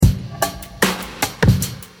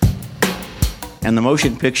And the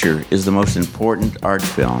motion picture is the most important art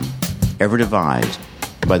film ever devised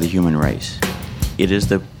by the human race. It is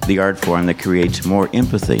the art form that creates more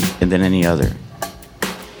empathy than any other.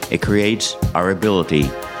 It creates our ability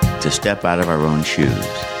to step out of our own shoes.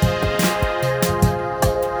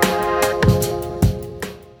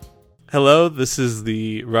 Hello, this is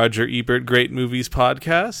the Roger Ebert Great Movies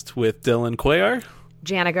podcast with Dylan Cuellar,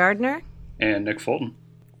 Jana Gardner, and Nick Fulton.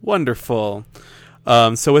 Wonderful.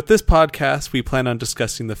 So with this podcast, we plan on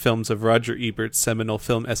discussing the films of Roger Ebert's seminal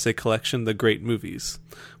film essay collection, The Great Movies.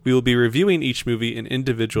 We will be reviewing each movie in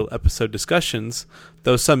individual episode discussions,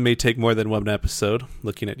 though some may take more than one episode,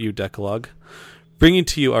 looking at you, Decalogue. Bringing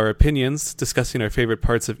to you our opinions, discussing our favorite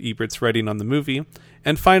parts of Ebert's writing on the movie,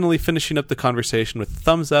 and finally finishing up the conversation with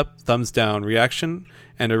thumbs up, thumbs down reaction,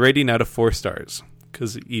 and a rating out of 4 stars,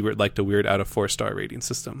 because Ebert liked a weird out of 4-star rating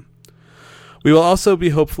system. We will also be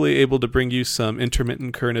hopefully able to bring you some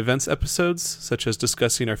intermittent current events episodes, such as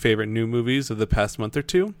discussing our favorite new movies of the past month or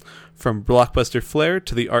two, from blockbuster flair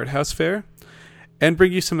to the art house fare, and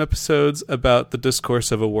bring you some episodes about the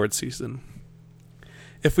discourse of award season.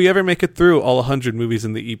 If we ever make it through all 100 movies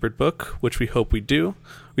in the Ebert book, which we hope we do,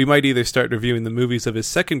 we might either start reviewing the movies of his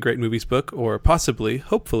second Great Movies book, or possibly,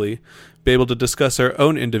 hopefully, be able to discuss our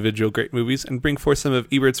own individual great movies and bring forth some of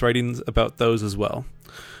Ebert's writings about those as well.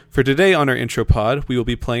 For today on our intro pod, we will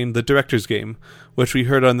be playing The Director's Game, which we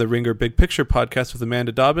heard on the Ringer Big Picture podcast with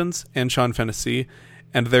Amanda Dobbins and Sean Fennessy,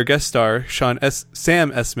 and their guest star, Sam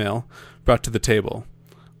Esmail, brought to the table.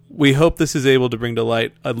 We hope this is able to bring to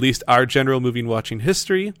light at least our general movie watching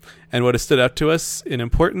history and what has stood out to us in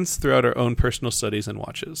importance throughout our own personal studies and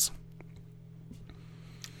watches.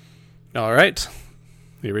 All right,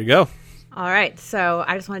 here we go. All right, so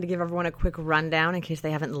I just wanted to give everyone a quick rundown in case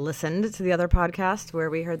they haven't listened to the other podcast where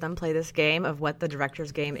we heard them play this game of what the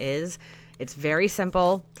Director's Game is. It's very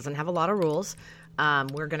simple, doesn't have a lot of rules.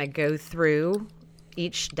 We're going to go through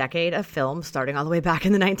each decade of film, starting all the way back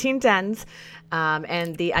in the 1910s.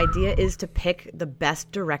 And the idea is to pick the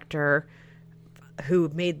best director who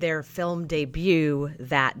made their film debut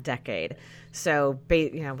that decade. So,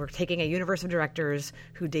 we're taking a universe of directors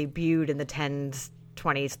who debuted in the 10s,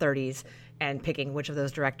 20s, 30s, and picking which of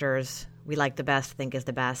those directors we like the best, think is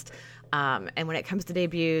the best. And when it comes to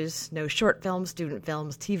debuts, no short films, student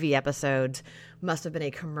films, TV episodes, must have been a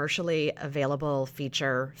commercially available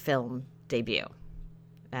feature film debut.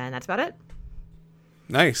 And that's about it.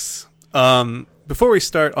 Nice. Before we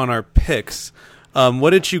start on our picks, what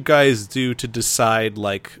did you guys do to decide,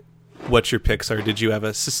 what your picks are? Did you have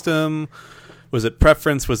a system? Was it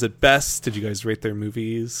preference? Was it best? Did you guys rate their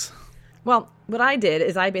movies? Well, what I did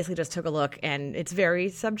is I basically just took a look, and it's very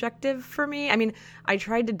subjective for me. I mean, I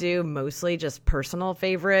tried to do mostly just personal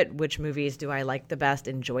favorite, which movies do I like the best,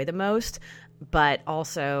 enjoy the most, but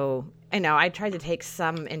also, I tried to take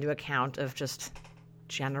some into account of just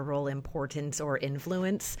general importance or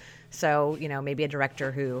influence. So, maybe a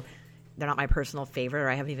director who they're not my personal favorite or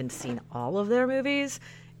I haven't even seen all of their movies.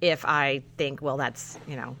 If I think, well, that's,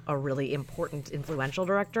 a really important, influential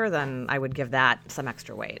director, then I would give that some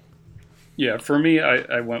extra weight. Yeah, for me,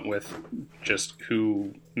 I went with just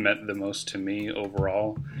who meant the most to me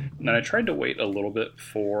overall. And then I tried to wait a little bit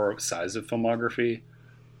for size of filmography.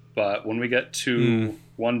 But when we get to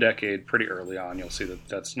one decade pretty early on, you'll see that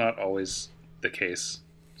that's not always the case.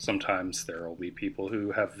 Sometimes there will be people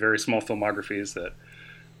who have very small filmographies that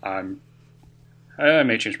I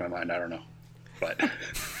may change my mind. I don't know. But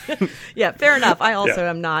yeah, fair enough. I also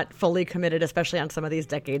am not fully committed, especially on some of these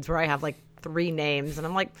decades where I have 3 names and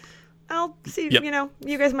I'm like, I'll see,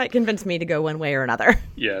 you guys might convince me to go one way or another.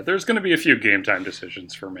 Yeah, there's going to be a few game time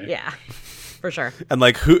decisions for me. Yeah, for sure. And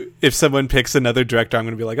if someone picks another director, I'm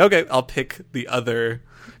going to be like, okay, I'll pick the other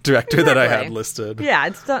director that I had listed.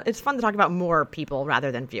 Yeah, it's fun to talk about more people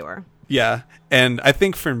rather than fewer. Yeah, and I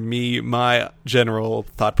think for me, my general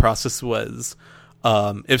thought process was,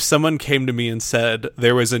 if someone came to me and said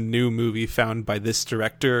there was a new movie found by this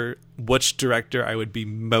director, which director I would be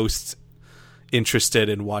most interested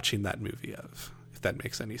in watching that movie of, if that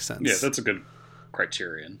makes any sense. Yeah, that's a good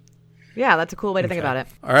criterion. Yeah, that's a cool way to think about it.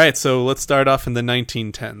 All right, so let's start off in the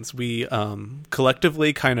 1910s. We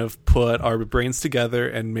collectively kind of put our brains together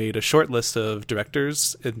and made a short list of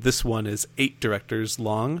directors. And this one is 8 directors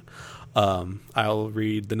long. I'll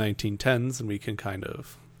read the 1910s, and we can kind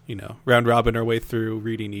of, round robin our way through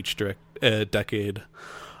reading each decade.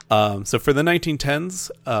 So for the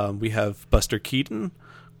 1910s, we have Buster Keaton,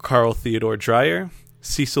 Carl Theodor Dreyer,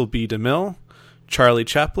 Cecil B. DeMille, Charlie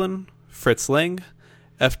Chaplin, Fritz Lang,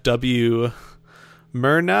 F.W.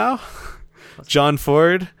 Murnau, John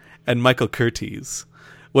Ford, and Michael Curtiz.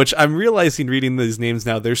 which I'm realizing reading these names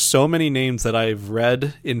now, there's so many names that I've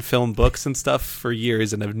read in film books and stuff for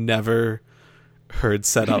years and have never heard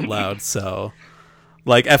said out loud. So,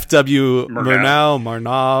 like F.W.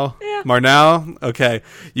 Murnau. Yeah. Murnau. Okay.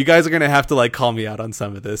 You guys are going to have to like call me out on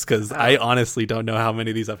some of this because I honestly don't know how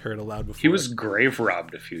many of these I've heard aloud before. He was grave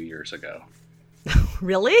robbed a few years ago.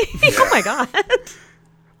 Really? Oh my god.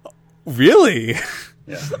 Really?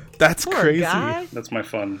 Yeah. That's Poor crazy. guy. That's my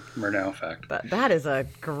fun Murnau fact. That is a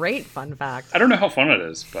great fun fact. I don't know how fun it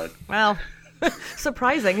is, but Well,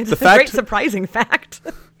 surprising. It's The a fact- great surprising fact.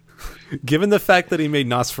 Given the fact that he made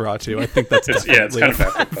Nosferatu, I think that's it's definitely kind of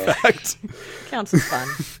a apropos. fact. Counts as fun.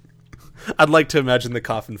 I'd like to imagine the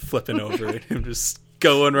coffin flipping over and him just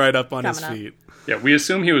going right up on his Coming up. feet. Yeah, we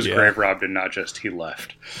assume he was Yeah. grave robbed and not just he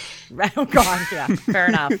left. Oh god, yeah, fair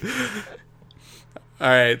enough. All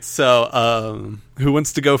right, so who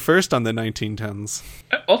wants to go first on the 1910s?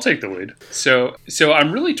 I'll take the lead. So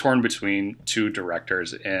I'm really torn between two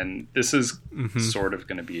directors, and this is sort of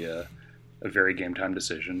going to be a very game time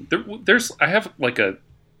decision. I have like a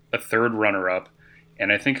third runner up,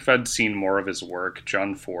 and I think if I'd seen more of his work,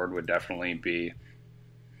 John Ford would definitely be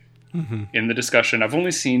in the discussion. I've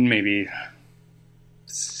only seen maybe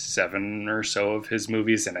 7 or so of his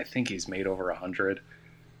movies, and I think he's made over 100.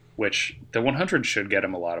 Which the 100 should get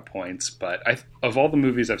him a lot of points, but of all the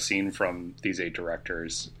movies I've seen from these 8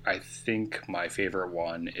 directors, I think my favorite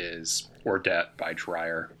one is Ordette by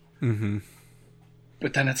Dreyer. Mm-hmm.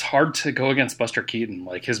 But then it's hard to go against Buster Keaton.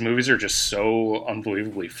 Like, his movies are just so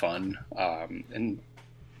unbelievably fun. And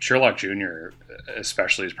Sherlock Jr.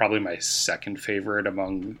 especially is probably my second favorite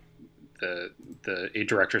among the 8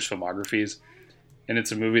 directors' filmographies. And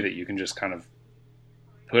it's a movie that you can just kind of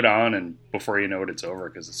put on, and before you know it, it's over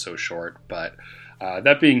because it's so short. But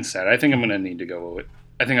that being said, I think I'm going to need to go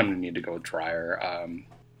with Dreyer.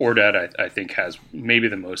 Ordette, I think, has maybe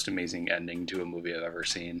the most amazing ending to a movie I've ever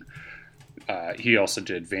seen. He also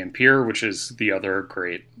did Vampire, which is the other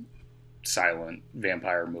great silent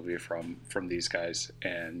vampire movie from these guys.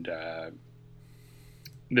 And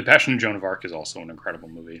The Passion of Joan of Arc is also an incredible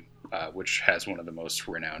movie, which has one of the most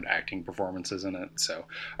renowned acting performances in it. So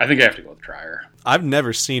I think I have to go with Dreyer. I've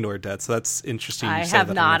never seen Ordette, so that's interesting. I you say have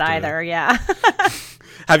that. not I'm gonna either. Yeah, have to-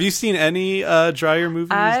 Have you seen any Dreyer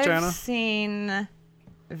movies, I've Jana? seen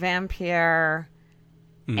Vampire,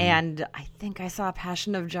 and I think I saw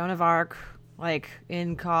Passion of Joan of Arc like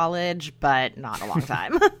in college, but not a long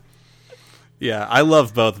time. Yeah, I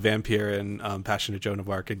love both Vampire and Passion of Joan of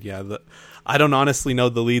Arc. And yeah, I don't honestly know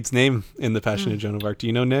the lead's name in The Passion of Joan of Arc. Do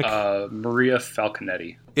you know, Nick? Maria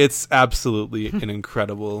Falconetti. It's absolutely an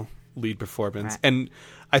incredible lead performance. Right. And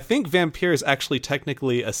I think Vampire is actually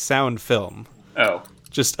technically a sound film, Oh,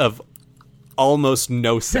 just of almost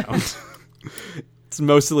no sound. It's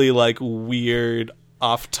mostly like weird,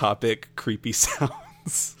 off-topic, creepy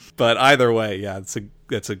sounds. But either way, yeah,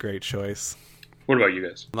 it's a great choice. what about you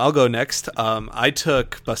guys? I'll go next. I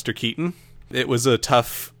took Buster Keaton. It was a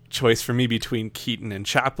tough choice for me between Keaton and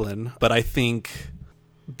Chaplin, but I think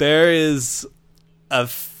there is a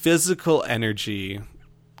physical energy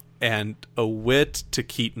and a wit to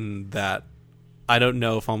Keaton that I don't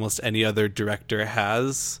know if almost any other director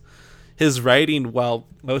has. His writing, while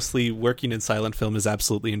mostly working in silent film, is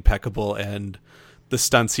absolutely impeccable, and the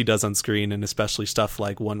stunts he does on screen, and especially stuff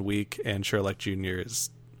like 1 Week and Sherlock Jr.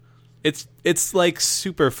 It's like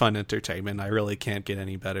super fun entertainment. I really can't get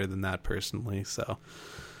any better than that personally. So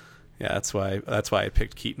yeah, that's why I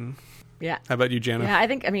picked Keaton. Yeah. How about you, Jana? Yeah,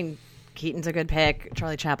 I mean, Keaton's a good pick.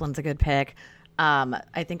 Charlie Chaplin's a good pick.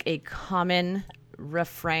 I think a common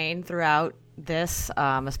refrain throughout this,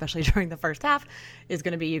 especially during the first half, is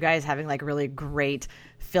going to be you guys having like really great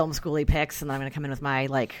film schooly picks, and then I'm going to come in with my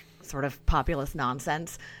like sort of populist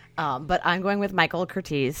nonsense. But I'm going with Michael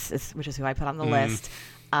Curtiz, which is who I put on the list.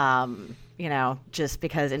 You know, just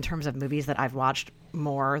because in terms of movies that I've watched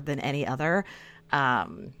more than any other,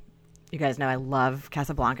 you guys know I love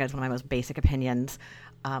Casablanca. It's one of my most basic opinions.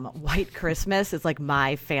 White Christmas is like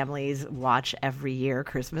my family's watch every year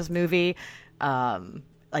Christmas movie.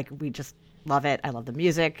 Like we just love it. I love the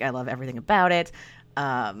music. I love everything about it.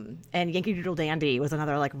 And Yankee Doodle Dandy was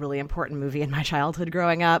another like really important movie in my childhood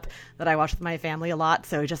growing up that I watched with my family a lot.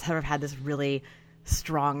 So I just have had this really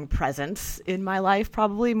strong presence in my life,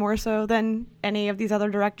 probably more so than any of these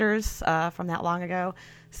other directors from that long ago.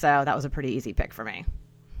 So that was a pretty easy pick for me.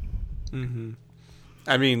 Mm-hmm.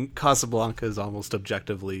 I mean, Casablanca is almost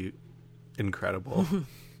objectively incredible.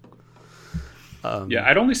 Yeah,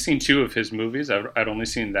 I'd only seen 2 of his movies. I'd only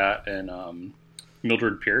seen that and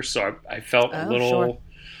Mildred Pierce, so I felt a little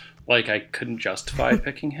like I couldn't justify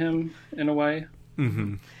picking him in a way.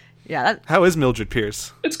 Mm-hmm. Yeah. How is Mildred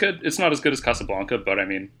Pierce? It's good. It's not as good as Casablanca, but I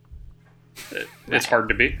mean, it's hard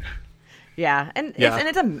to beat. Yeah, and Yeah.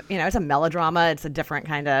 it's a melodrama. It's a different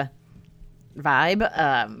kind of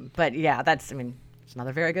vibe. But yeah, it's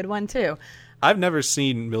another very good one too. I've never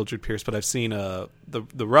seen Mildred Pierce, but I've seen the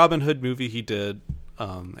Robin Hood movie he did,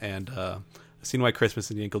 and I've seen White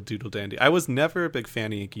Christmas and Yankee Doodle Dandy. I was never a big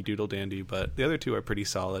fan of Yankee Doodle Dandy, but the other two are pretty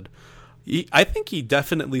solid. I think he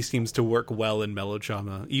definitely seems to work well in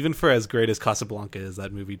melodrama. Even for as great as Casablanca is,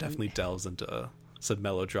 that movie definitely delves into some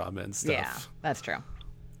melodrama and stuff. Yeah, that's true.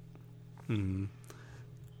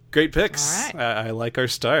 Great picks. All right. I like our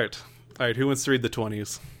start. All right, who wants to read the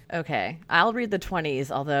 20s? Okay, I'll read the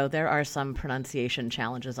 20s, although there are some pronunciation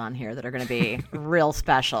challenges on here that are going to be real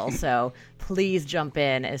special. So please jump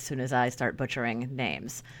in as soon as I start butchering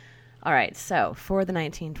names. All right, so for the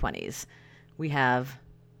 1920s, we have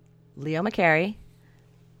Leo McCarey,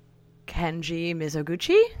 Kenji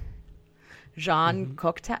Mizoguchi, Jean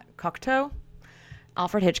Cocteau,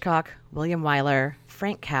 Alfred Hitchcock, William Wyler,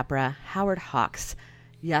 Frank Capra, Howard Hawks,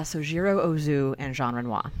 Yasujiro Ozu, and Jean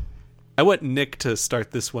Renoir. I want Nick to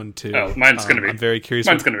start this one too. Oh, mine's going to be. I'm very curious.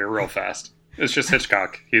 Mine's going to be real fast. It's just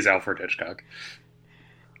Hitchcock. He's Alfred Hitchcock.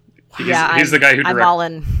 He's the guy who I'm all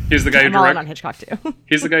in. He's the guy I'm who all in on Hitchcock too.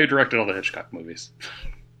 He's the guy who directed all the Hitchcock movies.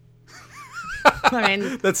 I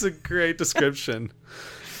mean, That's a great description.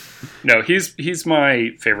 No, he's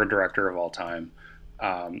my favorite director of all time.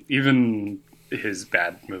 Even his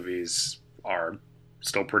bad movies are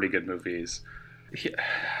still pretty good movies. I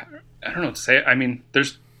don't know what to say. I mean,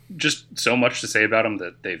 there's just so much to say about him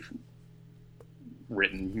that they've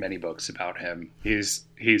written many books about him. He's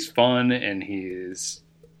fun and he's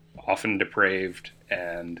often depraved,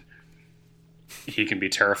 and he can be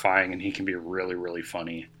terrifying and he can be really, really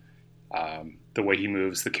funny. The way he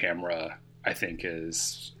moves the camera, I think,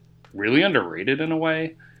 is really underrated in a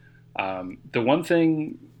way. The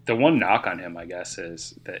one knock on him, I guess,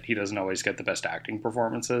 is that he doesn't always get the best acting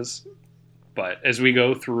performances. But as we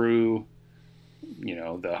go through,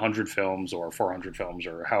 the 100 films or 400 films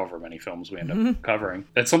or however many films we end up covering,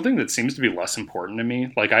 that's something that seems to be less important to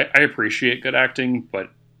me. Like, I appreciate good acting, but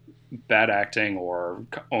bad acting or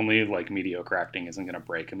only like mediocre acting isn't going to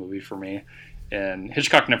break a movie for me. And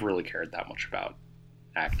Hitchcock never really cared that much about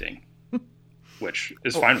acting, which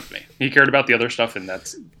is fine with me. He cared about the other stuff, and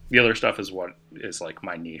the other stuff is what is like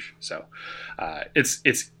my niche. So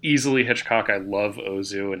it's easily Hitchcock. I love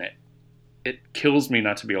Ozu, and it kills me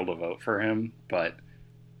not to be able to vote for him, but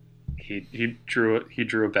he drew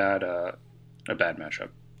a bad matchup.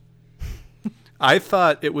 I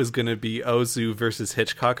thought it was going to be Ozu versus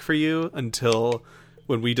Hitchcock for you until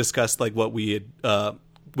when we discussed like what we had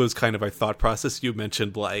was kind of our thought process. You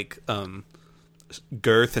mentioned like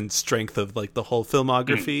girth and strength of like the whole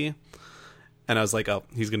filmography, and I was like, oh,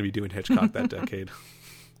 he's going to be doing Hitchcock that decade.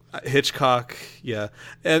 Hitchcock, yeah,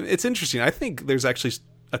 and it's interesting. I think there's actually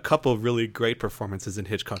a couple of really great performances in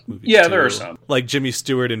Hitchcock movies. Yeah, too. there are some. Like Jimmy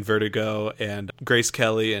Stewart in Vertigo and Grace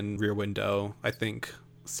Kelly in Rear Window, I think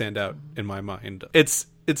stand out in my mind. It's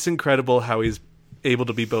incredible how he's able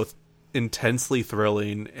to be both intensely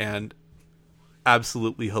thrilling and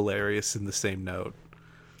absolutely hilarious in the same note.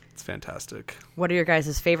 It's fantastic. what are your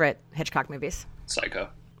guys' favorite Hitchcock movies? Psycho.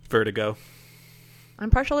 Vertigo. I'm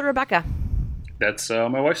partial to Rebecca. That's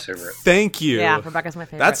my wife's favorite. Thank you. Yeah, Rebecca's my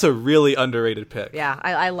favorite. That's a really underrated pick. Yeah,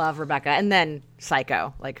 I love Rebecca. And then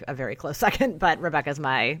Psycho, like a very close second, but Rebecca's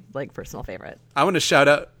my like personal favorite. I want to shout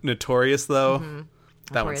out Notorious, though.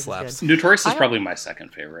 That one Notorious is slaps. good. Notorious is probably my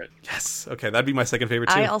second favorite. Yes. Okay, that'd be my second favorite,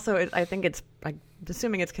 too. I think I'm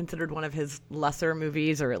assuming it's considered one of his lesser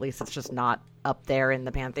movies, or at least it's just not up there in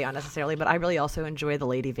the pantheon necessarily, but I really also enjoy The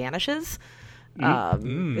Lady Vanishes.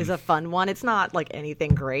 Is a fun one. It's not like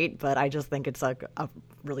anything great, but I just think it's like a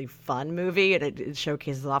really fun movie, and it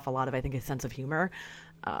showcases off a lot of, I think, his sense of humor.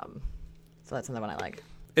 So that's another one I like.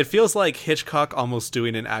 It feels like Hitchcock almost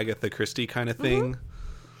doing an Agatha Christie kind of thing.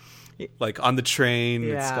 Like on the train,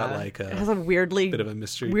 Yeah. It's got like it has a weirdly bit of a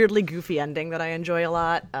mystery. weirdly goofy ending that I enjoy a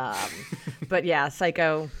lot. But yeah,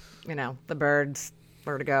 Psycho, The Birds,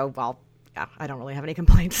 Vertigo. Well, yeah, I don't really have any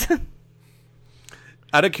complaints.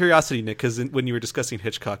 Out of curiosity, Nick, because when you were discussing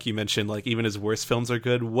Hitchcock, you mentioned like even his worst films are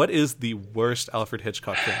good. What is the worst Alfred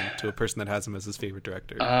Hitchcock film to a person that has him as his favorite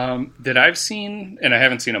director? That I've seen, and I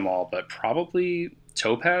haven't seen them all, but probably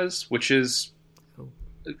Topaz, which is,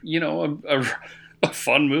 a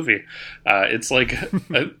fun movie. It's like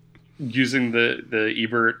using the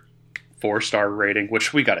Ebert 4-star rating,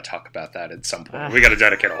 which we got to talk about that at some point. We got to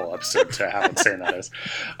dedicate a whole episode to how insane that is.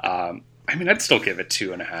 I mean, I'd still give it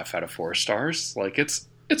 2.5 out of 4 stars. Like it's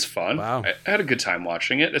fun. Wow. I had a good time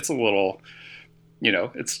watching it. It's a little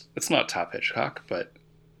it's not top Hitchcock, but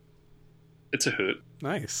it's a hoot.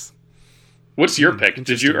 Nice. What's your pick?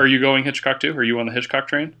 Are you going Hitchcock too? Are you on the Hitchcock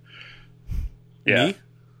train? Yeah. Me?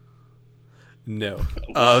 No.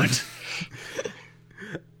 What?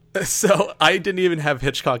 So I didn't even have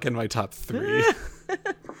Hitchcock in my top 3.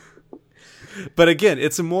 But again,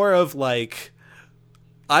 it's more of like,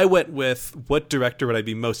 I went with what director would I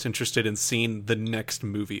be most interested in seeing the next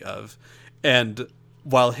movie of? And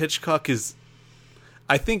while Hitchcock is,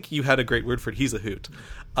 I think you had a great word for it, he's a hoot.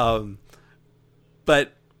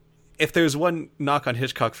 But if there's one knock on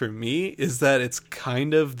Hitchcock for me, is that it's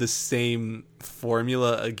kind of the same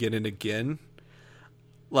formula again and again.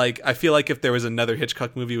 Like, I feel like if there was another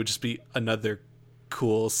Hitchcock movie, it would just be another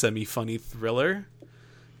cool, semi-funny thriller,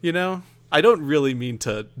 you know? I don't really mean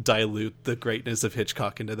to dilute the greatness of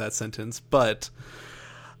Hitchcock into that sentence, but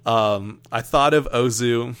I thought of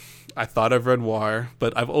Ozu, I thought of Renoir,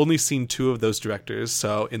 but I've only seen 2 of those directors,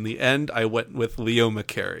 so in the end, I went with Leo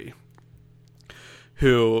McCarey,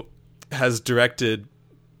 who has directed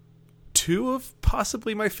 2 of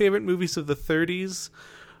possibly my favorite movies of the 30s,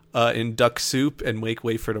 in Duck Soup and Make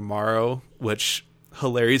Way for Tomorrow, which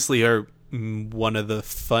hilariously are one of the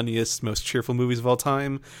funniest, most cheerful movies of all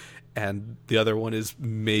time, and the other one is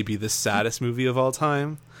maybe the saddest movie of all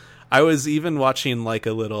time. I was even watching like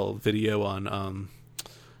a little video on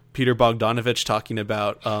Peter Bogdanovich talking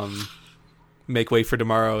about Make Way for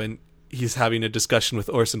Tomorrow, and he's having a discussion with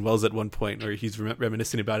Orson Welles at one point where he's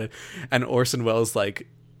reminiscing about it, and Orson Welles like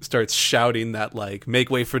starts shouting that like Make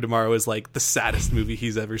Way for Tomorrow is like the saddest movie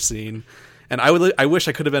he's ever seen. And I wish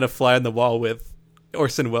I could have been a fly on the wall with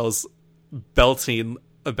Orson Welles belting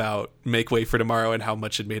about Make Way for Tomorrow and how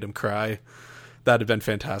much it made him cry. That'd have been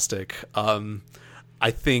fantastic. I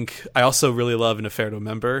think I also really love An Affair to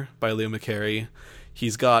Remember by Leo McCarey.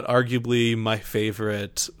 He's got arguably my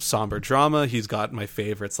favorite somber drama, he's got my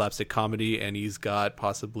favorite slapstick comedy, and he's got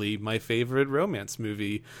possibly my favorite romance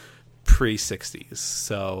movie pre-60s.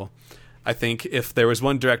 So I think if there was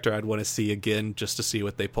one director I'd want to see again just to see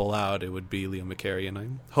what they pull out, it would be Leo McCarey, and I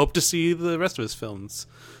hope to see the rest of his films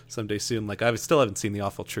someday soon. Like, I still haven't seen The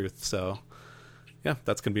Awful Truth, so yeah,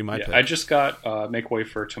 that's gonna be my pick. I just got Make Way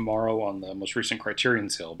for Tomorrow on the most recent Criterion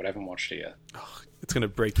sale, but I haven't watched it yet. Oh, it's gonna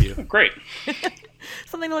break you. Great.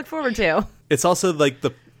 Something to look forward to. It's also like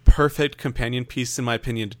the perfect companion piece, in my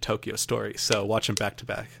opinion, to Tokyo Story, so watch them back to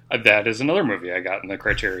back. That is another movie I got in the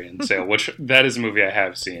Criterion sale, which that is a movie I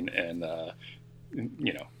have seen, and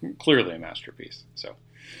clearly a masterpiece. So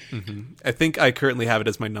I think I currently have it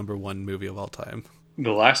as my number 1 movie of all time.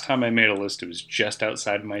 The last time I made a list, it was just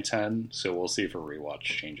outside my 10, so we'll see if a rewatch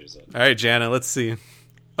changes it. All right, Jana, let's see.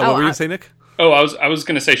 What were you going to say, Nick? Oh, I was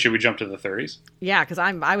going to say, should we jump to the 30s? Yeah, because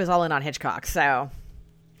I was all in on Hitchcock, so.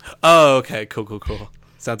 Oh, okay, cool.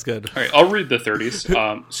 Sounds good. All right, I'll read the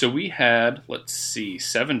 30s. So we had,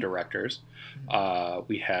 7 directors.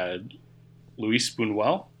 We had Luis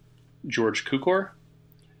Buñuel, George Cukor,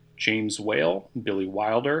 James Whale, Billy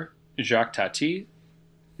Wilder, Jacques Tati,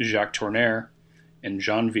 Jacques Tourneur, and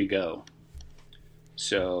Jean Vigo.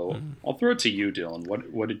 So I'll throw it to you, Dylan.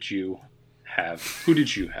 What did you have? Who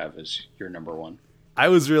did you have as your number 1? I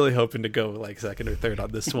was really hoping to go like second or third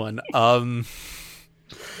on this one.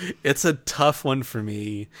 It's a tough one for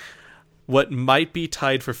me. What might be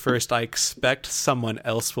tied for first, I expect someone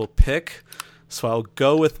else will pick, so I'll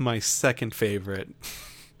go with my second favorite,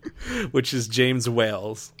 which is James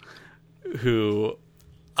Whale, who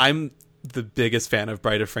I'm the biggest fan of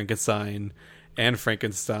Bride of Frankenstein,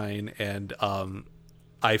 and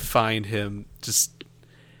I find him just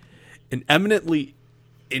an eminently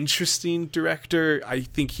interesting director. I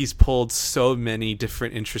think he's pulled so many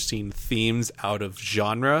different interesting themes out of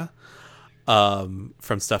genre,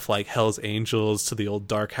 from stuff like Hell's Angels to The Old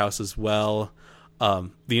Dark House as well. The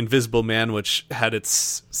Invisible Man, which had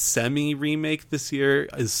its semi-remake this year,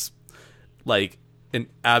 is like an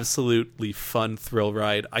absolutely fun thrill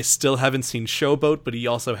ride. I still haven't seen Showboat, but he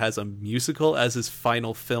also has a musical as his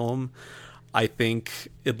final film. I think,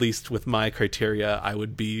 at least with my criteria, I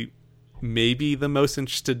would be maybe the most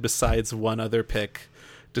interested, besides one other pick,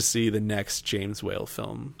 to see the next James Whale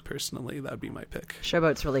film. Personally, that would be my pick.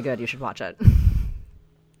 Showboat's really good. You should watch it.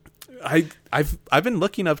 I've been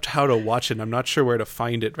looking up how to watch it, and I'm not sure where to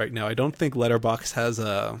find it right now. I don't think Letterboxd has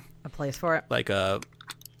a place for it. Like a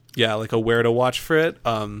where to watch for it.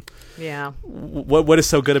 Yeah. What is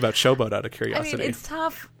so good about Showboat, out of curiosity? I mean, it's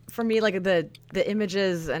tough for me, like the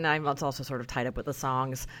images, and it's also sort of tied up with the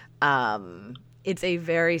songs. It's a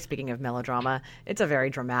very, speaking of melodrama, it's a very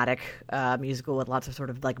dramatic musical with lots of sort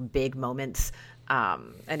of like big moments.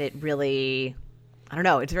 And it really, I don't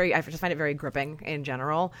know. I just find it very gripping in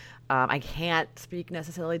general. I can't speak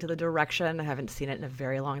necessarily to the direction. I haven't seen it in a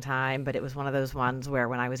very long time, but it was one of those ones where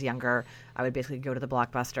when I was younger, I would basically go to the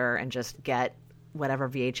Blockbuster and just get whatever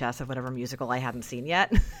VHS of whatever musical I hadn't seen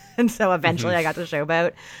yet. And so eventually I got to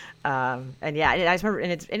Showboat. And yeah, I just remember,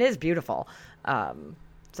 and it is beautiful.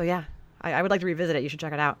 So yeah, I would like to revisit it. You should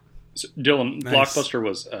check it out. So, Dylan, nice. Blockbuster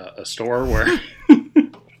was a store where...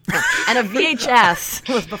 And a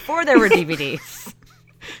VHS was before there were DVDs.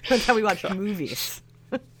 That's how we watched movies.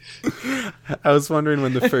 I was wondering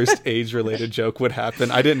when the first age-related joke would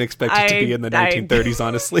happen. I didn't expect it to be in the 1930s,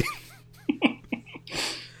 honestly.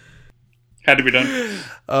 Had to be done.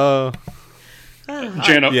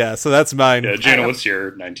 Jana. Yeah, so that's mine. Yeah, Jana, what's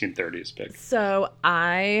your 1930s pick? So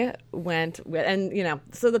I went with, and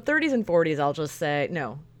so the 30s and 40s, I'll just say,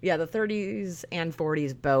 the 30s and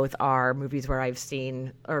 40s both are movies where I've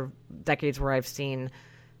seen, or decades where I've seen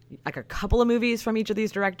like a couple of movies from each of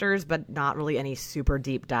these directors, but not really any super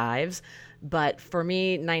deep dives. But for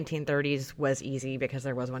me, 1930s was easy because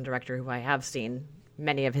there was one director who I have seen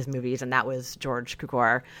many of his movies, and that was George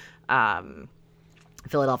Cukor.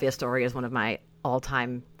 Philadelphia Story is one of my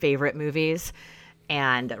all-time favorite movies,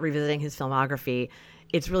 and revisiting his filmography,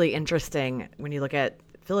 it's really interesting when you look at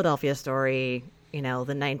Philadelphia Story, the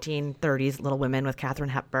 1930s Little Women with Katharine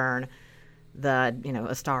Hepburn,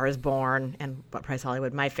 A Star is Born, and What Price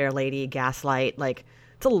Hollywood, My Fair Lady, Gaslight. Like,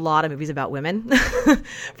 it's a lot of movies about women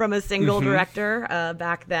from a single director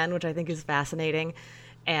back then, which I think is fascinating.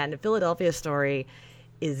 And Philadelphia Story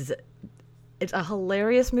it's a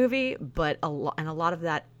hilarious movie, but a lot of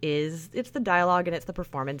that it's the dialogue and it's the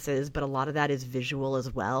performances, but a lot of that is visual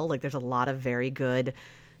as well. Like, there's a lot of very good,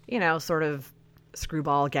 sort of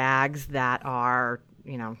screwball gags that are,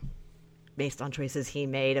 based on choices he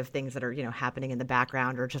made of things that are, happening in the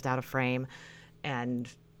background or just out of frame. And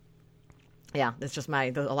yeah, it's just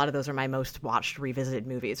a lot of those are my most watched revisited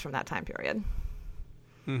movies from that time period.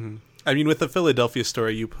 Mm-hmm. I mean, with the Philadelphia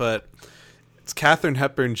Story, it's Katharine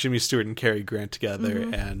Hepburn, Jimmy Stewart, and Cary Grant together,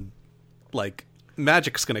 and like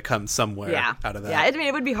magic's going to come somewhere out of that. Yeah,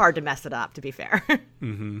 it would be hard to mess it up, to be fair.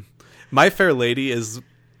 My Fair Lady is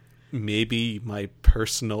maybe my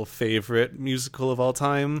personal favorite musical of all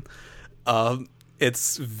time.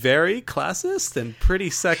 It's very classist and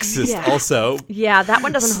pretty sexist also. Yeah, that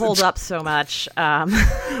one doesn't hold up so much.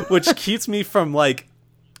 Which keeps me from like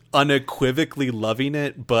unequivocally loving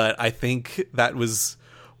it, but I think that was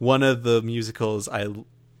one of the musicals I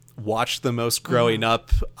watched the most growing up.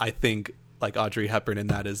 I think like Audrey Hepburn in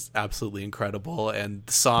that is absolutely incredible, and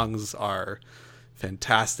the songs are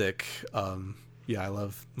fantastic. I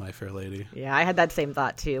love My Fair Lady. Yeah, I had that same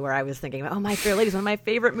thought too, where I was thinking, My Fair Lady is one of my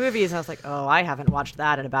favorite movies. And I was like, I haven't watched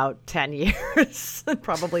that in about 10 years,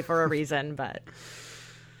 probably for a reason. But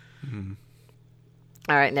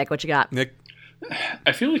All right, Nick, what you got? Nick,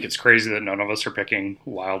 I feel like it's crazy that none of us are picking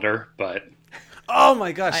Wilder, but oh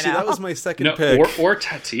my gosh, that was my second pick. Or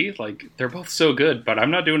Tati. Like, they're both so good, but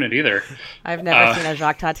I'm not doing it either. I've never seen a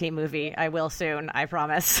Jacques Tati movie. I will soon, I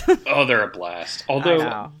promise. Oh, they're a blast.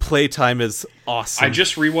 Although Playtime is awesome. I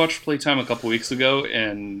just rewatched Playtime a couple weeks ago,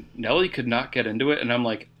 and Nellie could not get into it, and I'm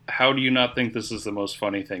like, how do you not think this is the most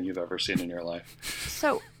funny thing you've ever seen in your life?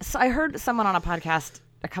 So I heard someone on a podcast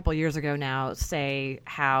a couple years ago now say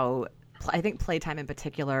how I think Playtime in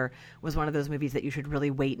particular was one of those movies that you should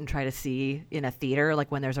really wait and try to see in a theater,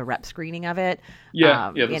 like when there's a rep screening of it.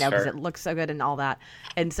 Yeah, because it looks so good and all that.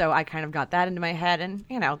 And so I kind of got that into my head, and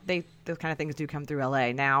those kind of things do come through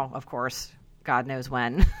LA now. Of course, God knows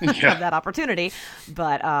when I have that opportunity,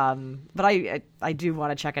 but I do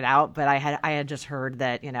want to check it out. But I had just heard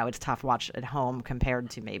that it's tough to watch at home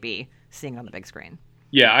compared to maybe seeing it on the big screen.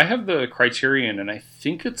 Yeah, I have the Criterion, and I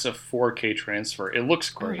think it's a 4K transfer. It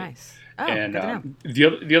looks great. Oh, nice. Oh, and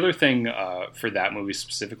the other thing for that movie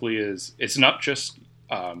specifically is it's not just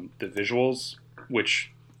the visuals,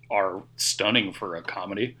 which are stunning for a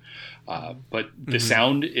comedy, but the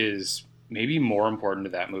sound is maybe more important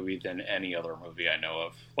to that movie than any other movie I know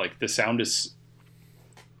of. Like, the sound is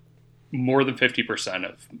more than 50%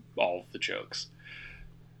 of all of the jokes.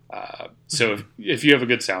 So if you have a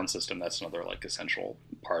good sound system, that's another like essential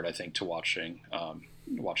part, I think, to watching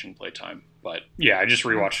Playtime. But yeah, I just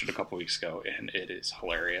rewatched it a couple weeks ago, and it is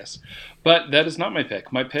hilarious. But that is not my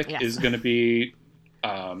pick. My pick is going to be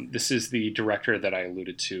this is the director that I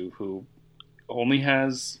alluded to, who only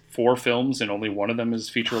has 4 films, and only one of them is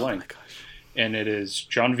feature length. And it is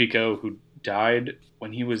John Vico, who died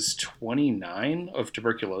when he was 29 of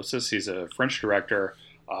tuberculosis. He's a French director.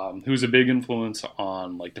 Who's a big influence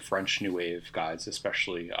on like the French New Wave guys,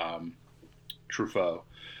 especially Truffaut.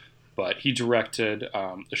 But he directed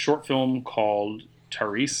a short film called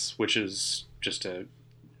Therese, which is just a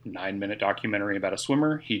 9-minute documentary about a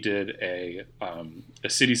swimmer. He did a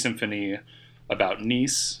city symphony about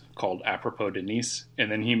Nice called Apropos de Nice.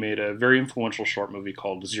 And then he made a very influential short movie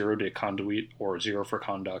called Zero de Conduite, or Zero for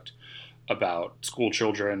Conduct, about school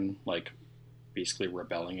children, like basically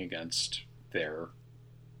rebelling against their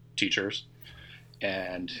teachers.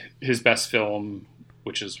 And his best film,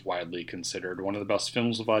 which is widely considered one of the best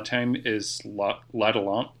films of all time, is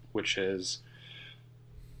L'Atalante, which is,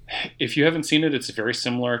 if you haven't seen it, it's very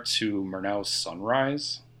similar to Murnau's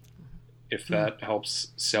Sunrise, if that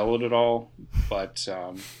helps sell it at all. But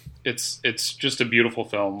it's just a beautiful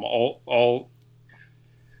film.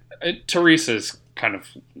 Teresa's kind of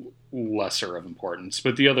lesser of importance,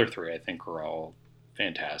 but the other three I think are all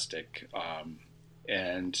fantastic.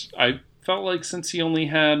 And I felt like since he only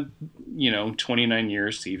had 29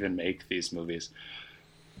 years to even make these movies,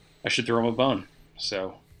 I should throw him a bone.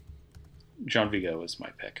 So John Vigo is my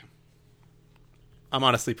pick. I'm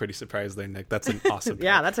honestly pretty surprised there, Nick. That's an awesome pick.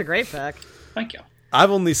 Yeah, that's a great pick. Thank you.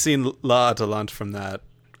 I've only seen L'Atalante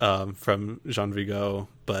from Jean Vigo,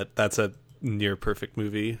 but that's a near perfect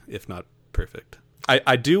movie, if not perfect.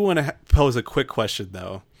 I do want to pose a quick question,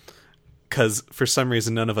 though, because for some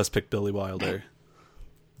reason none of us picked Billy Wilder.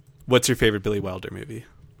 What's your favorite Billy Wilder movie?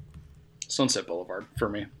 Sunset Boulevard for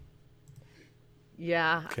me.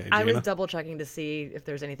 Yeah, Okay, I was Gina? double checking to see if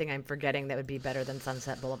there's anything I'm forgetting that would be better than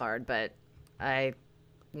Sunset Boulevard, but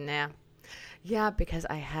yeah, because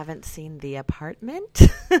I haven't seen The Apartment,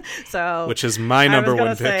 so Which is my number one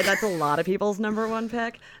I was gonna pick. say that's a lot of people's number one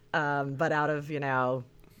pick, but out of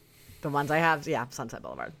the ones I have, yeah, Sunset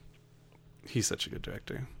Boulevard. He's such a good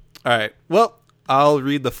director. All right, well, I'll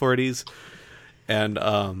read the 40s, and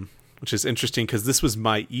which is interesting because this was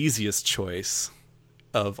my easiest choice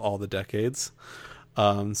of all the decades.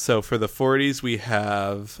 So for the 40s, we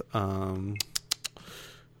have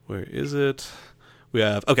where is it? We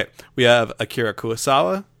have Akira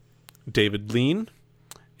Kurosawa, David Lean,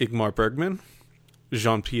 Ingmar Bergman,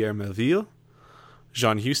 Jean-Pierre Melville,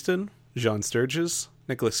 John Huston, John Sturges,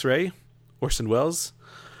 Nicholas Ray, Orson Welles,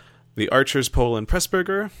 The Archers, Poland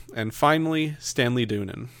Pressburger, and finally Stanley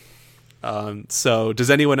Donen. So does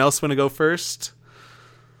anyone else want to go first?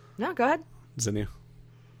 No, go ahead. Does any?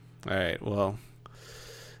 All right. Well,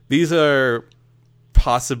 these are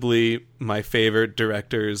possibly my favorite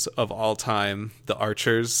directors of all time. The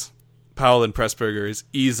Archers, Powell and Pressburger is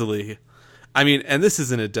easily, and this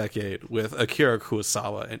is in a decade with Akira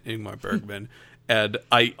Kurosawa and Ingmar Bergman, and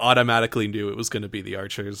I automatically knew it was going to be The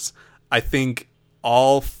Archers. I think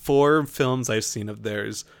all 4 films I've seen of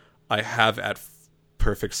theirs, I have at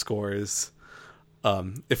perfect scores.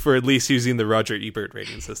 If we're at least using the Roger Ebert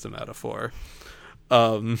rating system out of 4.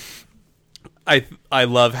 I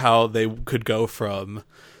love how they could go from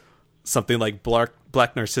something like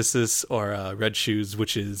Black Narcissus or Red Shoes,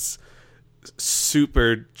 which is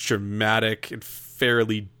super dramatic and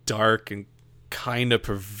fairly dark and kind of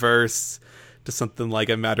perverse, to something like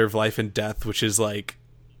A Matter of Life and Death, which is like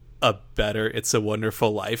a better It's a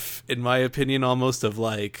Wonderful Life, in my opinion, almost, of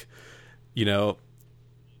like,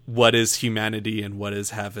 what is humanity and what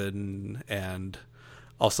is heaven. And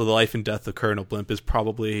also The Life and Death of Colonel Blimp is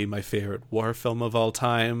probably my favorite war film of all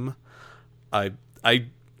time. I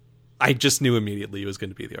just knew immediately it was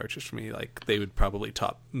going to be The Archers for me. Like, they would probably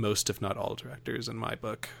top most, if not all, directors in my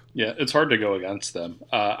book. Yeah, it's hard to go against them.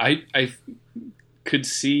 I could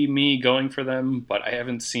see me going for them, but I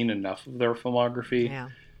haven't seen enough of their filmography. Yeah.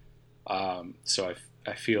 So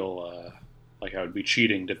I feel like I would be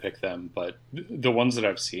cheating to pick them. But the ones that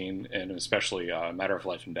I've seen, and especially Matter of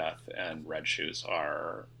Life and Death and Red Shoes,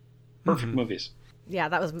 are perfect movies. Yeah,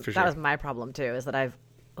 that was sure. was my problem too, is that I've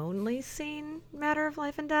only seen Matter of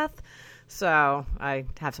Life and Death, so I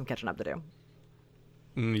have some catching up to do.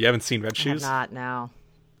 You haven't seen Red Shoes? I have not,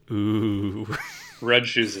 no. Ooh. Red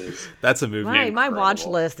Shoes is That's a movie. My watch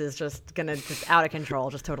Incredible. list is just out of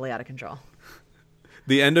control, just totally out of control.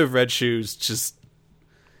 The end of Red Shoes just...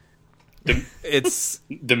 it's...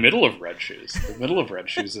 the middle of Red Shoes. The middle of Red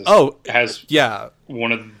Shoes has Yeah.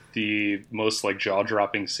 one of the most like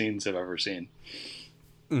jaw-dropping scenes I've ever seen.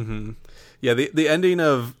 Mm-hmm. Yeah, the ending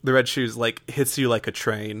of the Red Shoes like hits you like a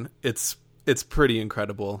train. It's pretty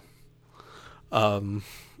incredible. Who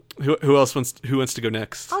else wants to go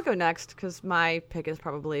next? I'll go next because my pick is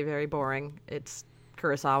probably very boring. It's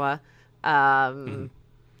Kurosawa. I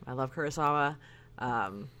love Kurosawa.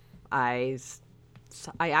 I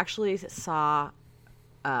actually saw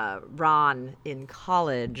Ron in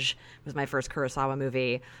college. It was my first Kurosawa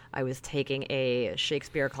movie. I was taking a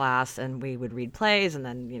Shakespeare class, and we would read plays, and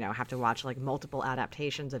then have to watch like multiple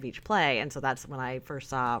adaptations of each play. And so that's when I first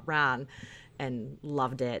saw Ron. and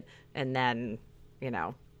loved it. And then,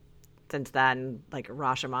 since then, like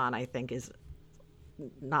Rashomon, I think is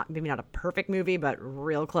maybe not a perfect movie, but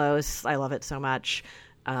real close. I love it so much.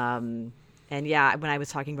 And yeah, when I was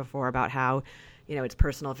talking before about how, it's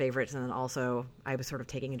personal favorites, and then also I was sort of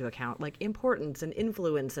taking into account like importance and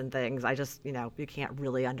influence and things. I just, you can't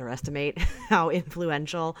really underestimate how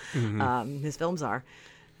influential his films are.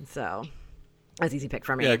 So that's easy pick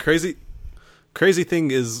for me. Yeah, crazy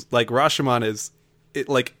thing is like Rashomon is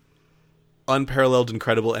like unparalleled,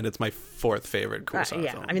 incredible, and it's my fourth favorite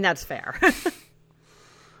Kurosawa film. I mean, that's fair.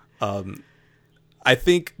 I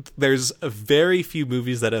think there's a very few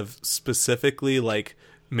movies that have specifically like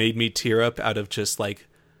made me tear up out of just like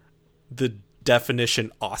the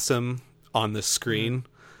definition awesome on the screen.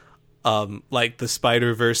 Like the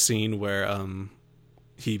Spider-Verse scene where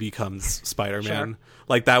he becomes Spider-Man. Sure.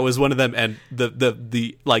 Like that was one of them, and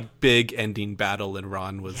the like big ending battle in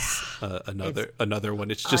Ron was another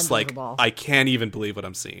one. It's just like I can't even believe what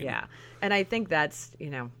I'm seeing. Yeah, and I think that's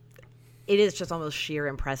it is just almost sheer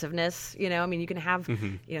impressiveness. I mean, you can have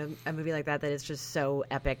a movie like that is just so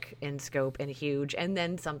epic in scope and huge, and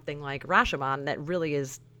then something like Rashomon that really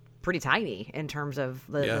is pretty tiny in terms of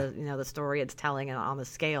the story it's telling and on the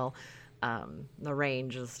scale. The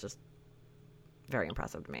range is just very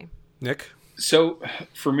impressive to me. Nick? So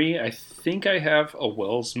for me, I think I have a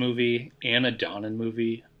Wells movie and a Donnan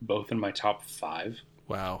movie, both in my top 5.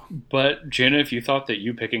 Wow. But Jenna, if you thought that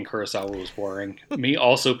you picking Kurosawa was boring, me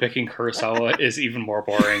also picking Kurosawa is even more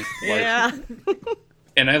boring. Yeah.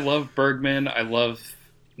 And I love Bergman, I love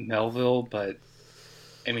Melville, but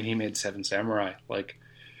I mean, he made Seven Samurai. Like,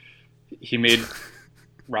 he made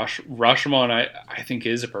Rashomon, I think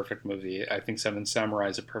is a perfect movie. I think Seven Samurai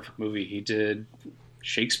is a perfect movie. He did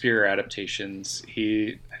Shakespeare adaptations.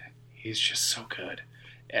 He's just so good.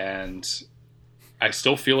 And I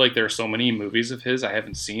still feel like there are so many movies of his I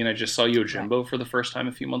haven't seen. I just saw Yojimbo for the first time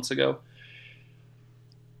a few months ago.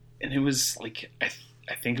 And it was like,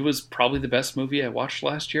 I think it was probably the best movie I watched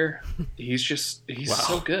last year. He's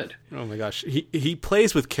so good. Oh my gosh. He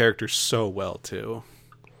plays with characters so well too.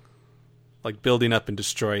 Like building up and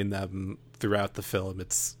destroying them throughout the film.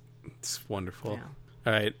 It's wonderful.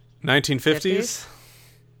 Yeah. All right. 1950s.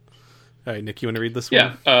 All right, Nick, you want to read this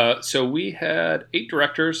one? Yeah. So we had 8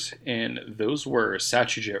 directors, and those were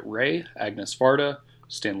Satyajit Ray, Agnes Varda,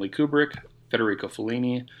 Stanley Kubrick, Federico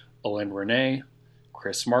Fellini, Alain Resnais,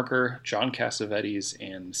 Chris Marker, John Cassavetes,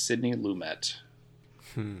 and Sidney Lumet.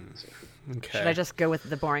 Okay. Should I just go with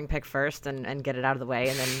the boring pick first and get it out of the way,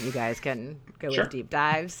 and then you guys can go with deep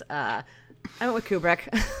dives? I went with Kubrick.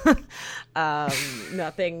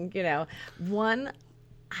 Nothing, one.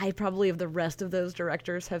 I probably, of the rest of those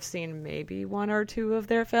directors, have seen maybe 1 or 2 of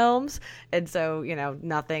their films, and so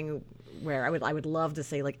nothing where I would love to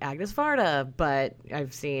say like Agnes Varda, but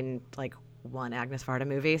I've seen like 1 Agnes Varda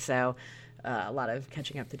movie, so a lot of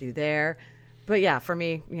catching up to do there. But yeah, for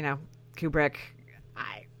me, Kubrick,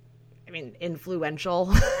 I mean,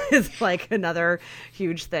 influential is like another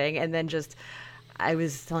huge thing, and then just. I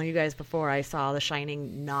was telling you guys before, I saw The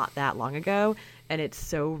Shining not that long ago, and it's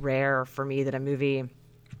so rare for me that a movie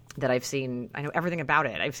that I've seen, I know everything about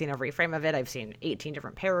it. I've seen every frame of it. I've seen 18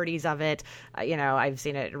 different parodies of it. I've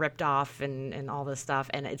seen it ripped off and all this stuff,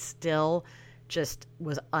 and it still just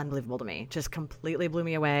was unbelievable to me. Just completely blew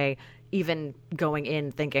me away, even going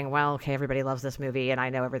in thinking, well, okay, everybody loves this movie, and I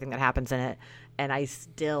know everything that happens in it, and I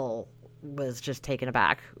still was just taken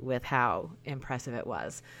aback with how impressive it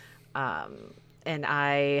was. And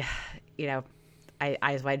Eyes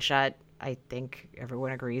Wide Shut, I think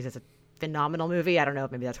everyone agrees is a phenomenal movie. I don't know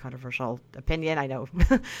if maybe that's a controversial opinion. I know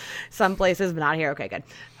some places, but not here. Okay, good.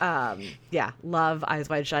 Love Eyes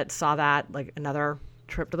Wide Shut. Saw that like another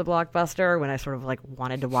trip to the Blockbuster when I sort of like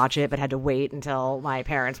wanted to watch it, but had to wait until my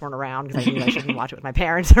parents weren't around because I knew I shouldn't watch it with my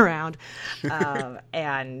parents around.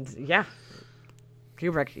 And yeah,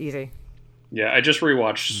 Kubrick, easy. Yeah, I just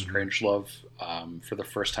rewatched Strangelove for the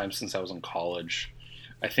first time since I was in college,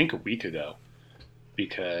 I think a week ago,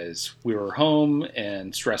 because we were home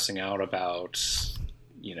and stressing out about,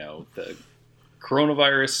 the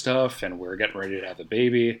coronavirus stuff, and we were getting ready to have a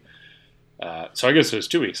baby. So I guess it was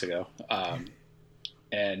 2 weeks ago.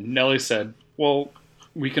 And Nellie said, well,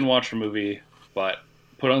 we can watch a movie, but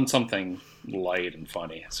put on something light and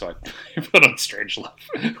funny. So I put on Strangelove,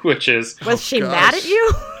 which is... Was she mad at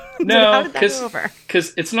you? No,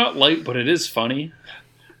 because it's not light, but it is funny.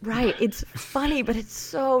 Right, it's funny, but it's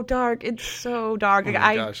so dark. It's so dark. Oh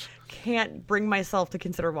my gosh. Can't bring myself to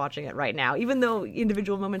consider watching it right now. Even though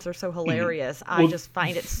individual moments are so hilarious, I just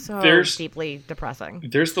find it so deeply depressing.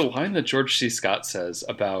 There's the line that George C. Scott says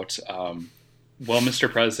about, well,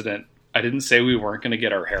 Mr. President, I didn't say we weren't going to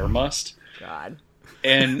get our hair mussed. God.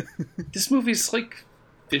 And this movie's like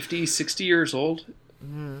 50, 60 years old.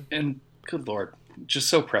 And good Lord, just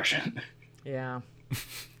so prescient. Yeah.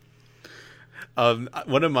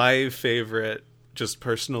 One of my favorite just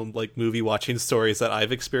personal like movie watching stories that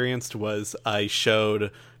I've experienced was I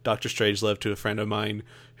showed Dr. Strangelove to a friend of mine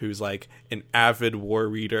who's like an avid war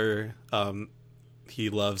reader. He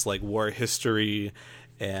loves like war history,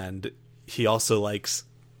 and he also likes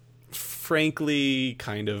frankly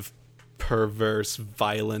kind of perverse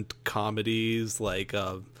violent comedies like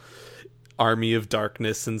Army of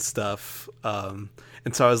Darkness and stuff. And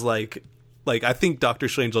so I was like I think Dr.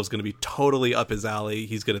 Strangelove is going to be totally up his alley.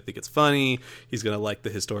 He's going to think it's funny. He's going to like the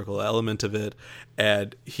historical element of it.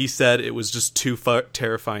 And he said it was just too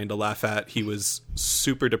terrifying to laugh at. He was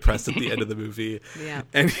super depressed at the end of the movie. Yeah.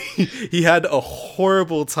 And he had a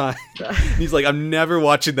horrible time. He's like, I'm never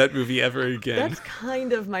watching that movie ever again. That's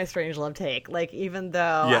kind of my Strangelove take. Like, even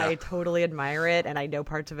though I totally admire it and I know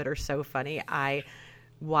parts of it are so funny, I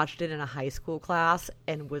watched it in a high school class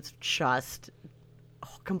and was just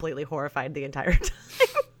completely horrified the entire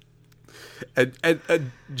time.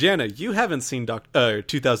 And Jana, you haven't seen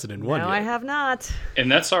 2001 No, yet. I have not.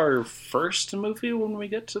 And that's our first movie when we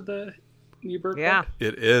get to the Ebert Yeah. book?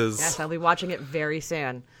 It is. Yes, I'll be watching it very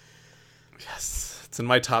soon. Yes. It's in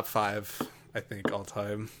my top 5, I think, all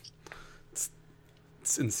time.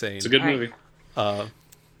 It's insane. It's a good All right. movie.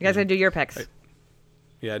 You guys gonna do your picks?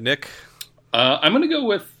 Yeah, Nick? I'm going to go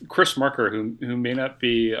with Chris Marker, who may not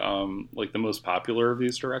be like the most popular of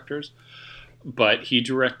these directors, but he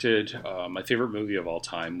directed my favorite movie of all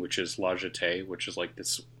time, which is La Jetée, which is like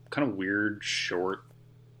this kind of weird, short,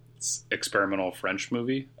 experimental French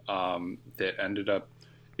movie that ended up,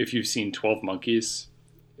 if you've seen 12 Monkeys,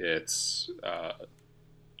 it's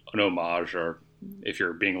an homage, or if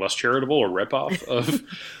you're being less charitable, a ripoff of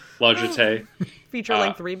La Jetée.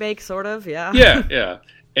 Feature-length remake, sort of, yeah. Yeah.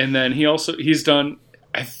 And then he's done,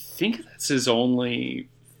 I think that's his only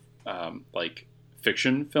like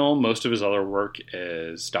fiction film. Most of his other work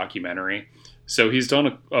is documentary. So he's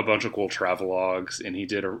done a bunch of cool travelogues, and he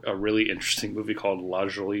did a really interesting movie called La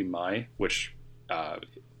Jolie Mai, which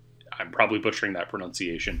I'm probably butchering that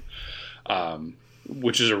pronunciation,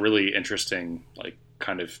 which is a really interesting, like,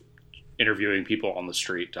 kind of interviewing people on the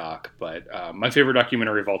street doc. But my favorite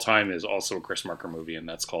documentary of all time is also a Chris Marker movie, and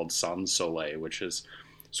that's called Sans Soleil, which is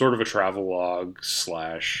sort of a travelogue /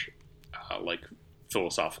 like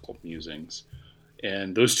philosophical musings.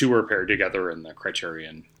 And those two were paired together in the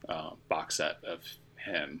Criterion box set of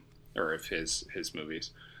him, or of his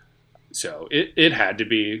movies. So it had to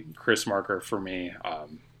be Chris Marker for me.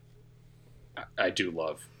 I do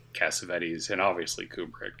love Cassavetes, and obviously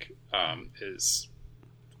Kubrick is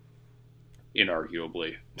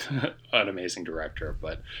inarguably an amazing director.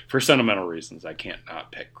 But for sentimental reasons, I can't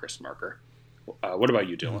not pick Chris Marker. What about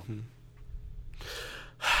you, Dylan? Mm-hmm.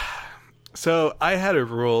 So I had a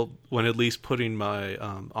rule when at least putting my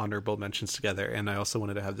honorable mentions together, and I also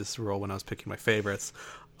wanted to have this rule when I was picking my favorites,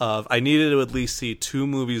 of I needed to at least see 2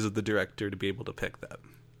 movies of the director to be able to pick them.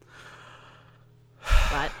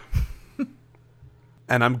 But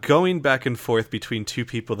And I'm going back and forth between 2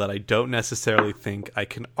 people that I don't necessarily think I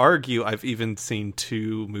can argue I've even seen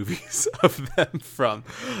 2 movies of them from.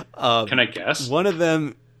 Can I guess? One of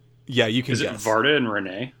them, yeah, you can Is it guess. Varda and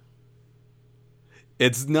Renee?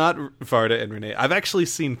 It's not Varda and Renee. I've actually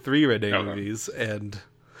seen 3 Renee Okay. movies, and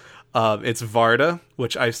it's Varda,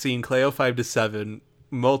 which I've seen Cleo 5 to 7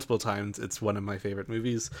 multiple times. It's one of my favorite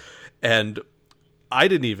movies. And I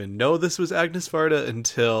didn't even know this was Agnes Varda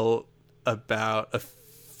until about a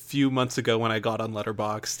few months ago when I got on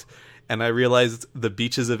Letterboxd, and I realized The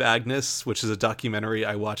Beaches of Agnes, which is a documentary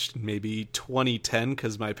I watched in maybe 2010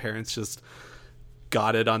 because my parents just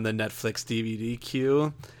got it on the Netflix DVD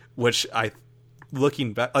queue, which I,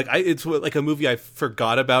 looking back, like it's like a movie I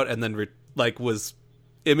forgot about, and then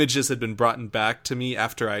images had been brought back to me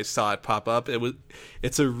after I saw it pop up.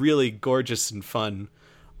 It's a really gorgeous and fun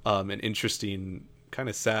and interesting, kind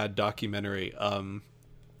of sad documentary.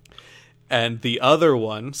 And the other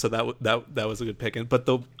one, so that was a good pick. But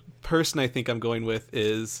the person I think I'm going with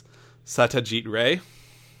is Satyajit Ray.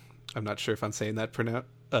 I'm not sure if I'm saying that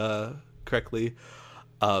correctly.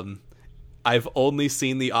 I've only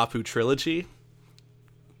seen the Apu trilogy,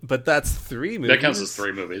 but that's 3 movies. That counts as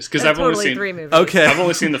 3 movies because that's I've only totally seen 3 movies. Okay, I've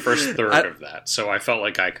only seen the first third of that, so I felt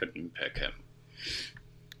like I couldn't pick him.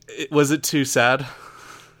 Was it too sad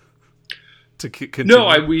to continue?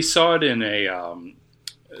 No, we saw it in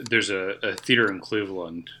there's a theater in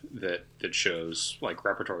Cleveland that shows like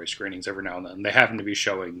repertory screenings every now and then. They happen to be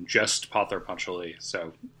showing just Pather Panchali,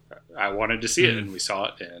 so I wanted to see it, and we saw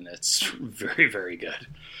it, and it's very, very good.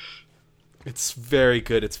 It's very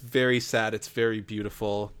good. It's very sad. It's very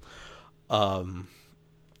beautiful. And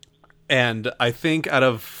I think out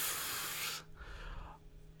of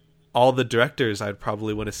all the directors, I'd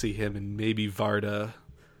probably want to see him and maybe Varda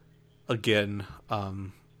again.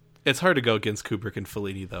 It's hard to go against Kubrick and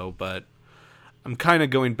Fellini, though, but I'm kind of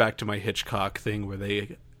going back to my Hitchcock thing where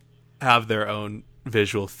they have their own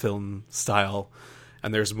visual film style,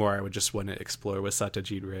 and there's more I would just want to explore with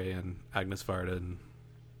Satyajit Ray and Agnes Varda, and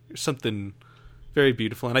something very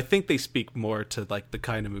beautiful. And I think they speak more to like the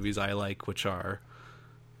kind of movies I like, which are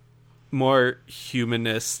more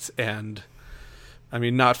humanist and, I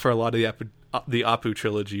mean, not for a lot of the Apu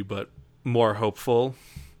trilogy, but more hopeful.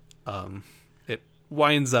 It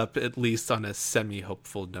winds up at least on a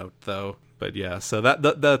semi-hopeful note, though. But yeah, so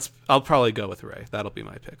that's I'll probably go with Ray. That'll be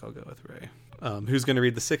my pick. I'll go with Ray. Who's going to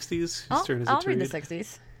read the 60s? Whose turn is it to read the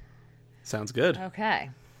 60s. Sounds good. Okay.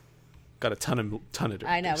 Got a ton of directors.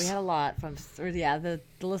 I know, we had a lot from, the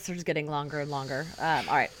list is getting longer and longer. All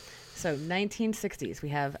right, so 1960s, we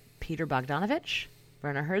have Peter Bogdanovich,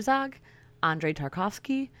 Werner Herzog, Andrei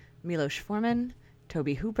Tarkovsky, Milos Forman,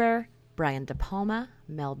 Tobe Hooper, Brian De Palma,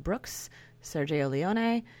 Mel Brooks, Sergio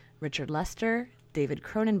Leone, Richard Lester, David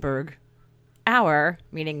Cronenberg,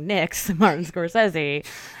 meaning Nick's, Martin Scorsese,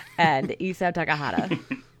 and Isao Takahata.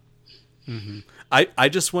 Mm-hmm. I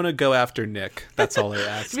just want to go after Nick. That's all I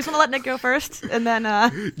ask. You just want to let Nick go first, and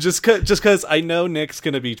then just because I know Nick's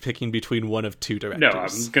going to be picking between one of two directors. No,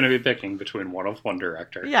 I'm going to be picking between one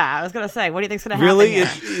director. Yeah, I was going to say, what do you think's going to happen? Really,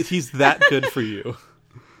 he's that good for you?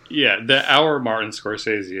 Yeah, the Our Martin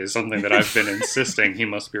Scorsese is something that I've been insisting he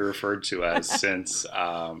must be referred to as since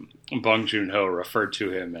Bong Joon-ho referred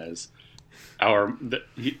to him as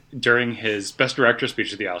during his Best Director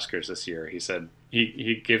speech at the Oscars this year. He said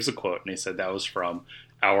he gives a quote, and he said that was from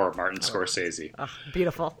Our Martin Scorsese. Oh,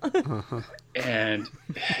 beautiful. And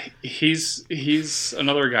he's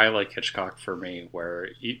another guy like Hitchcock for me, where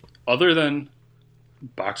other than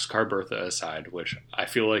Boxcar Bertha aside, which I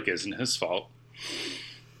feel like isn't his fault.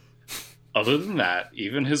 Other than that,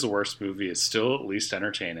 even his worst movie is still at least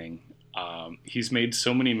entertaining. He's made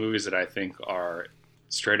so many movies that I think are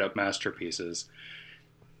straight up masterpieces.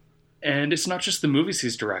 And it's not just the movies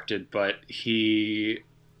he's directed, but he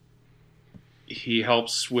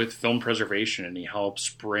helps with film preservation, and he helps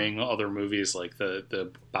bring other movies like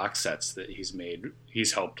the box sets that he's made.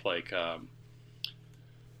 He's helped like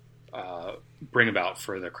bring about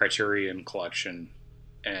for the Criterion Collection,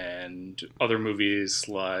 and other movies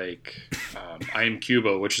like I Am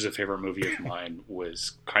Cuba, which is a favorite movie of mine,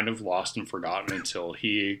 was kind of lost and forgotten until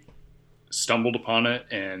he stumbled upon it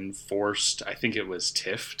and forced, I think it was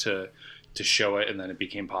TIFF to show it, and then it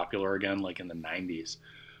became popular again, like in the 90s.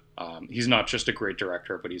 He's not just a great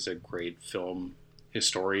director, but he's a great film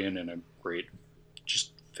historian and a great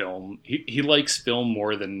just film. He likes film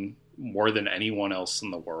more than anyone else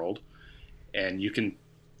in the world, and you can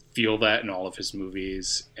feel that in all of his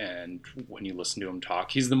movies. And when you listen to him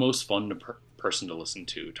talk, he's the most fun person to listen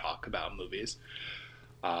to talk about movies.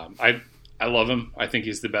 I love him. I think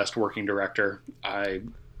he's the best working director. I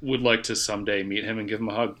would like to someday meet him and give him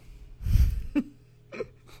a hug.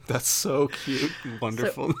 That's so cute.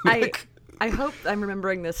 Wonderful. So I hope I'm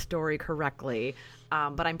remembering this story correctly,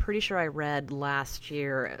 but I'm pretty sure I read last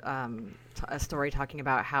year a story talking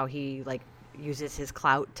about how he uses his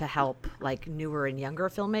clout to help newer and younger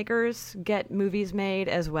filmmakers get movies made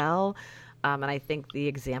as well. And I think the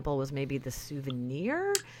example was maybe The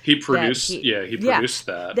Souvenir. He produced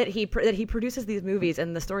that. That he produces these movies,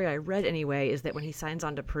 and the story I read anyway is that when he signs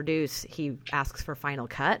on to produce, he asks for final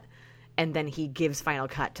cut, and then he gives final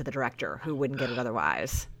cut to the director who wouldn't get it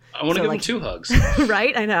otherwise. I want to give him 2 hugs.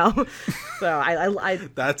 Right? I know. So I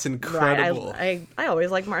that's incredible. Right, I always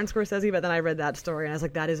liked Martin Scorsese, but then I read that story and I was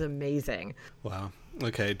like, that is amazing. Wow.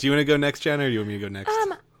 Okay. Do you want to go next, Jen, or do you want me to go next?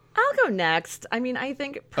 I'll go next. I mean, I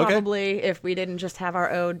think probably if we didn't just have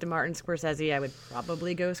our ode to Martin Scorsese, I would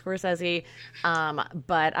probably go Scorsese.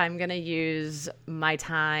 But I'm going to use my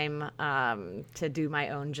time to do my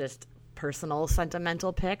own just personal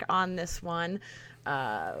sentimental pick on this one,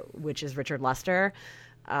 which is Richard Lester.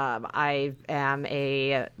 I am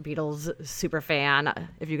a Beatles super fan.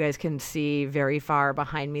 If you guys can see very far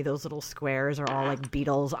behind me, those little squares are all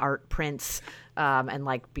Beatles art prints and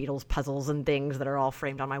Beatles puzzles and things that are all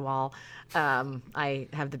framed on my wall. I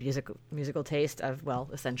have the musical taste of,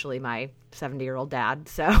 essentially my 70-year-old dad.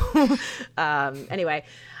 So anyway,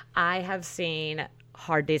 I have seen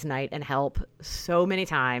Hard Day's Night and Help so many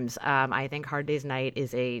times. I think Hard Day's Night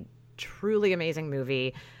is a truly amazing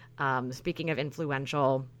movie. Speaking of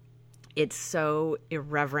influential, it's so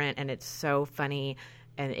irreverent and it's so funny,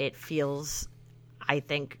 and it feels, I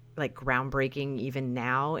think, like groundbreaking even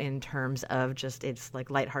now in terms of just its like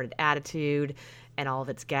lighthearted attitude and all of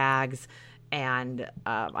its gags. And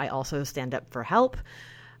I also stand up for help.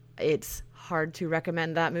 It's hard to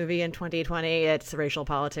recommend that movie in 2020. Its racial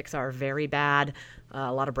politics are very bad.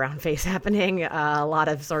 A lot of brown face happening. A lot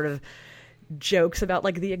of sort of jokes about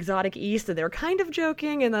like the exotic East, and they're kind of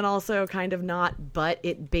joking and then also kind of not. But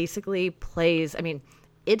it basically plays, I mean,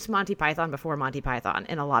 it's Monty Python before Monty Python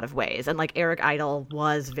in a lot of ways. And like Eric Idle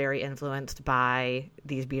was very influenced by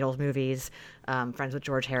these Beatles movies, friends with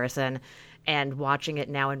George Harrison. And watching it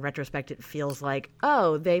now in retrospect, it feels like,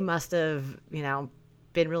 oh, they must have, you know,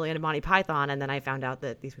 been really into Monty Python. And then I found out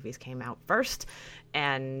that these movies came out first.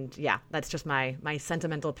 And yeah, that's just my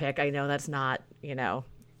sentimental pick. I know that's not, you know,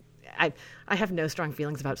 I have no strong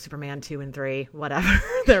feelings about Superman 2 and 3, whatever.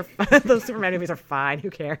 Those Superman movies are fine. Who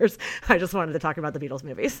cares? I just wanted to talk about the Beatles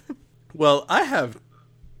movies. Well, I have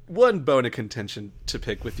one bone of contention to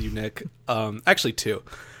pick with you, Nick. Actually, two.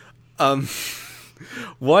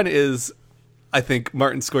 One is, I think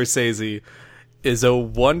Martin Scorsese is a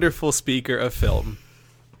wonderful speaker of film.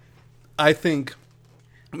 I think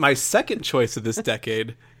my second choice of this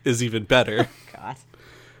decade is even better. God.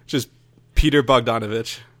 Just Peter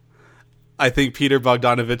Bogdanovich. I think Peter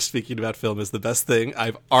Bogdanovich speaking about film is the best thing.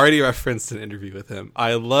 I've already referenced an interview with him.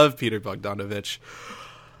 I love Peter Bogdanovich.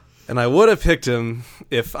 And I would have picked him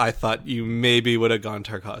if I thought you maybe would have gone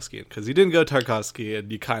Tarkovsky. Because you didn't go Tarkovsky,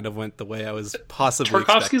 and you kind of went the way I was possibly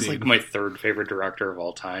expecting. Tarkovsky's like my third favorite director of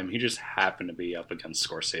all time. He just happened to be up against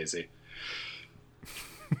Scorsese.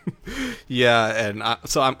 Yeah, and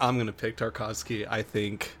so I'm going to pick Tarkovsky. I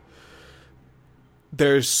think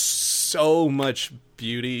there's so much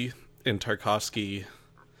beauty in Tarkovsky,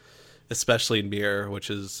 especially in Mirror, which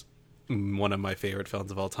is one of my favorite films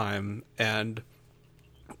of all time. And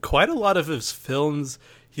quite a lot of his films,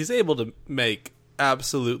 he's able to make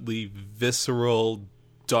absolutely visceral,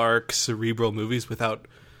 dark, cerebral movies without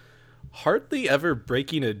hardly ever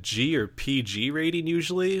breaking a G or PG rating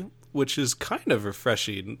usually, which is kind of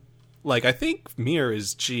refreshing. Like, I think Mirror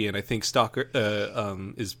is G, and I think Stalker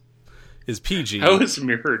is PG. How is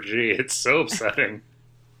Mirror G? It's so upsetting.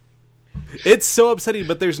 It's so upsetting,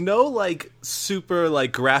 but there's no like super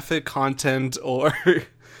like graphic content or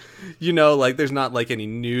you know, like there's not like any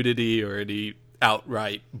nudity or any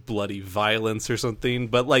outright bloody violence or something.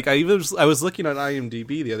 But like I was looking on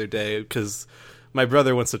IMDb the other day because my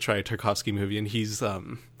brother wants to try a Tarkovsky movie, and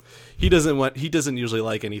he doesn't usually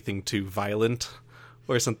like anything too violent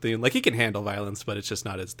or something. Like he can handle violence, but it's just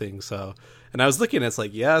not his thing. So, and I was looking, it's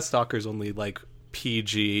like, yeah, Stalker's only like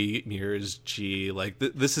PG, Mirror's G. Like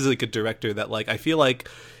this is like a director that like I feel like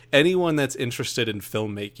anyone that's interested in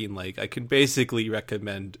filmmaking, like I can basically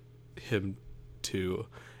recommend him to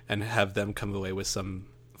and have them come away with some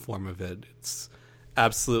form of it. It's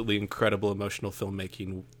absolutely incredible emotional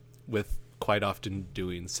filmmaking with quite often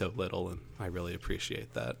doing so little, and I really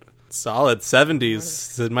appreciate that. Solid 70s.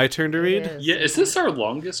 Is it my turn to read? Yeah, is this our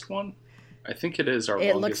longest one? I think it is our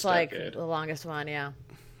longest. It looks like decade. the longest one, yeah.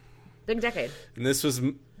 Big decade. And this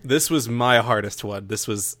was my hardest one. This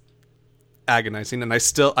was agonizing, and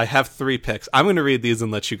I have 3 picks. I'm going to read these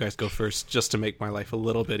and let you guys go first just to make my life a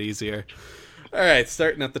little bit easier. All right,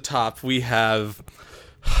 starting at the top, we have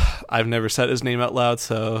I've never said his name out loud,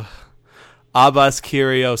 so Abbas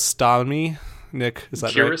Kiarostami. Nick, is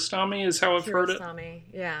that right? Kiarostami is how I've heard it.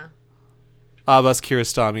 Yeah. Abbas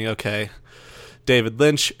Kiarostami, okay. David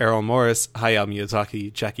Lynch, Errol Morris, Hayao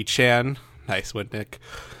Miyazaki, Jackie Chan. Nice one, Nick.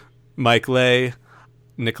 Mike Leigh,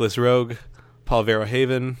 Nicholas Roeg, Paul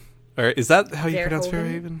Verhoeven. Or is that how you pronounce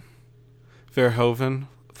Verhoeven? Verhoeven.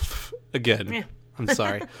 Again, yeah. I'm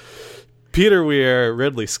sorry. Peter Weir,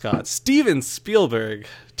 Ridley Scott, Steven Spielberg,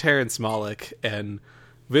 Terrence Malick, and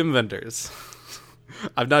Wim Wenders.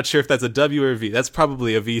 I'm not sure if that's a W or a V. That's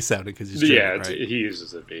probably a V sounding because he's German, right? He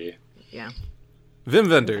uses a V. Yeah. Wim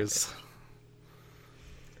Wenders.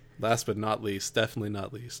 Last but not least, definitely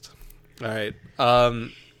not least. All right,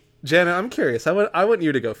 Jana, I'm curious. I want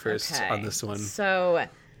you to go first on this one. So,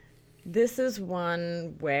 this is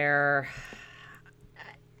one where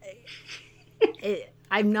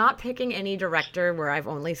I'm not picking any director where I've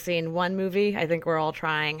only seen one movie. I think we're all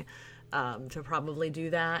trying to probably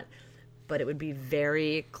do that, but it would be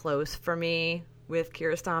very close for me with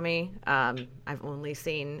Kiarostami. I've only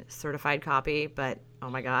seen Certified Copy, but oh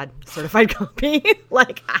my God, Certified Copy.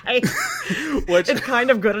 Like it's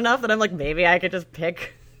kind of good enough that I'm like, maybe I could just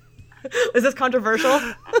pick. Is this controversial?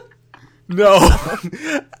 No.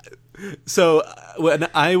 So when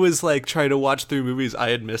I was like trying to watch through movies I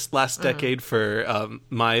had missed last decade for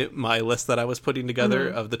my list that I was putting together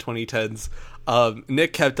of the 2010s,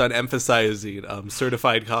 Nick kept on emphasizing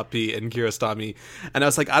Certified Copy and Kiarostami, and I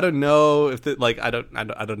was like, I don't know if I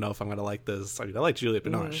don't know if I'm gonna like this. I mean, I like Juliet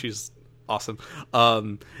Binoche; she's awesome.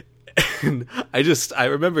 And I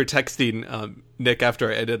remember texting Nick after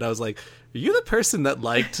I ended. I was like, "Are you the person that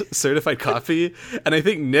liked Certified Copy?" And I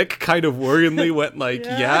think Nick kind of worryingly went like,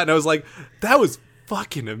 "Yeah." And I was like, "That was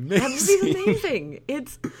fucking amazing. That movie's amazing.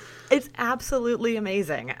 It's absolutely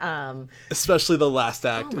amazing. Especially the last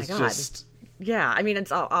act. Oh my is God. just Yeah, I mean,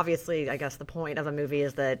 it's obviously, I guess the point of a movie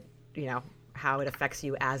is that, how it affects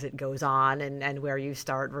you as it goes on and where you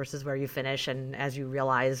start versus where you finish, and as you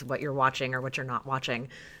realize what you're watching or what you're not watching.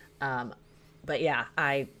 But yeah,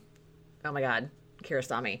 oh my God,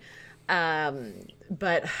 Kiarostami.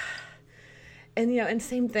 But, and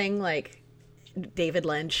same thing, like David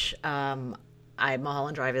Lynch,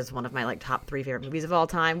 Mulholland Drive is one of my top 3 favorite movies of all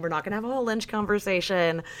time. We're not going to have a whole Lynch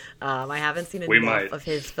conversation. I haven't seen enough of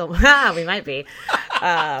his film. We might be.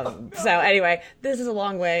 So anyway, this is a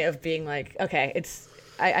long way of being like, okay,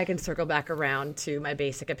 I can circle back around to my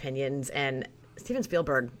basic opinions. And Steven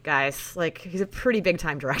Spielberg, guys, he's a pretty big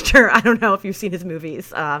time director. I don't know if you've seen his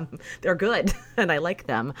movies. They're good and I like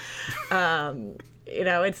them.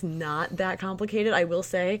 It's not that complicated. I will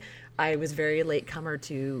say I was very latecomer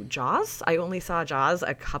to Jaws. I only saw Jaws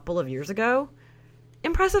a couple of years ago.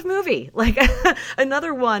 Impressive movie.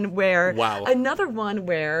 Another one where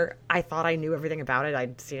I thought I knew everything about it.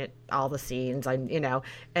 I'd seen it, all the scenes,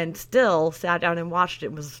 and still sat down and watched it.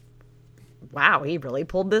 It was, wow, he really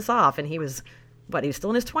pulled this off. And he was still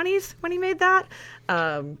in his 20s when he made that?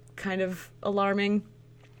 Kind of alarming.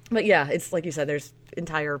 But yeah, it's like you said, there's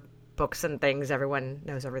entire books and things. Everyone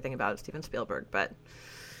knows everything about Steven Spielberg, but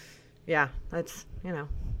yeah, that's,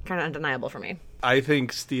 kind of undeniable for me. I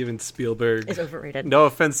think Steven Spielberg is overrated. No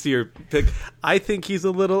offense to your pick. I think he's a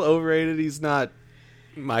little overrated. He's not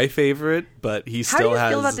my favorite, but he still has... How do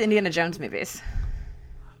you feel about the Indiana Jones movies?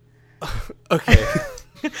 Okay.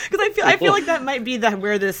 Because I feel like that might be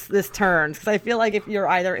where this turns. Because I feel like if you're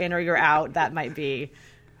either in or you're out, that might be...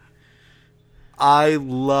 I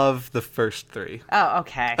love the first 3. Oh,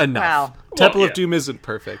 okay. Enough. Well, Temple of Doom isn't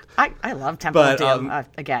perfect. I love Temple of Doom.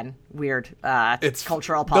 Again, weird. It's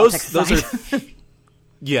cultural politics. Those are,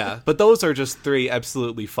 yeah, but those are just 3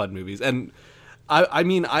 absolutely fun movies. And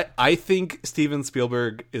I think Steven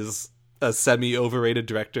Spielberg is a semi-overrated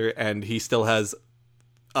director, and he still has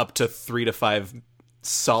up to 3 to 5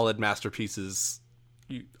 solid masterpieces,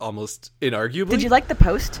 almost inarguably. Did you like The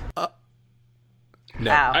Post?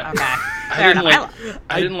 No. Oh, okay. I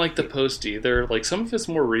didn't like The Post either. Some of his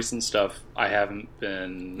more recent stuff I haven't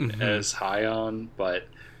been as high on, but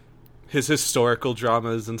his historical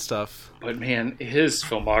dramas and stuff. But man, his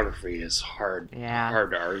filmography is hard to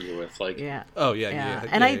argue with. Oh yeah.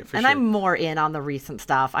 And sure. I'm more in on the recent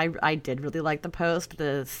stuff. I did really like The Post.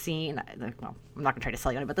 The scene, well, I'm not gonna try to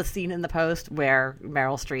sell you on it, but the scene in The Post where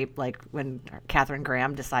Meryl Streep, when Katharine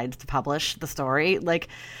Graham decides to publish the story,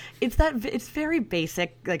 it's very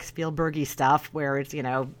basic, Spielberg-y stuff where it's,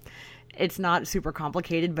 it's not super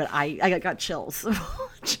complicated, but I got chills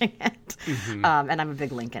watching it. And I'm a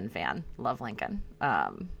big Lincoln fan. Love Lincoln. I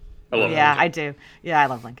love Lincoln. I do. Yeah, I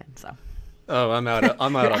love Lincoln. So. Oh, I'm out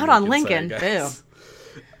on Lincoln. Boo.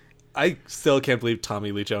 I still can't believe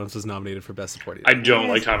Tommy Lee Jones was nominated for Best Supporting. I don't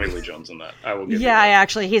like Tommy Lee Jones in that. I will give you that.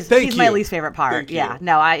 Actually, he's my least favorite part.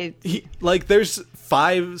 There's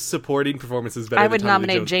 5 supporting performances better. I would than Tommy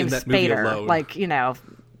nominate Lee James Jones in that Spader. movie alone.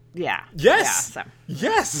 Yeah. Yes. Yeah, so.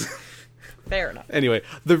 Yes. Fair enough. Anyway,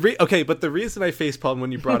 but the reason I facepalmed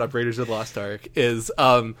when you brought up Raiders of the Lost Ark is,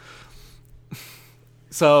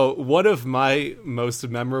 so one of my most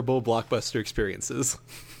memorable Blockbuster experiences,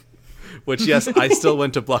 which yes, I still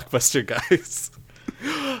went to Blockbuster, guys,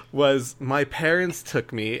 was my parents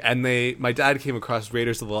took me and my dad came across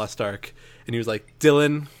Raiders of the Lost Ark and he was like,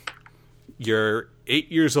 Dylan, you're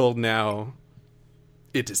 8 years old now.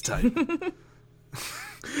 It is time.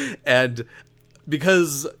 And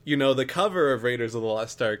because, the cover of Raiders of the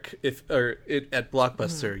Lost Ark, at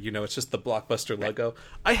Blockbuster, it's just the Blockbuster logo.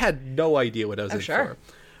 I had no idea what I was in for.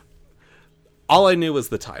 All I knew was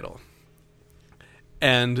the title.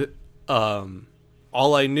 And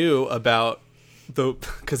all I knew about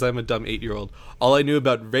because I'm a dumb 8-year-old, all I knew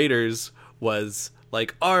about Raiders was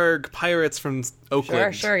ARG, pirates from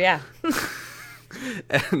Oakland. Sure, yeah.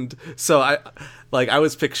 And so I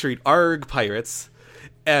was picturing ARG pirates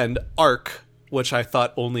and Ark, which I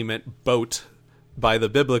thought only meant boat by the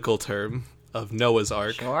biblical term of Noah's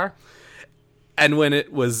Ark. Sure. And when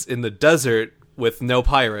it was in the desert with no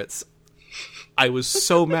pirates, I was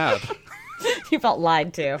so mad. You felt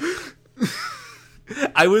lied to.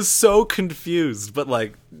 I was so confused, but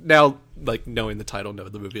like now, like knowing the title,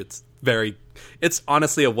 knowing the movie, it's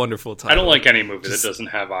honestly a wonderful title. I don't like any movie that doesn't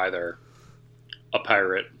have either a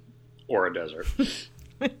pirate or a desert.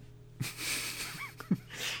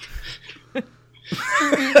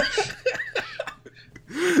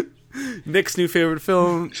 Nick's new favorite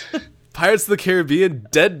film, Pirates of the Caribbean: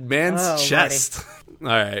 Dead Man's Oh, Chest. All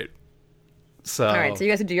right, so All right, so you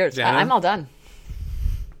guys can do yours. Jana? I'm all done.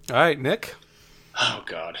 All right, Nick. Oh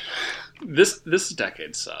God, this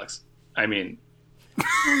decade sucks. I mean,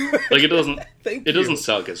 like it doesn't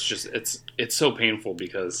suck. It's just it's so painful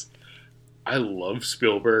because I love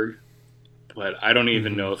Spielberg, but I don't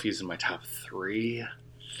even know if he's in my top 3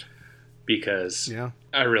 because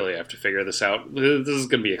I really have to figure this out. This is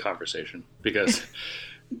going to be a conversation because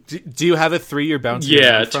do you have a 3 you're bouncing?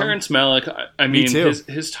 Yeah, Terrence Malick. I mean, too.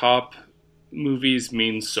 his top movies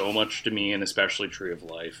mean so much to me, and especially Tree of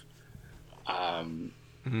Life. Hayao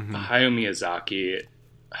Miyazaki.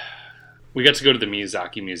 We got to go to the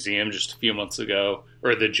Miyazaki Museum just a few months ago,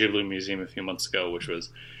 or the Ghibli Museum a few months ago, which was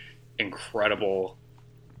incredible.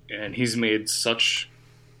 And he's made such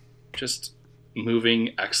just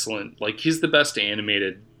moving, excellent. Like, he's the best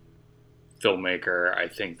animated filmmaker I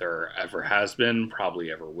think there ever has been,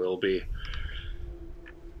 probably ever will be.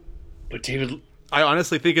 But I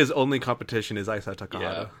honestly think his only competition is Isao Takahata.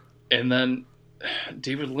 Yeah. And then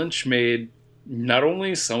David Lynch made not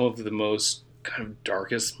only some of the most kind of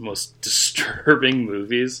darkest, most disturbing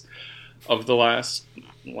movies of the last,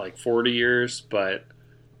 40 years, but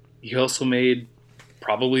he also made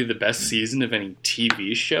probably the best season of any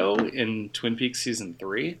TV show in Twin Peaks Season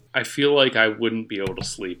 3. I feel like I wouldn't be able to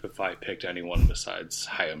sleep if I picked anyone besides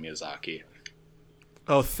Hayao Miyazaki.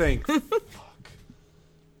 Oh, thank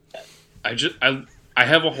I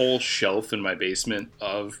have a whole shelf in my basement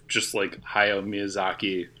of just Hayao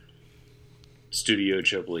Miyazaki Studio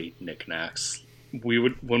Ghibli knickknacks.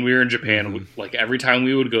 When we were in Japan, every time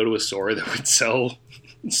we would go to a store that would sell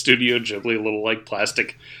Studio Ghibli little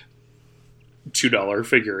plastic $2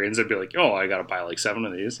 figurines, I'd be like, oh, I gotta buy 7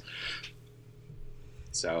 of these.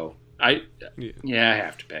 So I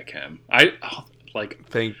have to pick him.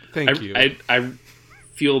 Thank you. I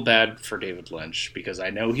feel bad for David Lynch because I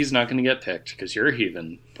know he's not going to get picked because you're a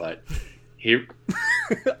heathen, but he.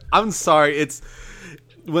 I'm sorry. It's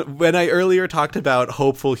when I earlier talked about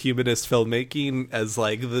hopeful humanist filmmaking as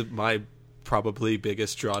my probably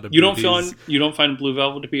biggest draw to you movies. You don't find Blue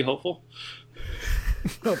Velvet to be hopeful?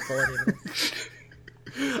 I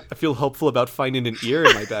feel hopeful about finding an ear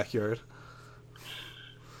in my backyard.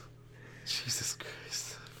 Jesus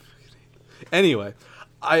Christ. Anyway,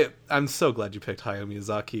 I'm so glad you picked Hayao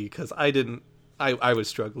Miyazaki because I was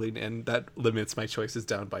struggling, and that limits my choices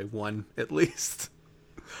down by 1 at least.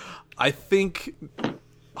 I think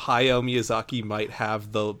Hayao Miyazaki might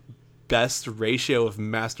have the best ratio of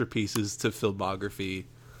masterpieces to filmography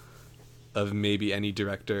of maybe any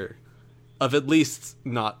director, of at least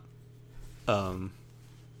not 4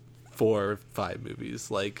 or 5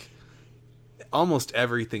 movies. Almost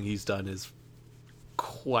everything he's done is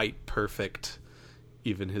quite perfect.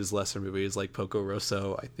 Even his lesser movies like Poco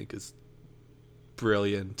Rosso, I think, is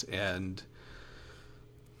brilliant, and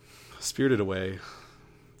Spirited Away,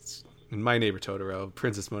 My Neighbor Totoro,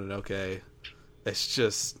 Princess Mononoke.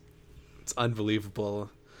 It's unbelievable.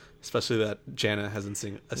 Especially that Jana hasn't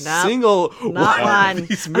seen a single one of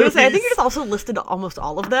these movies. I think you just also listed almost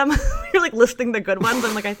all of them. You're listing the good ones.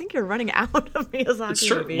 I'm I think you're running out of Miyazaki it's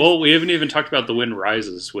true. movies. Well, we haven't even talked about The Wind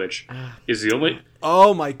Rises, which is the only...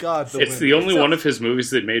 Oh my God. It's the only one of his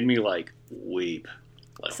movies that made me weep.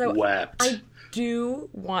 Wept. I do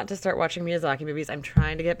want to start watching Miyazaki movies. I'm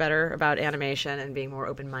trying to get better about animation and being more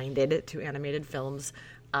open-minded to animated films.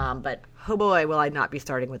 But oh boy, will I not be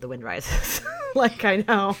starting with The Wind Rises. I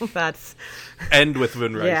know that's... End with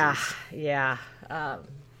Wind Rises. Yeah.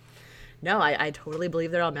 No, I totally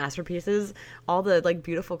believe they're all masterpieces. All the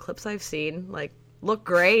beautiful clips I've seen look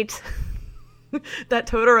great. That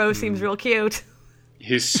Totoro seems real cute.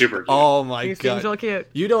 He's super cute. Oh my God. He seems real cute.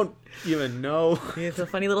 You don't even know. He's a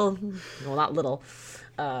funny little, well, not little,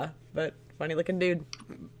 but funny looking dude.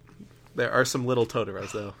 There are some little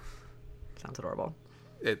Totoros though. Sounds adorable.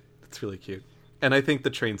 It's really cute. And I think the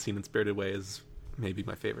train scene in Spirited Away is maybe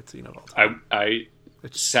my favorite scene of all time. I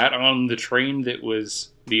sat on the train that was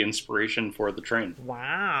the inspiration for the train.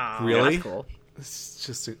 Wow. Really? That's cool. It's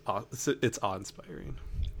just it's awe-inspiring.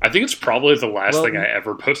 I think it's probably the last thing I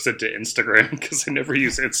ever posted to Instagram because I never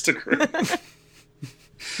use Instagram.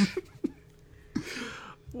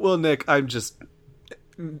 Well, Nick, I'm just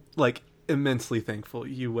immensely thankful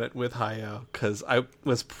you went with Hayao, because I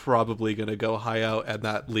was probably going to go Hayao, and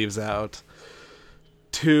that leaves out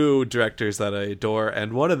two directors that I adore,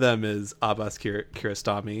 and one of them is Abbas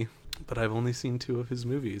Kiarostami, but I've only seen two of his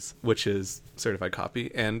movies, which is Certified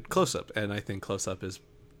Copy and Close Up, and I think Close Up is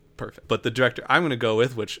perfect. But the director I'm going to go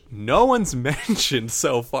with, which no one's mentioned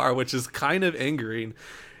so far, which is kind of angering,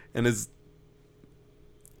 and is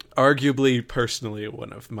arguably, personally,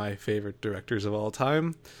 one of my favorite directors of all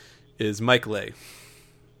time, is Mike Leigh.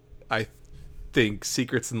 I think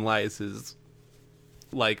Secrets and Lies is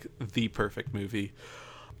like the perfect movie.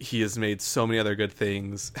 He has made so many other good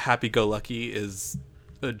things. Happy Go Lucky is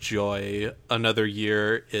a joy. Another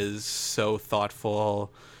Year is so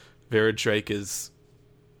thoughtful. Vera Drake is,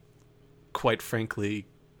 quite frankly,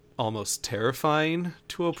 almost terrifying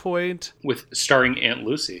to a point. With starring Aunt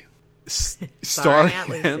Lucy. Starring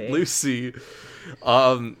Aunt Lucy.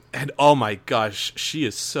 And oh my gosh, she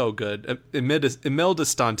is so good. Imelda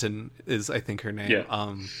Staunton is, I think, her name.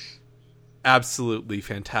 Yeah. Absolutely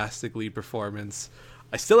fantastic lead performance.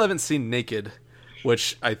 I still haven't seen Naked,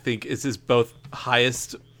 which I think is his both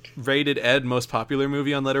highest rated and most popular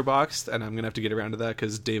movie on Letterboxd, and I'm gonna have to get around to that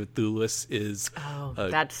because David Thewlis is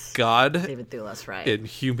that's god. David Thewlis, right?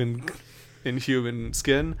 in human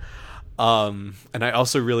skin. And I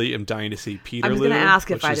also really am dying to see Peterloo. I was going to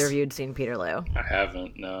ask if either of you had seen Peterloo. I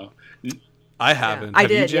haven't, no. I haven't. I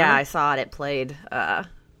Have you, did, Jenna? yeah. I saw it. It played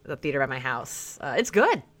the theater at my house. It's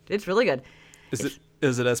good. It's really good.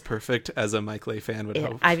 Is it as perfect as a Mike Leigh fan would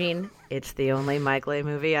hope? I mean, it's the only Mike Leigh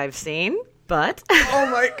movie I've seen, but Oh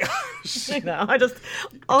my gosh! I know, I just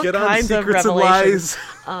all Get on kinds of Secrets and revelations.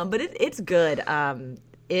 Lies. But it's good.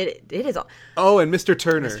 It is. Oh, and Mr.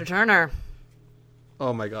 Turner. Mr. Turner.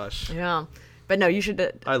 Oh my gosh! Yeah. But no, you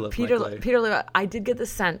should. I love Peter. Mike Leigh. Peterloo. I did get the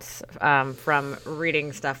sense from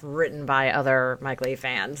reading stuff written by other Mike Leigh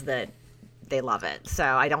fans that they love it. So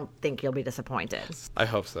I don't think you'll be disappointed. I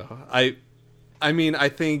hope so. I mean, I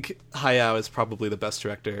think Hayao is probably the best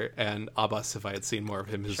director, and Abbas, if I had seen more of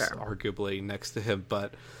him, is arguably next to him.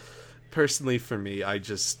 But personally, for me,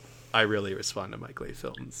 I really respond to Mike Leigh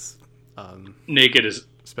films. Naked is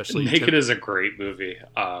especially Naked is a great movie,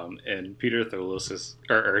 and Peter Thewlis is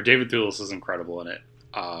or David Thewlis is incredible in it.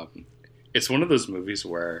 It's one of those movies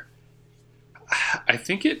where I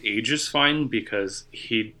think it ages fine because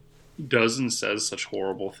he does and says such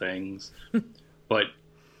horrible things, but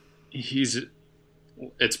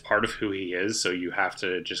it's part of who he is, so you have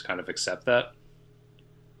to just kind of accept that.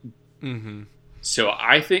 Mm-hmm. So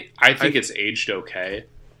I think it's aged okay.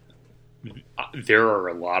 There are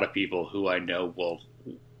a lot of people who I know will,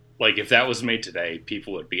 like, if that was made today,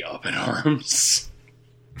 people would be up in arms.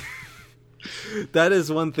 That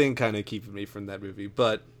is one thing kind of keeping me from that movie,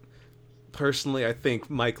 but personally, I think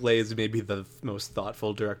Mike Leigh is maybe the most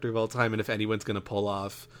thoughtful director of all time, and if anyone's going to pull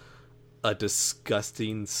off a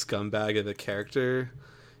disgusting scumbag of a character,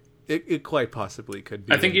 it quite possibly could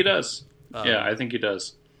be. I think he does. Yeah, I think he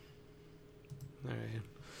does. All right.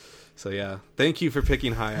 So yeah, thank you for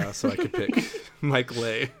picking Hayao so I could pick Mike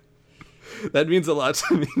Leigh. That means a lot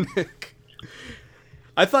to me, Nick.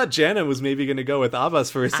 I thought Jana was maybe going to go with Abbas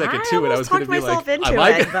for a second too, and I was going to be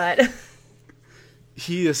like, but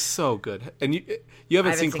he is so good. And you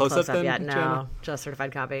haven't seen Close Up then, yet? No, Jana? just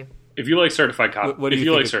Certified Copy. If you like Certified Copy, what do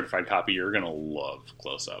you think Certified Copy, you're gonna love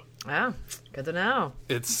Close Up. Oh, good to know.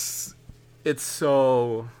 It's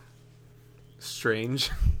so strange.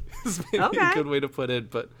 Is maybe a good way to put it,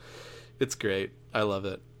 but it's great. I love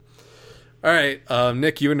it. All right,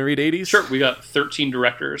 Nick, you want to read 80s? Sure. We got 13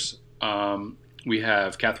 directors. We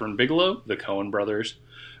have Catherine Bigelow, the Coen brothers,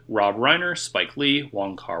 Rob Reiner, Spike Lee,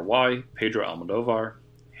 Wong Kar-wai, Pedro Almodovar,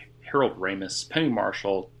 Harold Ramis, Penny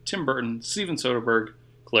Marshall, Tim Burton, Steven Soderbergh,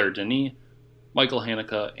 Claire Denis, Michael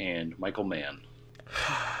Haneke, and Michael Mann.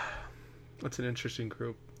 That's an interesting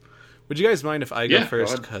group. Would you guys mind if I go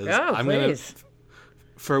first? Because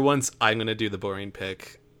for once, I'm gonna do the boring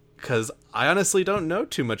pick. Because I honestly don't know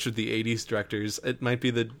too much of the 80s directors. It might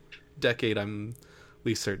be the decade I'm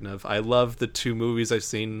least certain of. I love the two movies I've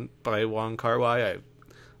seen by Wong Kar-wai. I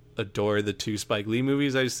adore the two Spike Lee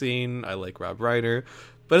movies I've seen. I like Rob Reiner.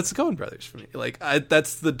 But it's the Coen brothers for me. Like,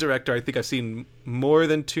 that's the director I think I've seen more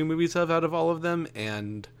than two movies of out of all of them.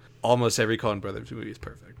 And almost every Coen brothers movie is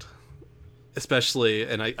perfect. Especially,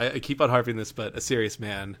 and I keep on harping this, but A Serious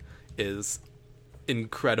Man is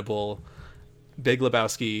incredible. Big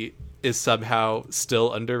Lebowski is somehow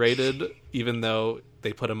still underrated, even though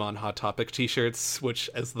they put him on Hot Topic t-shirts, which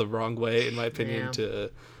is the wrong way, in my opinion, to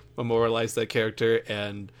memorialize that character.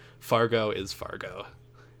 And Fargo is Fargo.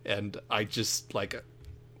 And I just, like,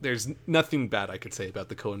 there's nothing bad I could say about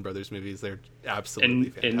the Coen Brothers movies. They're absolutely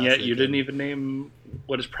fantastic. And yet you didn't even name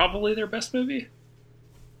what is probably their best movie?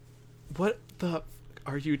 What the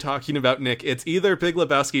are you talking about, Nick? It's either Big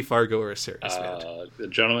Lebowski, Fargo, or A Serious Man. The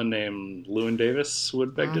gentleman named Llewyn Davis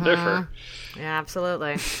would beg to differ. Yeah,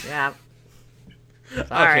 absolutely. Yeah.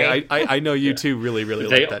 Sorry. Okay, I know you two really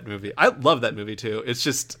like that movie. I love that movie too. It's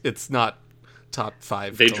just it's not top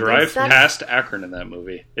 5. They drive past Akron in that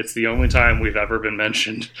movie. It's the only time we've ever been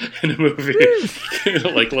mentioned in a movie.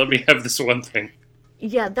 Like, let me have this one thing.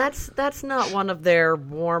 Yeah, that's not one of their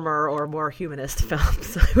warmer or more humanist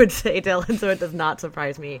films, I would say, Dylan. So it does not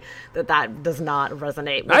surprise me that does not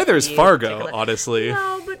resonate with Neither is me Fargo, honestly.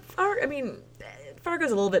 No, but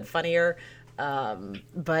Fargo's a little bit funnier.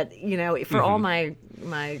 But, you know, for all my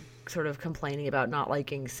sort of complaining about not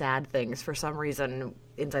liking sad things, for some reason,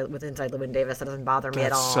 Inside Llewyn Davis, that doesn't bother me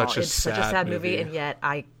at all. It's such a sad movie, and yet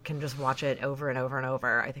I can just watch it over and over and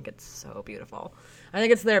over. I think it's so beautiful. I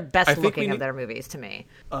think it's their best looking of their movies to me.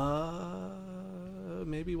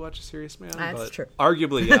 Maybe watch A Serious Man. That's but true.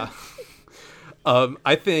 Arguably, yeah.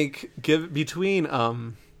 I think between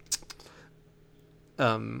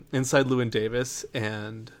Inside Llewyn Davis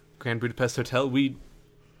and Grand Budapest Hotel, we,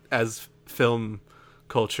 as film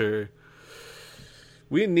culture,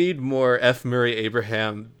 we need more F. Murray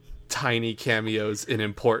Abraham tiny cameos in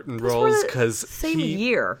important roles, because same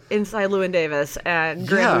year Inside Llewyn Davis and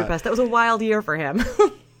Grand Budapest. That was a wild year for him.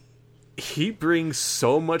 He brings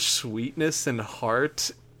so much sweetness and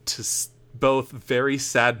heart to both very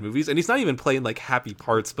sad movies, and he's not even playing like happy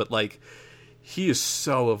parts, but like he is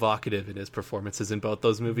so evocative in his performances in both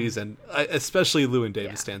those movies, and especially Llewyn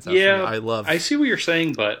Davis stands out for me. I see what you're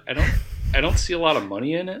saying, but I don't see a lot of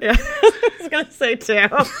money in it. Yeah. I was gonna say too.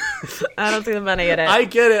 I don't see the money in it. I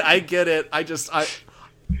get it.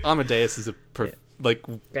 Amadeus is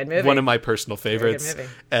one of my personal favorites,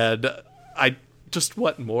 and I just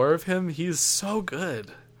want more of him. He's so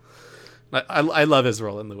good. I love his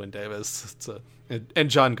role in Llewyn Davis. And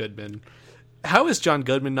John Goodman. How has John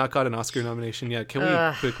Goodman not got an Oscar nomination yet? Can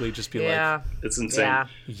we quickly just be like, it's insane.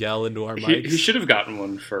 Yell into our mics? He should have gotten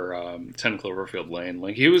one for 10 Cloverfield Lane.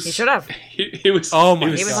 Like he should have. He was. Oh my!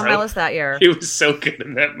 He was on my list that year. He was so good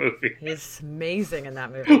in that movie. He's amazing in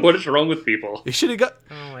that movie. What is wrong with people? He should have got.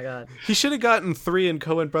 Oh my god. He should have gotten 3 in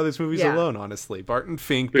Coen Brothers movies alone. Honestly, Barton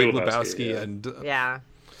Fink, Big Lebowski, and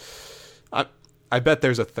I bet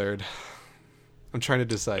there's a third. I'm trying to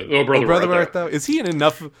decide. Oh, Brother Art Thou. Is he in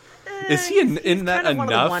enough? Is he in that kind of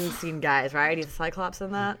enough? One of the one-scene guys, right? He's a Cyclops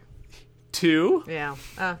in that. 2? Yeah.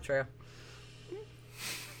 Oh, true.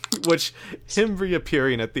 Which, him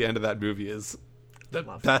reappearing at the end of that movie is the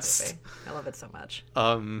best. I love it so much.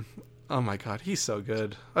 Oh my god, he's so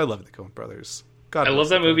good. I love the Coen Brothers. God, I love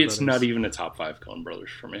that movie. It's not even a top 5 Coen Brothers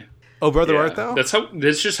for me. Oh, Brother Art Thou?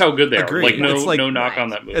 That's just how good they are. Like no knock on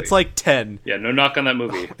that movie. It's like 10. Yeah, no knock on that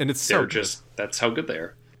movie. And it's that's how good they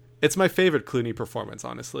are. It's my favorite Clooney performance,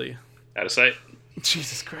 honestly. Out of sight.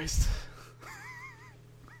 Jesus Christ.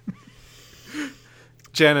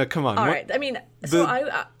 Jana, come on. All right. I mean,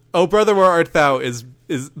 Oh, Brother, Where Art Thou is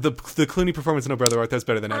the Clooney performance in Oh, Brother, Art Thou is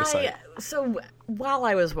better than Out of Sight. So while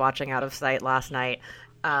I was watching Out of Sight last night,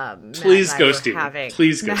 Please go, Steven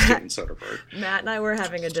Soderbergh. Matt and I were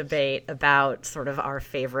having a debate about sort of our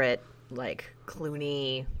favorite, like,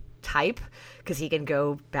 Clooney type, because he can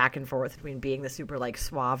go back and forth between being the super, like,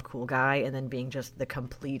 suave, cool guy and then being just the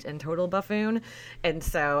complete and total buffoon. And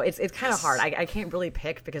so it's kind of hard. I can't really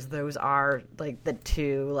pick, because those are, like, the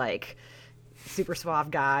two, like, super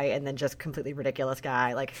suave guy and then just completely ridiculous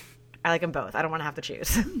guy. Like, I like them both. I don't want to have to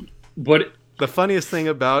choose. But the funniest thing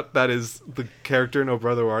about that is the character in Oh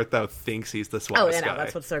Brother, Where Art Thou thinks he's the suavest guy.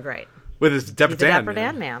 That's what's so great. With his Dapper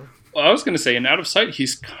Dan man. Well, I was going to say, in Out of Sight,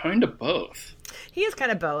 he's kind of both. He is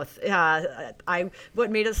kind of both.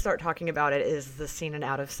 What made us start talking about it is the scene in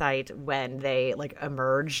Out of Sight when they like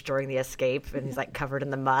emerge during the escape and he's like covered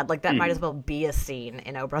in the mud. Like that might as well be a scene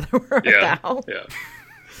in Oh Brother, Where Art Thou. Yeah.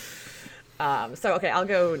 So okay, I'll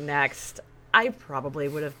go next. I probably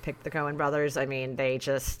would have picked the Coen Brothers. I mean,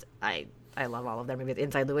 I love all of their movies.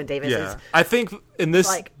 Inside Llewyn Davis is... I think in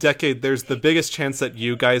this decade, there's the biggest chance that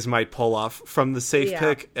you guys might pull off from the safe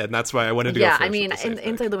pick, and that's why I wanted to go first. Yeah, I mean,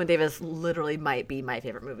 Inside Llewyn Davis literally might be my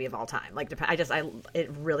favorite movie of all time. Like, it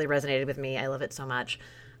really resonated with me. I love it so much.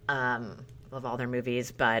 Love all their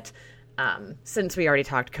movies, but since we already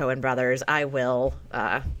talked Coen Brothers, I will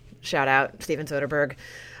shout out Steven Soderbergh.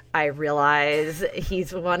 I realize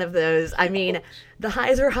he's one of those. I mean, the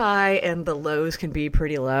highs are high and the lows can be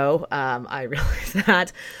pretty low. I realize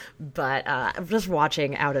that. But just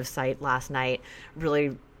watching Out of Sight last night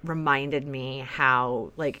really reminded me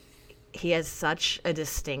how, like, he has such a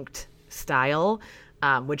distinct style,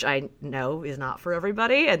 which I know is not for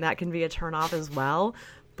everybody, and that can be a turnoff as well.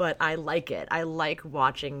 But I like it. I like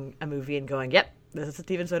watching a movie and going, yep, this is a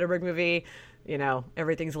Steven Soderbergh movie. You know,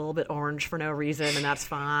 everything's a little bit orange for no reason, and that's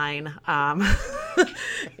fine.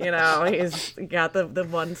 You know, he's got the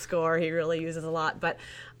one score he really uses a lot. But,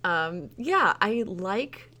 yeah, I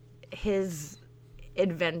like his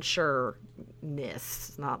adventure-ness.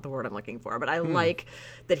 It's not the word I'm looking for, but I like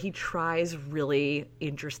that he tries really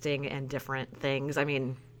interesting and different things. I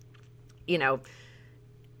mean, you know,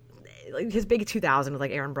 his big 2000 with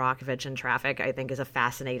like Aaron Brockovich and Traffic, I think, is a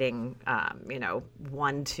fascinating, you know,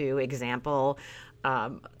 1-2 example.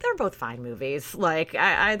 They're both fine movies. Like,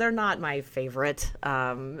 they're not my favorite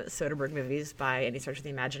Soderbergh movies by any stretch of the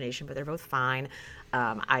imagination, but they're both fine.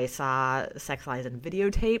 I saw Sex, Lies, and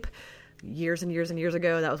Videotape years and years and years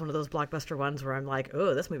ago. That was one of those blockbuster ones where I'm like,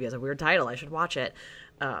 oh, this movie has a weird title. I should watch it.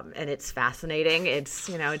 And it's fascinating. It's,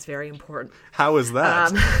 you know, it's very important. How is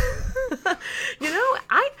that? You know,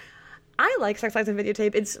 I like Sex, Lies, and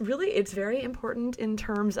Videotape. It's very important in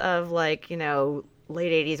terms of, like, you know,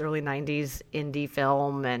 late 80s, early 90s indie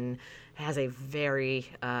film, and has a very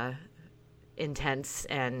intense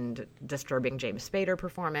and disturbing James Spader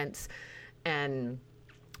performance.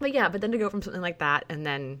 But then to go from something like that and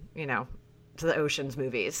then, you know, to the Ocean's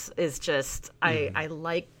movies is just, I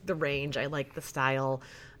like the range. I like the style.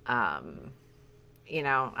 You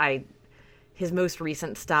know, his most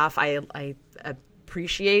recent stuff, I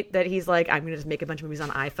appreciate that he's like, I'm going to just make a bunch of movies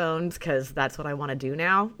on iPhones because that's what I want to do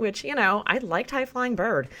now, which, you know, I liked High Flying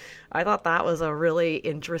Bird. I thought that was a really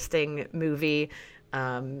interesting movie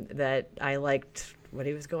that I liked what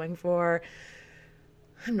he was going for.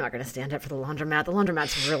 I'm not going to stand up for The Laundromat. The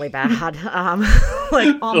Laundromat's really bad.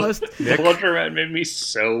 Like, almost. The Laundromat made me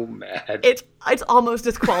so mad. It's almost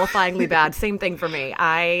disqualifyingly bad. Same thing for me.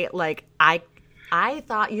 I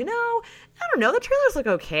thought, you know, I don't know, the trailers look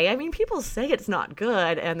okay. I mean, people say it's not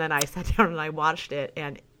good, and then I sat down and I watched it,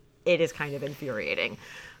 and it is kind of infuriating.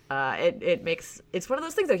 It's one of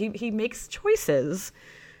those things, though. He makes choices,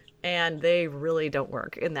 and they really don't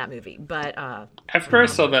work in that movie. But after I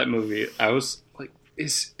saw that movie, I was like,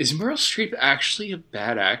 is Meryl Streep actually a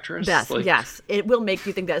bad actress? Yes. It will make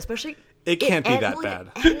you think that, especially... It can't be that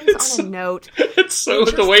bad. It ends on a note.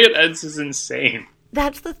 The way it ends is insane.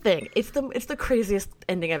 That's the thing. It's the craziest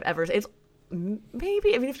ending I've ever seen. It's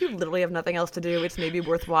maybe, I mean, if you literally have nothing else to do, it's maybe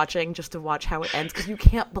worth watching just to watch how it ends, because you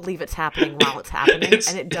can't believe it's happening while it's happening,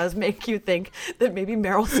 and it does make you think that maybe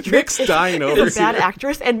Meryl Streep is a bad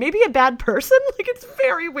actress and maybe a bad person. Like, it's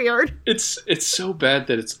very weird. It's so bad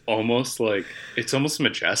that it's almost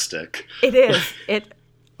majestic. It is.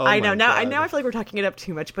 Oh I know. Now God. I feel like we're talking it up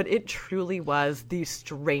too much, but it truly was the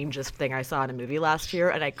strangest thing I saw in a movie last year,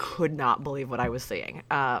 and I could not believe what I was seeing.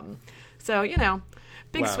 So, you know,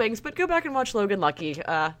 big swings, but go back and watch Logan Lucky.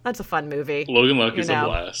 That's a fun movie. Logan Lucky's a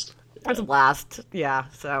blast. It's a blast, yeah.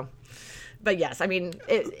 So, but yes, I mean,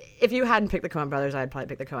 if you hadn't picked the Coen Brothers, I'd probably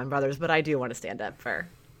pick the Coen Brothers, but I do want to stand up for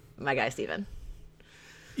my guy Steven.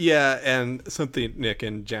 Yeah, and something Nick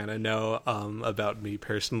and Jana know about me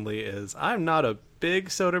personally is I'm not a big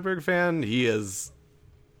Soderbergh fan.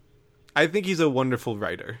 I think he's a wonderful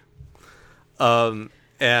writer.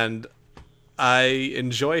 And I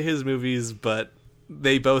enjoy his movies, but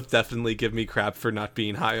they both definitely give me crap for not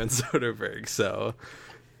being high on Soderbergh. So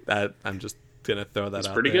that I'm just going to throw that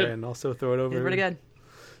out there good. And also throw it over He's pretty good.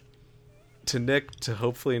 to Nick to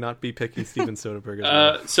hopefully not be picking Steven Soderbergh as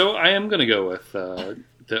well. So I am going to go with the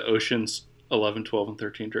Ocean's 11, 12, and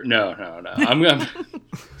 13. No. I'm going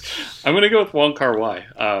to go with Wong Kar-wai.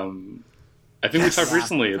 I think we talked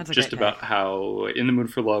recently just about how In the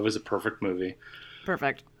Mood for Love is a perfect movie.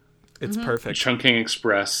 Perfect. It's perfect. Chungking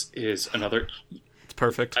Express is another. It's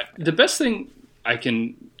perfect. The best thing I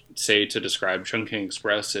can say to describe Chungking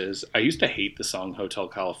Express is I used to hate the song Hotel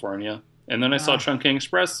California, and then I saw Chungking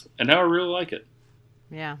Express, and now I really like it.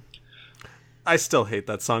 Yeah. I still hate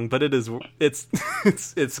that song, but it's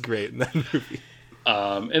great in that movie.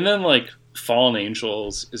 And then like Fallen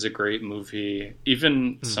Angels is a great movie.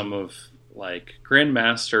 Even some of like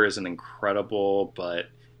Grandmaster isn't incredible, but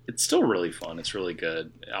it's still really fun. It's really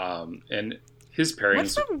good. And his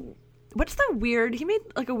pairings. What's the weird? He made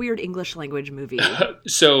like a weird English language movie.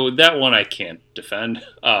 So that one I can't defend.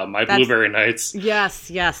 Blueberry Nights. Yes,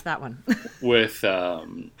 that one. With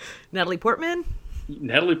Natalie Portman,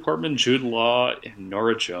 Jude Law, and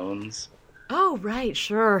Nora Jones. Oh, right,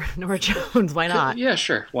 sure. Nora Jones, why not? Yeah,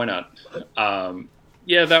 sure, why not?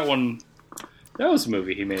 Yeah, that one. That was a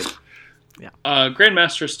movie he made.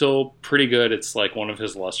 Grandmaster is still pretty good. It's like one of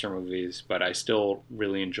his lesser movies, but I still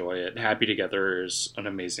really enjoy it. Happy Together is an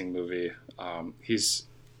amazing movie. He's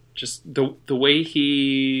just the way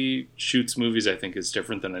he shoots movies, I think, is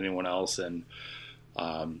different than anyone else, and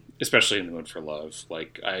especially in The Mood for Love.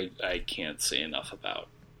 Like I can't say enough about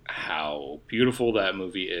how beautiful that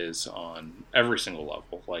movie is on every single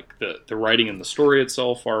level. Like the writing and the story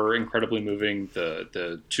itself are incredibly moving.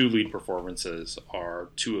 The two lead performances are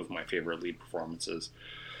two of my favorite lead performances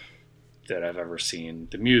that I've ever seen.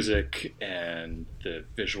 The music and the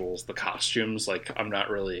visuals, the costumes. Like, I'm not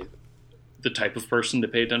really the type of person to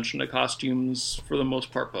pay attention to costumes for the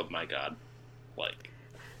most part, but my God, like,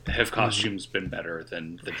 have costumes been better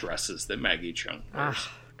than the dresses that Maggie Cheung wears?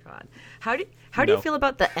 Oh, God. How do you feel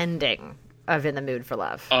about the ending of In the Mood for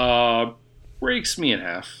Love? Breaks me in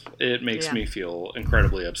half. It makes me feel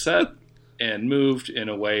incredibly upset and moved in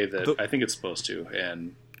a way that I think it's supposed to.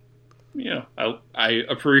 And, you know, I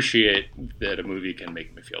appreciate that a movie can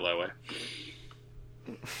make me feel that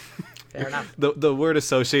way. Fair enough. The word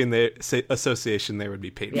association there would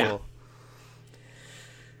be painful. Yeah.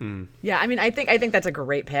 Yeah, I mean, I think that's a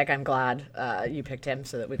great pick. I'm glad you picked him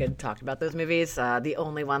so that we could talk about those movies. The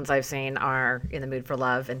only ones I've seen are In the Mood for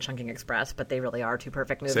Love and Chungking Express, but they really are two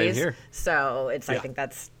perfect movies. Same here. So I think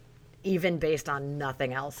that's, even based on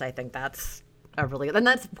nothing else, I think that's a really good. And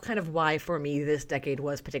that's kind of why, for me, this decade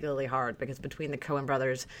was particularly hard, because between the Coen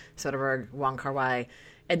brothers, Soderbergh, Wong Kar-wai,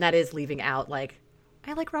 and that is leaving out, like,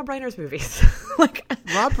 I like Rob Reiner's movies. Like,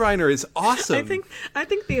 Rob Reiner is awesome. I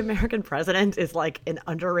think The American President is like an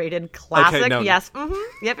underrated classic. Okay, no. Yes.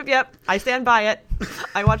 Mm-hmm. Yep. I stand by it.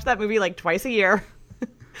 I watch that movie like twice a year.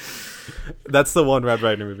 That's the one Rob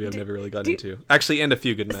Reiner movie I've never really gotten into. Actually, and A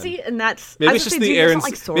Few Good Men. See, and that's maybe it's just the Aaron.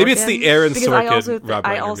 Maybe it's the Aaron Sorkin Rob Reiner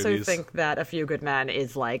I also movies. think that A Few Good Men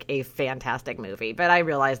is like a fantastic movie, but I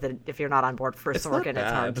realize that if you're not on board for Sorkin,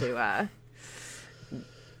 it's hard to.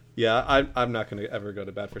 Yeah, I'm not going to ever go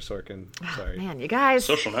to bat for Sorkin. Sorry. Man, you guys.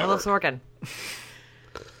 Social I love Sorkin.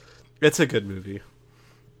 It's a good movie.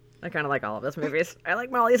 I kind of like all of his movies. I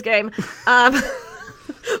like Molly's Game.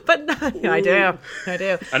 But no, I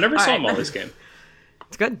do. I never saw Molly's Game.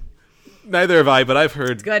 It's good. Neither have I, but I've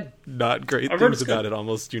heard It's good. not great I've heard things it's about good. it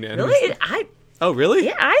almost unanimously. Really? Oh, really?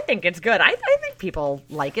 Yeah, I think it's good. I think people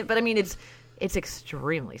like it, but I mean, it's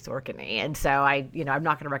extremely Sorkin-y, and so I'm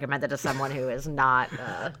not going to recommend it to someone who is not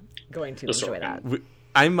going to enjoy that.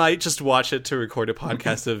 I might just watch it to record a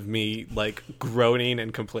podcast of me like groaning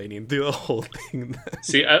and complaining through the whole thing.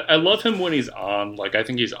 See, I love him when he's on. Like, I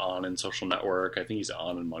think he's on in Social Network. I think he's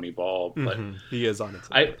on in Moneyball. But he is on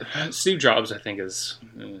it. Steve Jobs, I think, it's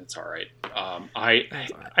all right.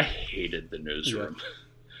 I hated The Newsroom.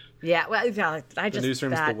 Yeah, well, I just The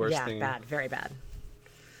Newsroom's bad, the worst yeah, thing. bad, very bad.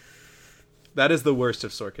 That is the worst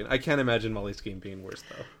of Sorkin. I can't imagine Molly's Game being worse,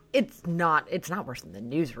 though. It's not worse than The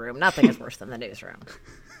Newsroom. Nothing is worse than The Newsroom.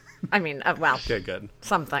 I mean, well, Okay, good.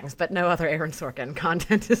 some things, but no other Aaron Sorkin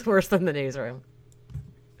content is worse than The Newsroom.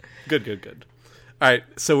 Good. All right,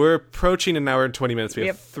 so we're approaching an hour and 20 minutes. We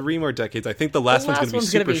have Yep. 3 more decades. I think the last one's going to be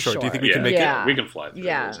super short. Do you think we can make Yeah. We can fly through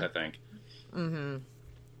Yeah. those, I think.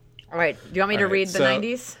 All right, do you want me to All right, read the so-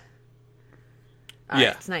 90s? All right,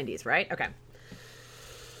 Yeah. it's 90s, right? Okay.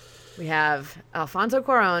 We have Alfonso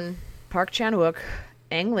Cuarón, Park Chan-wook,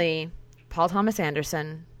 Ang Lee, Paul Thomas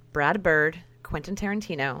Anderson, Brad Bird, Quentin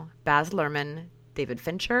Tarantino, Baz Luhrmann, David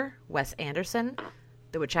Fincher, Wes Anderson,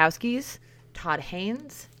 the Wachowskis, Todd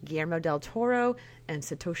Haynes, Guillermo del Toro, and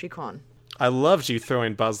Satoshi Kon. I loved you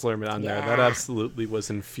throwing Baz Luhrmann on there. That Yeah. absolutely was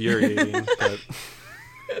infuriating. But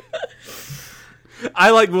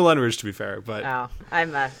I like Moulin Rouge, to be fair, but Oh,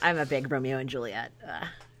 I'm a big Romeo and Juliet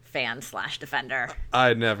fan / defender.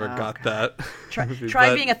 I never got that. Try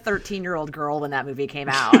But being a 13-year-old girl when that movie came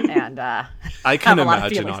out, and I have can a lot of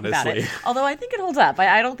imagine, feelings about honestly. it. Although I think it holds up.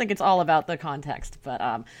 I don't think it's all about the context, but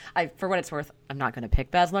for what it's worth, I'm not going to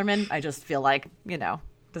pick Baz Luhrmann. I just feel like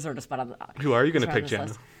deserved a spot on the. Who are you gonna spot on pick, this Jen?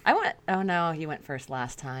 list. I want. Oh no, he went first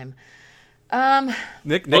last time.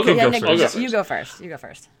 Nick I'll can go go first. first. You go first. You go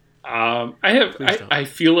first. I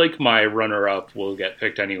feel like my runner-up will get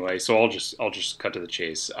picked anyway, so I'll just cut to the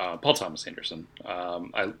chase. Paul Thomas Anderson.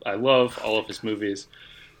 I love all of his movies.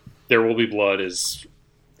 There Will Be Blood is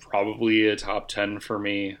probably a top 10 for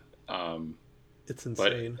me. It's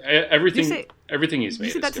But insane. everything he's made.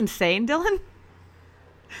 You said is that's good. insane, Dylan?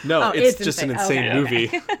 No, Oh, it's it's just an insane. insane Okay,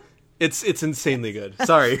 movie. It's insanely good.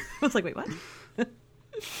 Sorry. I was like, wait, what?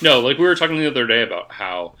 No, like we were talking the other day about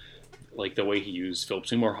how, like, the way he used Philip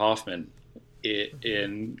Seymour Hoffman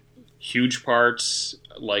in huge parts,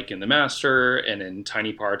 like in The Master, and in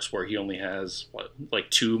tiny parts where he only has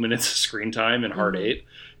 2 minutes of screen time in Hard 8.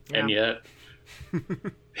 and yet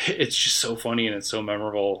it's just so funny and it's so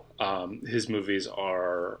memorable. His movies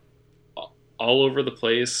are all over the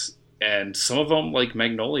place, and some of them, like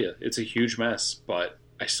Magnolia, it's a huge mess, but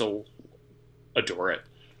I still adore it.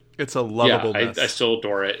 It's a lovable mess. I still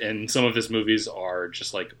adore it, and some of his movies are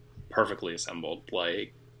just like perfectly assembled,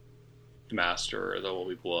 like The Master, or There Will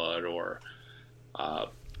Be Blood, or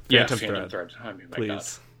Phantom Thread. I mean, please, God.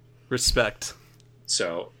 Respect.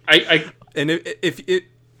 So and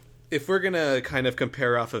if we're gonna kind of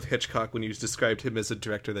compare off of Hitchcock when you described him as a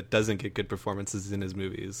director that doesn't get good performances in his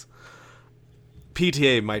movies,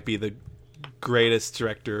 PTA might be the greatest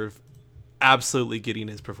director of absolutely getting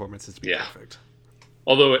his performances to be perfect.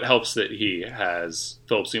 Although it helps that he has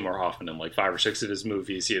Philip Seymour Hoffman in like 5 or 6 of his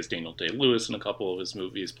movies. He has Daniel Day-Lewis in a couple of his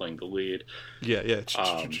movies playing the lead. Yeah,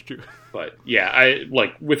 true. But yeah, I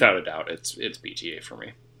like without a doubt, it's BTA for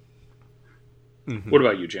me. Mm-hmm. What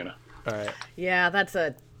about you, Jana? All right. Yeah, that's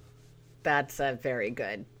a very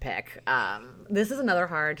good pick. This is another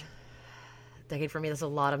hard decade for me. There's a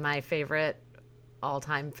lot of my favorite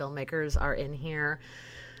all-time filmmakers are in here,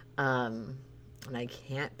 and I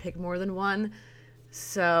can't pick more than one.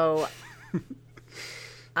 So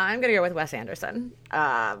I'm going to go with Wes Anderson.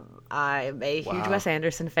 I'm a huge Wes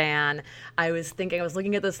Anderson fan. I was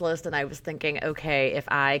looking at this list and I was thinking, okay, if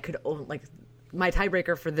I could, my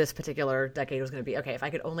tiebreaker for this particular decade was going to be, okay, if I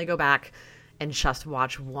could only go back and just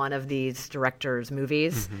watch one of these directors'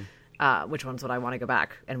 movies, which ones would I want to go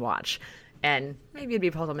back and watch? And maybe it'd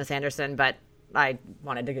be Paul Thomas Anderson, but I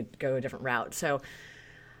wanted to go a different route. So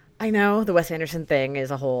I know the Wes Anderson thing is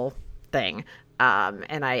a whole thing.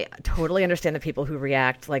 And I totally understand the people who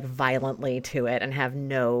react like violently to it and have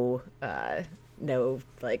no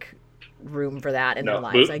room for that in their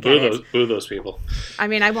lives. I get it. Boo those people. I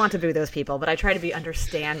mean, I want to boo those people, but I try to be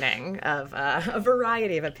understanding of a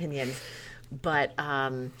variety of opinions. But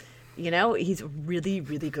he's really,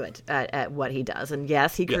 really good at what he does. And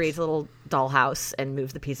yes, he creates a little dollhouse and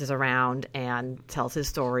moves the pieces around and tells his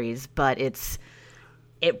stories, but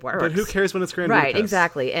it works. But who cares when it's Grand Budapest? Right,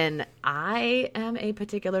 exactly. And I am a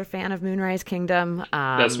particular fan of Moonrise Kingdom.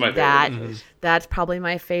 That's my favorite. That's probably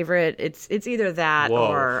my favorite. It's either that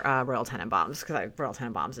or Royal Tenenbaums, because Royal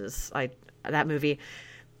Tenenbaums is that movie.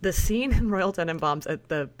 The scene in Royal Tenenbaums at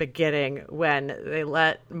the beginning when they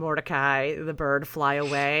let Mordecai the bird fly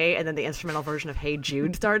away, and then the instrumental version of Hey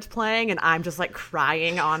Jude starts playing, and I'm just like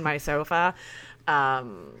crying on my sofa.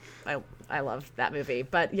 I love that movie,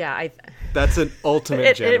 but yeah, that's an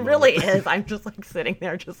ultimate. It really is. I'm just like sitting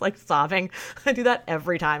there, just like sobbing. I do that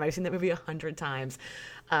every time. I've seen that movie 100 times.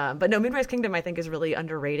 But no, Moonrise Kingdom I think is really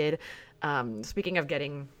underrated. Speaking of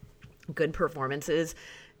getting good performances,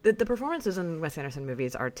 the performances in Wes Anderson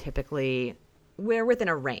movies are typically we're within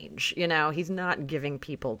a range. You know, he's not giving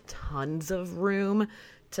people tons of room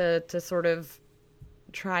to sort of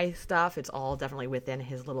try stuff. It's all definitely within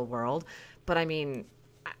his little world. But I mean,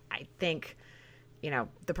 I think,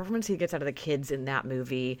 the performance he gets out of the kids in that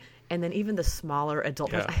movie, and then even the smaller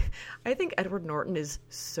adult ones, I think Edward Norton is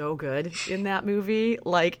so good in that movie.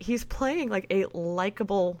 Like, he's playing like a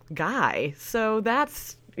likable guy. So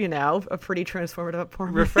that's, a pretty transformative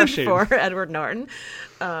performance for Edward Norton.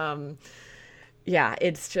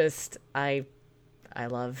 It's just, I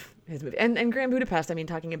love his movie. And Grand Budapest, I mean,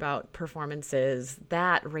 talking about performances,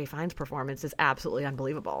 that Ralph Fiennes performance is absolutely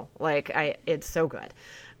unbelievable. Like, it's so good.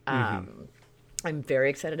 I'm very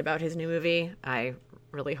excited about his new movie. I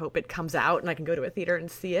really hope it comes out and I can go to a theater and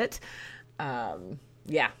see it.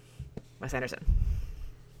 Wes Anderson.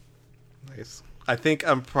 Nice. I think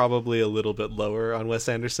I'm probably a little bit lower on Wes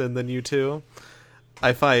Anderson than you two.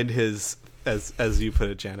 I find his, as you put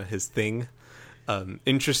it, Jana, his thing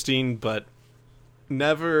interesting, but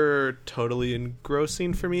never totally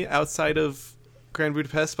engrossing for me outside of Grand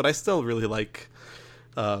Budapest. But I still really like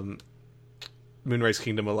Moonrise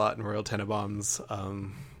Kingdom a lot and Royal Tenenbaums.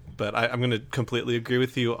 But I'm going to completely agree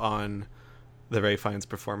with you on the Ralph Fiennes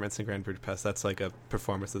performance in Grand Budapest. That's like a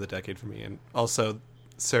performance of the decade for me. And also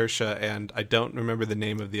Saoirse, and I don't remember the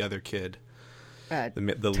name of the other kid. The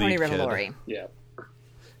Tony lead Revolori. kid. Yeah.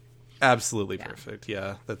 Absolutely perfect.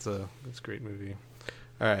 Yeah, that's a great movie.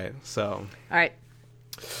 All right, so. All right.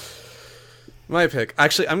 My pick.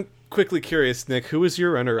 Actually, I'm quickly curious, Nick, who was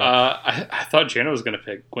your runner-up? I thought Jana was going to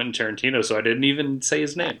pick Quentin Tarantino, so I didn't even say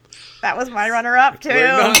his name. That was my runner-up, too.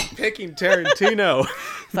 We're not picking Tarantino.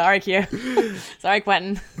 Sorry, Q. Sorry,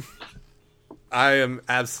 Quentin. I am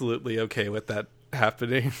absolutely okay with that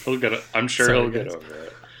happening. I'm sure he'll get over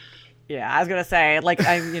it. Yeah, I was going to say,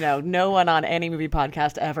 no one on any movie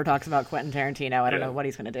podcast ever talks about Quentin Tarantino. I don't know what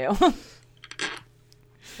he's going to do.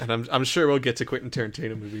 And I'm sure we'll get to Quentin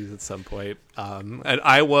Tarantino movies at some point. And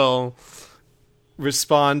I will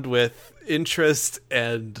respond with interest,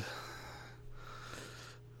 and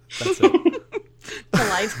that's it.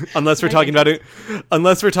 Polite. Unless we're talking about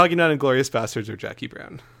Inglourious Basterds or Jackie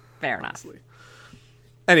Brown. Fair enough. Honestly.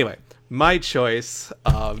 Anyway, my choice.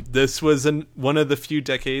 This was one of the few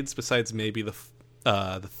decades, besides maybe the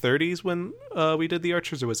 30s when we did The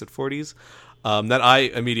Archers, or was it 40s, that I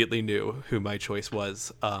immediately knew who my choice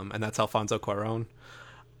was, and that's Alfonso Cuarón.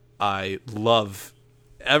 I love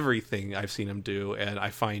everything I've seen him do, and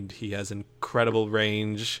I find he has incredible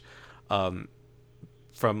range,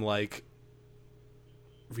 from like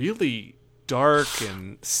really dark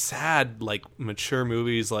and sad, like mature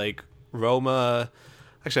movies like Roma.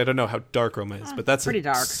 Actually, I don't know how dark Roma is, but that's pretty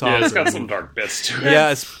dark. Yeah, it's got some dark bits to it.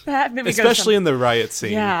 Yeah, That movie goes especially in the riot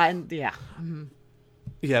scene. Yeah, and yeah. Mm-hmm.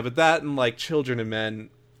 Yeah, but that and like Children and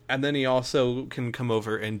Men, and then he also can come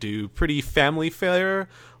over and do pretty family fare,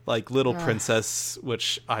 like Little Princess,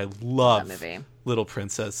 which I love. That movie. Little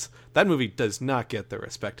Princess. That movie does not get the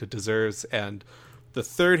respect it deserves, and the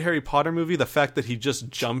third Harry Potter movie, the fact that he just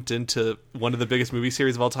jumped into one of the biggest movie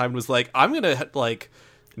series of all time, was like, I'm gonna like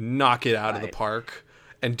knock it out of the park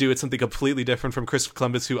and do it something completely different from Chris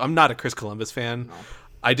Columbus, who I'm not a Chris Columbus fan. No.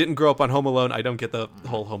 I didn't grow up on Home Alone. I don't get the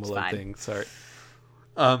whole Home Alone thing. Sorry.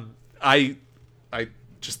 I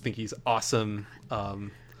just think he's awesome.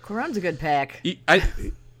 Cuarón's a good pick.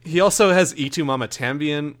 He also has Y Tu Mama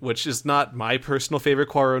Tambien, which is not my personal favorite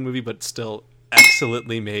Cuarón movie, but still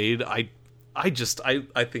excellently made. I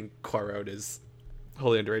think Cuarón is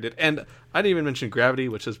wholly underrated. And I didn't even mention Gravity,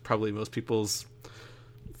 which is probably most people's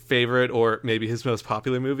favorite, or maybe his most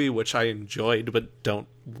popular movie, which I enjoyed but don't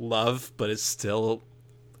love, but is still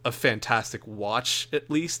a fantastic watch,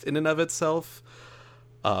 at least in and of itself.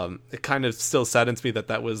 It kind of still saddens me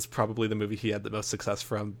that was probably the movie he had the most success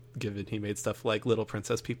from, given he made stuff like Little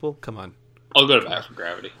Princess People. Come on. I'll go back for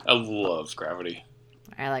Gravity. I love Gravity.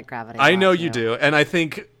 I like Gravity. I know you do, and I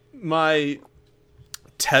think my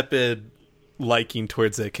tepid liking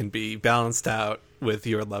towards it can be balanced out with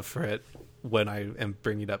your love for it when I am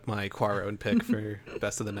bringing up my Cuarón pick for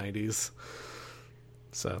best of the 90s.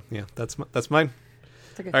 So yeah, that's mine.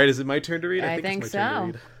 All right, is it my turn to read? I think it's my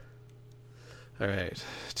turn to read. All right,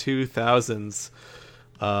 2000s.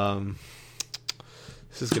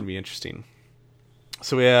 This is going to be interesting.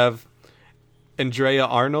 So we have Andrea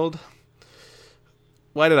Arnold.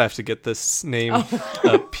 Why did I have to get this name?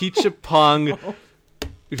 Pichapong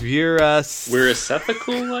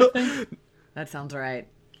Weerasethakul, I think? That sounds right.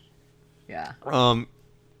 Yeah.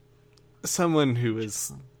 Someone who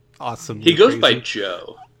is awesome. He goes by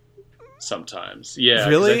Joe sometimes. Yeah.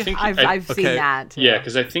 Really? I've seen that too. Yeah,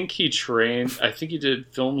 because I think he did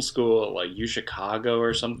film school at like UChicago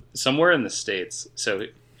or somewhere in the States. So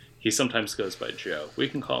he sometimes goes by Joe. We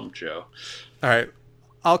can call him Joe. All right.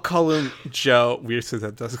 I'll call him Joe. Weird says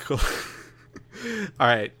that. That's cool. All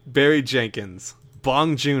right. Barry Jenkins,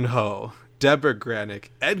 Bong Joon-ho, Deborah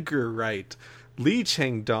Granick, Edgar Wright, Lee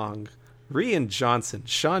Chang-dong, Rian Johnson,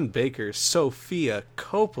 Sean Baker, Sofia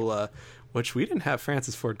Coppola, which we didn't have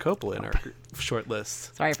Francis Ford Coppola in our short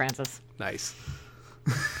list. Sorry, Francis. Nice.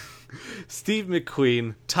 Steve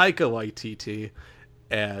McQueen, Taika Waititi,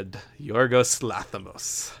 and Yorgos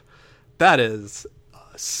Lanthimos. That is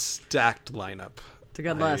a stacked lineup. It's a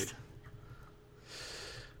good list.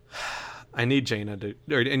 I need Jana to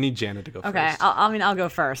go first. Okay, I'll go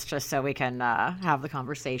first just so we can have the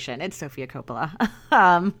conversation. It's Sofia Coppola.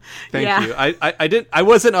 Thank you. I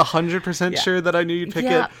wasn't 100% sure that I knew you'd pick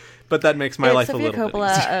it, but that makes my life Sofia a little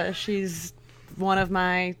Coppola, bit easier. She's one of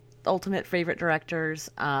my ultimate favorite directors.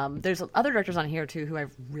 There's other directors on here too who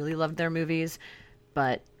I've really loved their movies,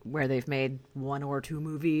 but where they've made one or two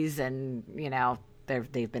movies and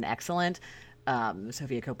they've been excellent.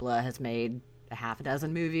 Sofia Coppola has made a half a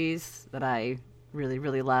dozen movies that I really,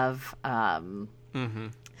 really love. You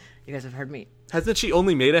guys have heard me. Hasn't she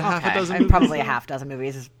only made a half a dozen movies? Probably a half dozen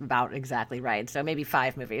movies is about exactly right. So maybe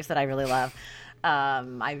 5 movies that I really love.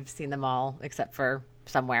 I've seen them all except for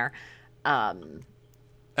Somewhere.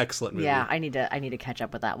 Excellent movie. Yeah, I need to catch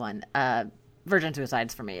up with that one. Virgin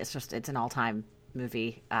Suicides for me, it's an all-time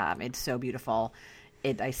movie. It's so beautiful.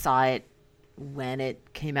 I saw it when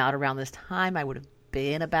it came out around this time. I would have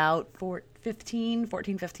been about 14,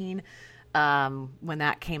 15 when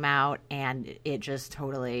that came out, and it just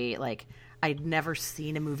totally, like, I'd never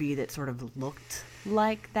seen a movie that sort of looked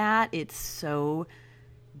like that. It's so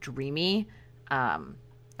dreamy. I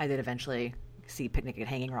did eventually see Picnic at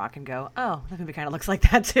Hanging Rock and go, oh, that movie kind of looks like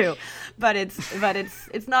that too, but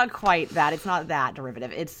it's not quite that. It's not that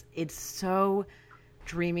derivative. It's so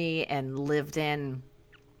dreamy and lived in,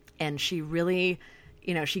 and she really,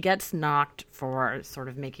 she gets knocked for sort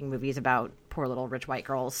of making movies about poor little rich white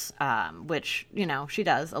girls, which, she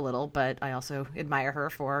does a little, but I also admire her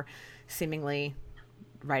for seemingly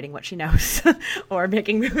writing what she knows or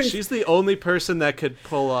making movies. She's the only person that could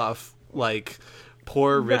pull off, like,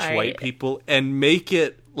 poor rich white people and make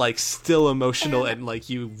it like still emotional and like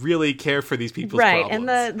you really care for these people's problems.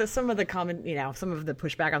 And the some of the common, some of the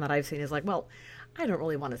pushback on that I've seen is like, well, I don't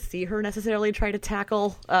really want to see her necessarily try to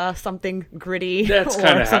tackle something gritty. That's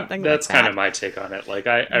kind of my take on it. Like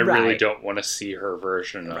I really don't want to see her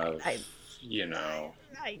version of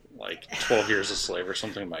like 12 Years a Slave or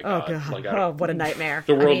something. My God. Like, what a nightmare.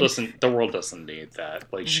 The world doesn't need that.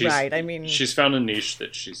 Like she's found a niche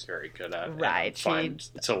that she's very good at. Right. Fine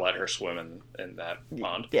to let her swim in that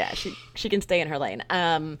pond. Yeah, she can stay in her lane.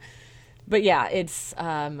 But yeah, it's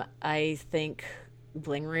I think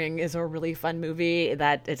Bling Ring is a really fun movie.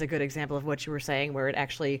 That it's a good example of what you were saying, where it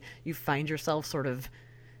actually you find yourself sort of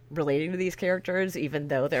relating to these characters, even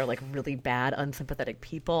though they're like really bad, unsympathetic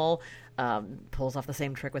people. Pulls off the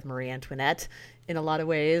same trick with Marie Antoinette in a lot of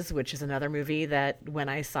ways, which is another movie that when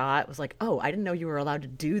I saw it was like, oh, I didn't know you were allowed to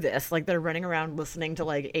do this. Like they're running around listening to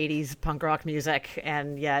like 80s punk rock music,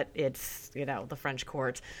 and yet it's, the French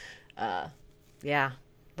court. Yeah,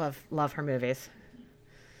 love her movies.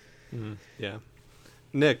 Yeah.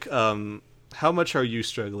 Nick, how much are you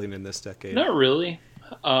struggling in this decade? Not really.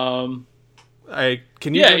 Can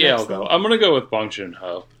you? Yeah, I'll go. I'm gonna go with Bong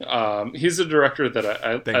Joon-ho. He's a director that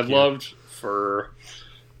I loved for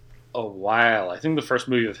a while. I think the first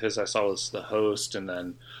movie of his I saw was The Host, and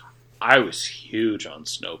then I was huge on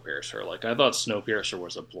Snowpiercer. Like I thought Snowpiercer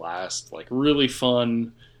was a blast. Like really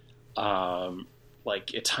fun.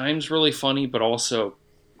 Like at times really funny, but also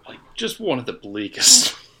like just one of the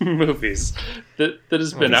bleakest movies that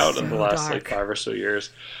has been out in the last like 5 or so years.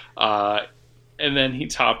 And then he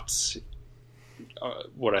topped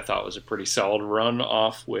what I thought was a pretty solid run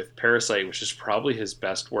off with Parasite, which is probably his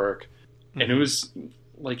best work. Mm-hmm. And it was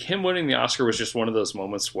like him winning the Oscar was just one of those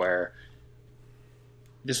moments where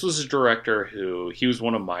this was a director who he was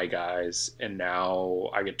one of my guys, and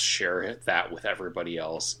now I get to share that with everybody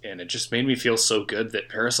else. And it just made me feel so good that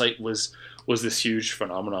Parasite was this huge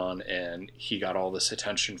phenomenon, and he got all this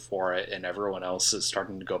attention for it, and everyone else is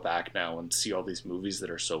starting to go back now and see all these movies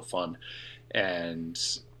that are so fun. And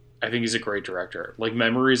I think he's a great director. Like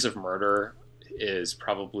Memories of Murder is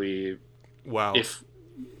probably if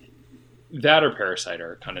that or Parasite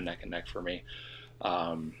are kind of neck and neck for me.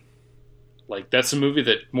 Like that's a movie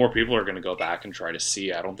that more people are going to go back and try to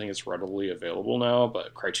see. I don't think it's readily available now,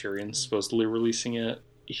 but Criterion's supposedly releasing it.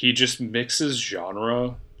 He just mixes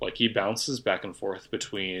genre. Like he bounces back and forth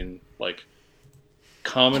between like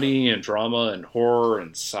comedy and drama and horror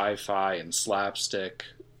and sci-fi and slapstick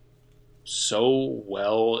so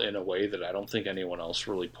well in a way that I don't think anyone else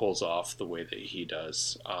really pulls off the way that he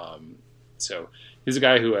does. So he's a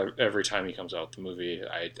guy who every time he comes out with the movie,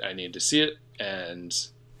 I need to see it. And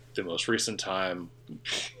the most recent time,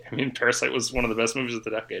 I mean, Parasite was one of the best movies of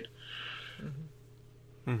the decade.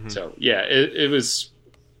 Mm-hmm. So yeah, it was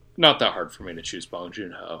not that hard for me to choose Bong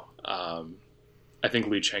Joon-ho. I think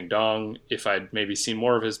Lee Chang-dong, if I'd maybe seen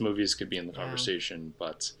more of his movies, could be in the conversation,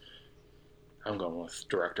 but I'm going with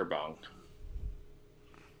director Bong.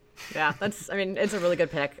 Yeah, it's a really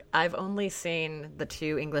good pick. I've only seen the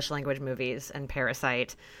 2 English language movies and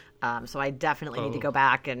Parasite, so I definitely need to go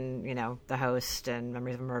back and, The Host and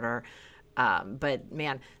Memories of Murder. But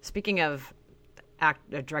man, speaking of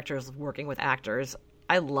directors working with actors,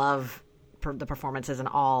 I love the performances in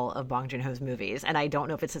all of Bong Joon-ho's movies, and I don't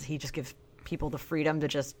know if it's he just gives people the freedom to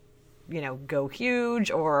just, go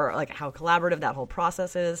huge, or like how collaborative that whole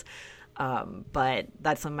process is. But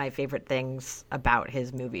that's some of my favorite things about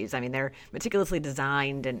his movies. I mean, they're meticulously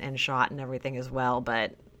designed and shot and everything as well,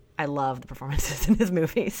 but I love the performances in his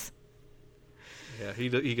movies. Yeah,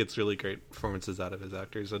 he gets really great performances out of his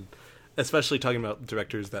actors, and especially talking about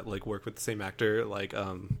directors that like work with the same actor. Like,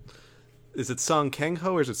 is it Song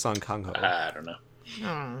Kang-ho or is it Song Kang-ho? I don't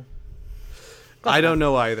know. I don't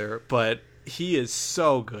know either, but he is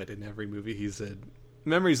so good in every movie he's in.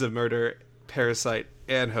 Memories of Murder, Parasite,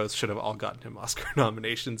 and Host should have all gotten him Oscar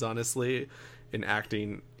nominations, honestly. In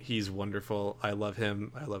acting, he's wonderful. I love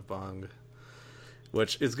him. I love Bong.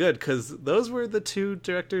 Which is good, because those were the 2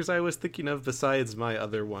 directors I was thinking of besides my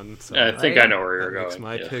other one. So I think I know where you're going. That's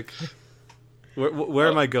my pick. Where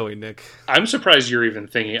am I going, Nick? I'm surprised you're even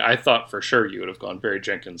thinking. I thought for sure you would have gone Barry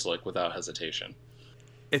Jenkins, like, without hesitation.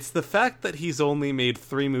 It's the fact that he's only made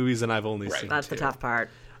 3 movies and I've only seen 2. That's the tough part.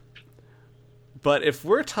 But if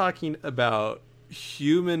we're talking about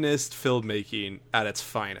humanist filmmaking at its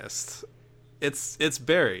finest, it's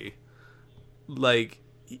Barry. Like,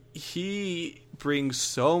 he brings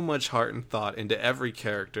so much heart and thought into every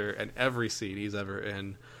character and every scene he's ever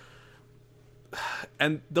in.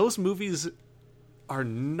 And those movies are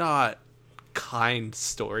not kind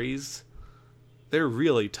stories. They're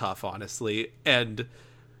really tough, honestly. And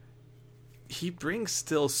he brings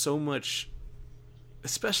still so much,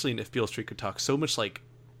 especially in If Beale Street Could Talk, so much like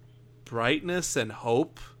brightness and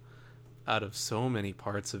hope out of so many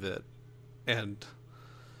parts of it. And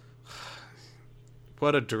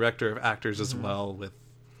what a director of actors as well, with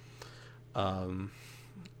all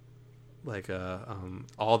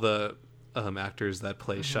the actors that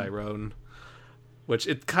play Chiron, which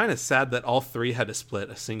it's kind of sad that all three had to split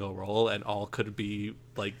a single role and all could be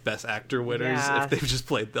like best actor winners if they've just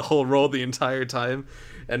played the whole role the entire time.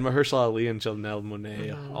 And Mahershala Ali and Janelle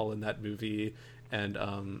Monáe all in that movie. And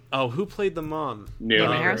who played the mom?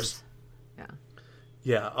 Neil Harris.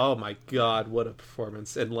 Yeah. Oh my God, what a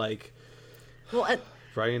performance! And like,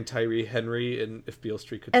 Brian Tyree Henry in If Beale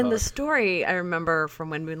Street Could Talk. And the story I remember from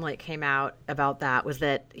when Moonlight came out about that was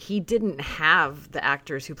that he didn't have the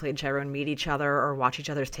actors who played Chiron meet each other or watch each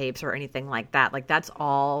other's tapes or anything like that. Like, that's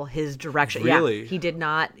all his direction. Really? Yeah, he did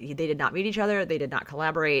not. They did not meet each other. They did not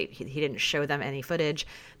collaborate. He didn't show them any footage.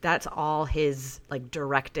 That's all his like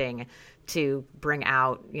directing to bring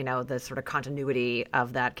out, you know, the sort of continuity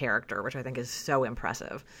of that character, which I think is so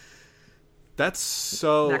impressive. That's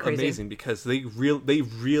so amazing because they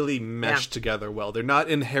really mesh together well. They're not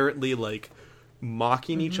inherently like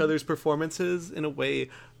mocking each other's performances in a way,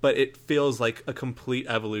 but it feels like a complete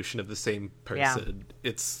evolution of the same person. Yeah.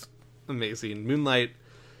 It's amazing. Moonlight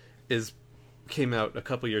came out a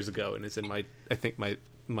couple years ago and is in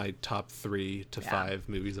my top 3 to 5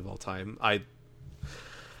 movies of all time.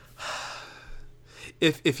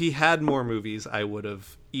 If he had more movies, I would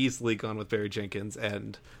have easily gone with Barry Jenkins,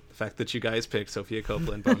 and the fact that you guys picked Sophia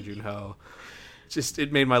Copeland, Bong Joon-ho,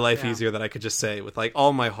 it made my life easier that I could just say with like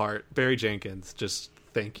all my heart, Barry Jenkins, just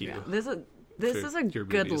thank you. Yeah. This is a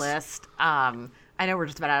good movies. List. I know we're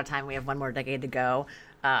just about out of time. We have one more decade to go.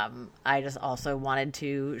 I just also wanted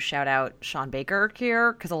to shout out Sean Baker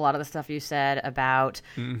here, because a lot of the stuff you said about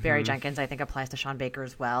Barry Jenkins, I think applies to Sean Baker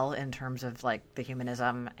as well, in terms of like the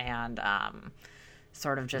humanism and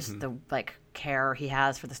sort of just the like care he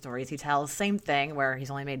has for the stories he tells. Same thing where he's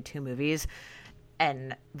only made 2 movies,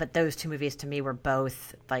 but those 2 movies to me were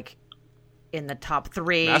both like in the top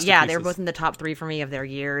 3. Yeah, they were both in the top 3 for me of their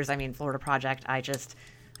years. I mean, Florida Project, I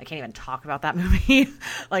can't even talk about that movie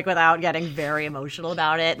like without getting very emotional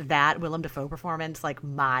about it. That Willem Dafoe performance, like,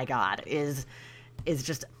 my God, is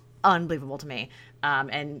just unbelievable to me.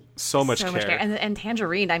 And so much care. And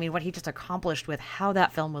Tangerine, I mean, what he just accomplished with how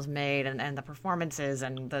that film was made and the performances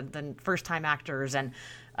and the first time actors. And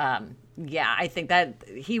I think that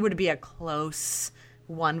he would be a close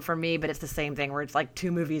one for me, but it's the same thing where it's like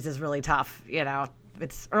 2 movies is really tough. You know,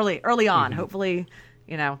 it's early on. Hopefully,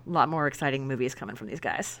 you know, a lot more exciting movies coming from these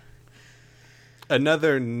guys.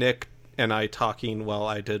 Another Nick and I talking while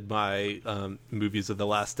I did my movies of the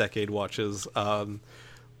last decade watches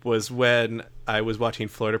was when I was watching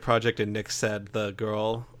Florida Project, and Nick said the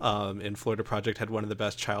girl in Florida Project had one of the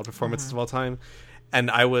best child performances of all time. And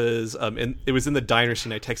I was it was in the diner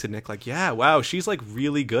scene. I texted Nick like, yeah, wow, she's like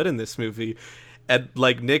really good in this movie. And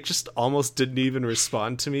like Nick just almost didn't even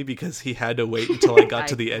respond to me because he had to wait until I got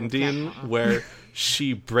to the ending where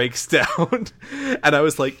she breaks down. And I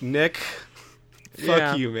was like, Nick,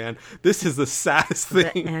 fuck you, man. This is the saddest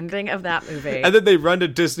thing. The ending of that movie. And then they run to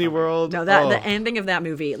Disney World. No, the ending of that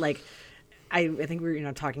movie, like, I think we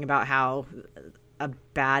were talking about how a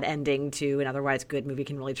bad ending to an otherwise good movie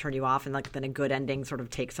can really turn you off, and like then a good ending sort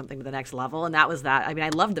of takes something to the next level. And that was that. I mean, I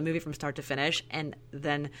loved the movie from start to finish, and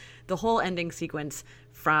then the whole ending sequence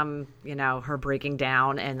from, you know, her breaking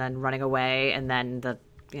down and then running away, and then the,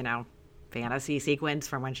 you know, fantasy sequence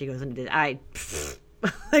from when she goes into I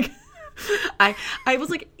was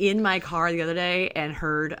like in my car the other day and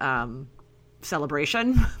heard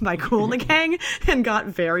Celebration by Kool and the Gang and got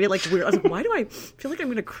very like weird. I was like, why do I feel like I'm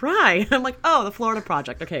gonna cry? And I'm like, oh, the Florida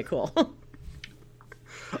Project. Okay, cool.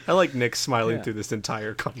 I like Nick smiling through this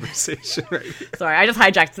entire conversation right here. Sorry, I just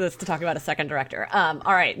hijacked this to talk about a second director.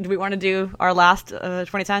 All right, do we want to do our last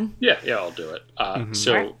 2010? Yeah, I'll do it.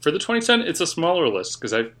 So for the 2010, it's a smaller list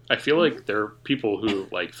because I feel like there are people who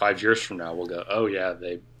like 5 years from now will go, oh yeah,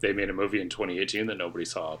 they made a movie in 2018 that nobody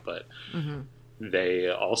saw, but they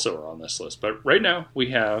also are on this list. But right now we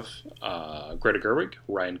have Greta Gerwig,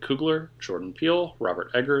 Ryan Coogler, Jordan Peele, Robert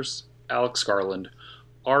Eggers, Alex Garland,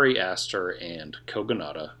 Ari Aster, and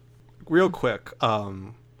Kogonada. Real quick,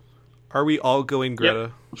 are we all going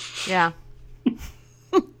Greta? Yeah.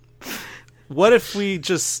 what if we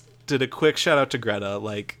just did a quick shout out to Greta,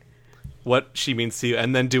 like what she means to you,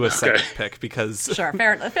 and then do a second pick, because Sure,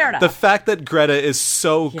 fair enough. the fact that Greta is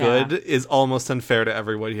so good is almost unfair to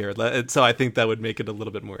everyone here. So I think that would make it a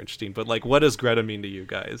little bit more interesting. But like, what does Greta mean to you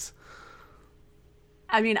guys?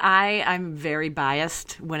 I mean, I'm very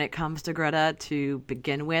biased when it comes to Greta to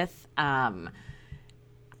begin with.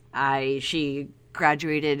 She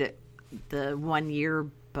graduated the 1 year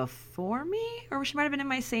before me, or she might have been in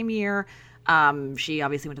my same year. She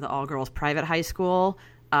obviously went to the all-girls private high school,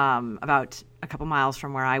 about a couple miles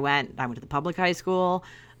from where I went. I went to the public high school.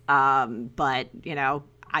 But, you know,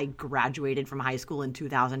 I graduated from high school in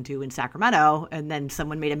 2002 in Sacramento, and then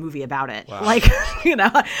someone made a movie about it. Wow. Like, you know,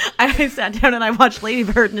 I sat down and I watched Lady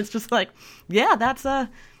Bird, and it's just like, yeah, that's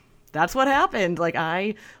what happened. Like,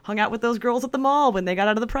 I hung out with those girls at the mall when they got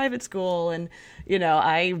out of the private school, and, you know,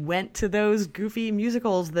 I went to those goofy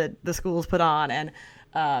musicals that the schools put on, and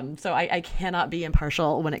so I cannot be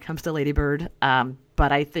impartial when it comes to Lady Bird.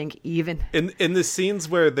 But I think even in the scenes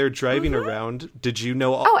where they're driving around, did you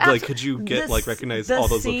know? Like, could you recognize all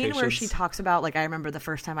those locations? The scene where she talks about, like, I remember the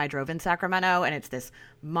first time I drove in Sacramento, and it's this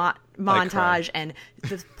montage, and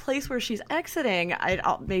this place where she's exiting, it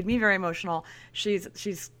made me very emotional. She's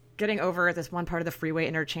getting over this one part of the freeway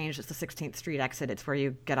interchange. It's the 16th Street exit. It's where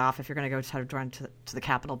you get off if you're going to go to the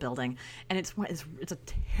Capitol building. And it's a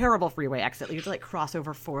terrible freeway exit. You have to like cross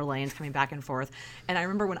over 4 lanes coming back and forth. And I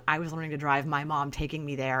remember when I was learning to drive, my mom taking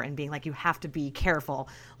me there and being like, you have to be careful.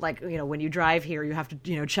 Like, you know, when you drive here, you have to,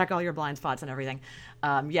 you know, check all your blind spots and everything.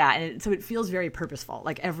 So it feels very purposeful.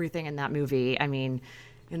 Like everything in that movie. I mean,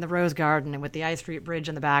 in the Rose Garden and with the I Street Bridge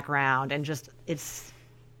in the background, and just it's,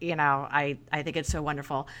 you know, I think it's so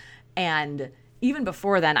wonderful. And even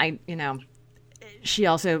before then, she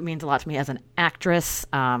also means a lot to me as an actress.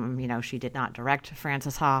 You know, she did not direct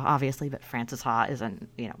Frances Ha, obviously, but Frances Ha is a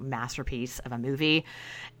masterpiece of a movie.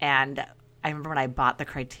 And I remember when I bought the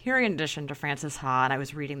Criterion edition to Frances Ha, and I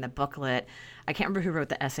was reading the booklet. I can't remember who wrote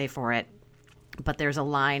the essay for it, but there's a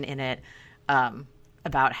line in it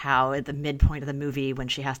about how at the midpoint of the movie, when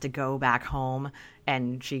she has to go back home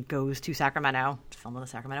and she goes to Sacramento to film at the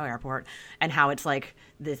Sacramento airport, and how it's like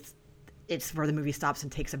this. It's where the movie stops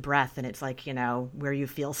and takes a breath, and it's like, you know, where you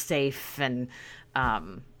feel safe. And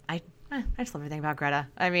I just love everything about Greta.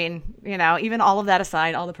 I mean, you know, even all of that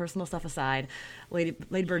aside, all the personal stuff aside,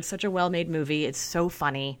 Lady Bird's such a well-made movie. It's so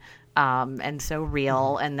funny and so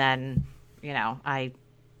real. And then, you know,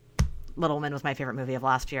 Little Women was my favorite movie of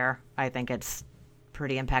last year. I think it's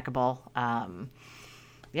pretty impeccable. Greta.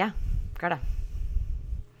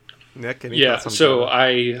 Nick, any thoughts on so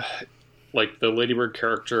Greta? Like, the Lady Bird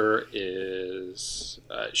character is,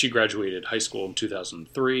 she graduated high school in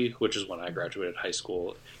 2003, which is when I graduated high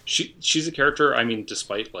school. She's a character, I mean,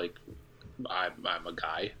 despite, like, I'm a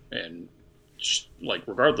guy, and,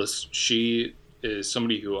 regardless, she is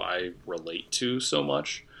somebody who I relate to so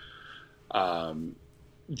much.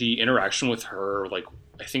 The interaction with her, like,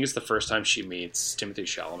 I think it's the first time she meets Timothée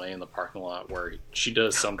Chalamet in the parking lot, where she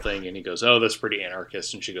does something, and he goes, "Oh, that's pretty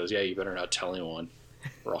anarchist," and she goes, "Yeah, you better not tell anyone,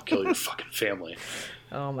 or I'll kill your fucking family."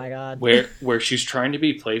 Oh my god. Where she's trying to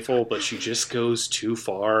be playful, but she just goes too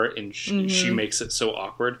far, and she makes it so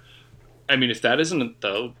awkward. I mean, if that isn't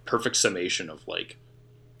the perfect summation of, like,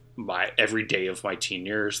 my every day of my teen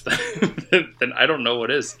years, then I don't know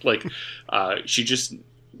what is. Like,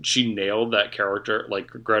 she nailed that character. Like,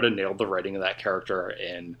 Greta nailed the writing of that character,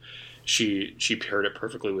 and she paired it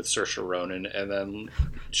perfectly with Saoirse Ronan, and then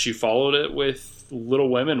she followed it with Little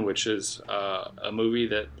Women, which is a movie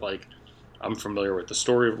that, like, I'm familiar with the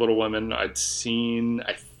story of Little Women. I'd seen,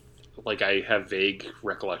 I have vague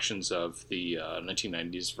recollections of the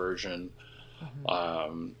 1990s version, but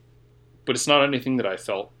it's not anything that I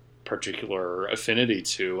felt particular affinity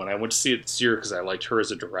to. And I went to see it this year because I liked her as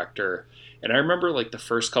a director. And I remember, like, the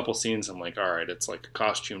first couple scenes, I'm like, all right, it's like a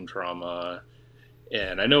costume drama.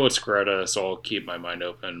 And I know it's Greta, so I'll keep my mind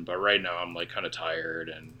open. But right now I'm, like, kind of tired,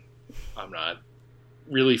 and I'm not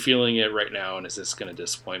really feeling it right now. And is this going to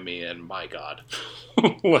disappoint me? And my God,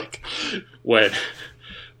 like, when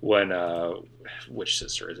which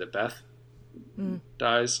sister is it? Beth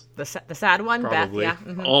dies. The sad one, Probably. Beth.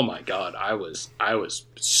 Yeah. Mm-hmm. Oh my God, I was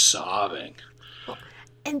sobbing.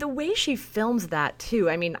 And the way she films that too.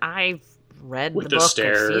 I mean, I've read With the book,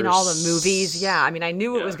 stairs. I've seen all the movies. Yeah, I mean, I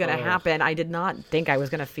knew it was going to Oh. happen. I did not think I was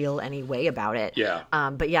going to feel any way about it. Yeah.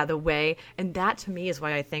 But yeah, the way, and that to me is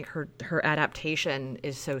why I think her adaptation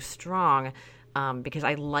is so strong. Because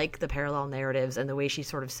I like the parallel narratives and the way she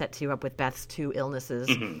sort of sets you up with Beth's 2 illnesses,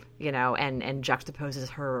 you know, and juxtaposes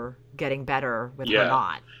her getting better with her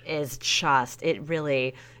not, is just, it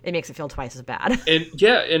makes it feel twice as bad. And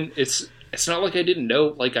yeah, and it's it's not like I didn't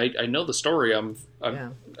know. Like I know the story.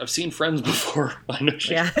 I've seen Friends before. I know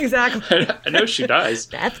she. Yeah, exactly. I know she dies.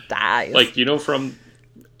 Beth dies. Like, you know,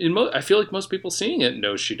 I feel like most people seeing it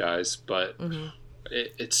know she dies, but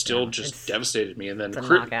it still just devastated me. And then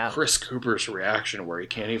Chris Cooper's reaction, where he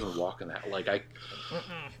can't even walk in that. Like I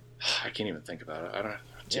can't even think about it. I don't.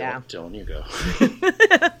 Dylan, you go.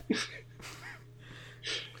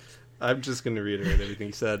 I'm just going to reiterate everything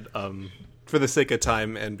you said, for the sake of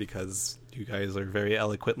time, and because you guys are very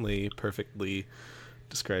eloquently, perfectly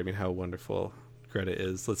describing how wonderful Greta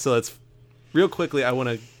is. Let's real quickly. I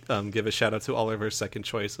want to give a shout out to all of our second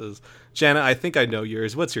choices. Jana, I think I know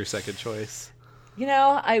yours. What's your second choice? You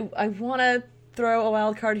know, I want to throw a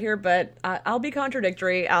wild card here, but I'll be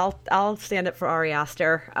contradictory. I'll stand up for Ari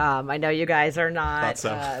Aster. I know you guys are not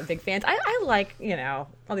big fans. I like, you know,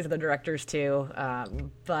 all these other directors too,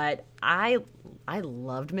 but I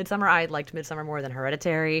loved Midsommar. I liked Midsommar more than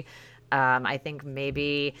Hereditary. I think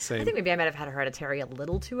maybe I might have had Hereditary a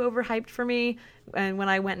little too overhyped for me, and when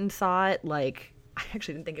I went and saw it, like, I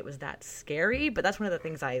actually didn't think it was that scary, but that's one of the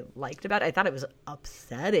things I liked about it. I thought it was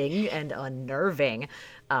upsetting and unnerving,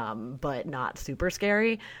 but not super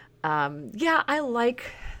scary. I like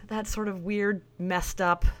that sort of weird, messed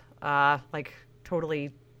up, like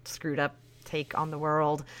totally screwed up take on the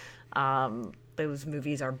world. Those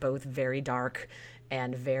movies are both very dark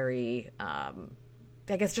and very,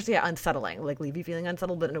 I guess just unsettling, like leave you feeling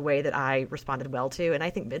unsettled, but in a way that I responded well to. And I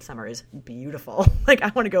think Midsommar is beautiful. Like, I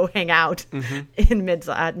want to go hang out at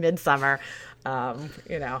Midsommar.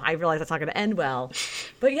 You know, I realize that's not going to end well,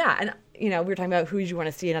 but yeah. And you know, we were talking about who you want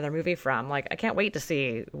to see another movie from. Like, I can't wait to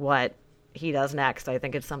see what he does next. I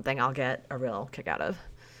think it's something I'll get a real kick out of.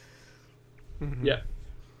 Mm-hmm. Yeah,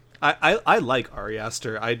 I like Ari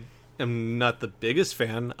Aster. I am not the biggest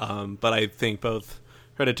fan, but I think both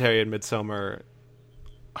Hereditary and Midsommar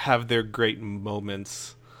have their great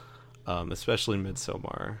moments, especially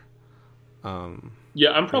Midsommar. I'm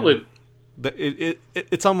probably.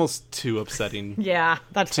 It's almost too upsetting. Yeah,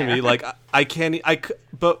 that's to fair. me. Like,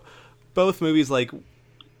 but both movies, like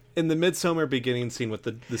in the Midsommar beginning scene with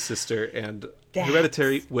the sister and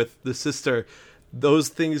Hereditary with the sister, those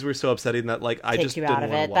things were so upsetting that, like, I just didn't want to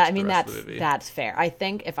watch the rest of the movie. That's fair. I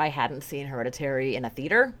think if I hadn't seen Hereditary in a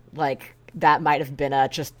theater, like, that might have been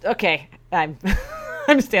okay.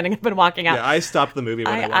 I'm standing up and walking out. Yeah, I stopped the movie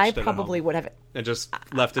when I watched it. I probably would have, and just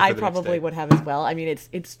left it. For the probably next day. Would have as well. I mean,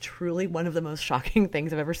 it's truly one of the most shocking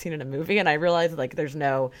things I've ever seen in a movie, and I realize, like, there's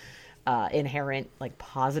no inherent, like,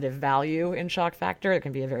 positive value in shock factor. It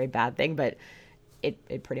can be a very bad thing, but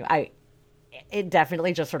it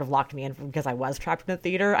definitely just sort of locked me in because I was trapped in a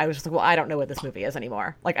theater. I was just like, well, I don't know what this movie is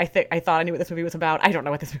anymore. Like, I thought I knew what this movie was about. I don't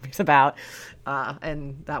know what this movie's about,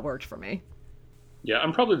 and that worked for me. Yeah,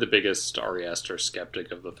 I'm probably the biggest Ari Aster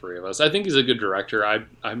skeptic of the three of us. I think he's a good director.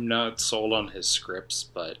 I'm not sold on his scripts,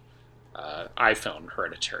 but I found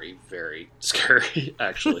Hereditary very scary,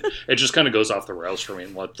 actually. It just kind of goes off the rails for me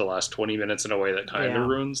in the last 20 minutes in a way that kind of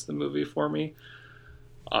ruins the movie for me.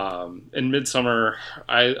 In Midsommar,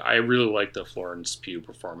 I really liked the Florence Pugh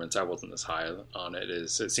performance. I wasn't as high on it. It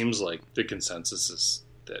seems like the consensus is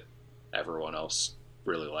that everyone else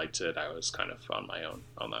really liked it. I was kind of on my own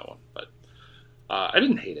on that one, but I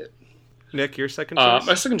didn't hate it. Nick, your second choice?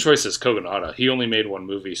 My second choice is Kogonada. He only made one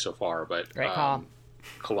movie so far, but Great call.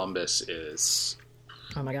 Columbus is...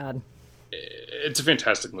 Oh my god. It's a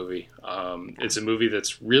fantastic movie. It's a movie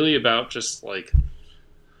that's really about just, like,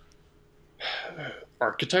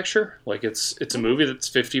 architecture. Like, it's a movie that's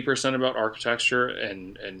 50% about architecture,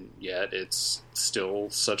 and yet it's still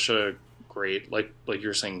such a great, like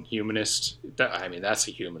you're saying, humanist. That's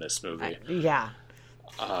a humanist movie. Yeah.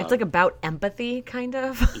 It's like about empathy, kind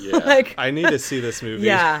of. Yeah. Like, I need to see this movie.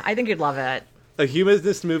 Yeah, I think you'd love it. A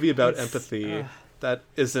humanist movie about empathy that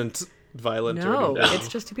isn't violent or anything. No, it's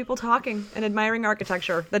just two people talking and admiring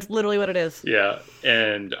architecture. That's literally what it is. Yeah,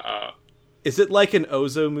 and... is it like an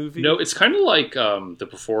Ozo movie? No, it's kind of like the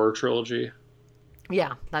Before trilogy.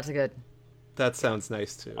 Yeah, that's good. That sounds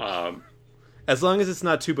nice, too. As long as it's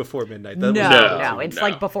not Two Before Midnight. No, it's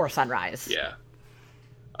like Before Sunrise. Yeah.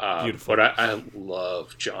 Beautiful. But I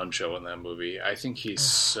love John Cho in that movie. I think he's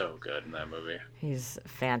so good in that movie. He's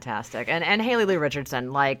fantastic. And Haley Lou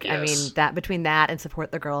Richardson, like, yes. I mean, that between that and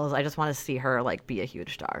Support the Girls, I just want to see her, like, be a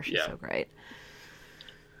huge star. She's so great.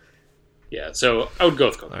 Yeah, so I would go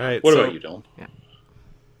with Coco. All right, what about you, Dylan? Yeah.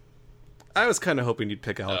 I was kind of hoping you'd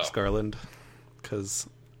pick Alex Garland, because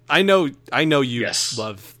I know you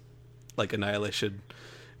love, like, Annihilation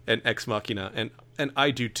and Ex Machina, and I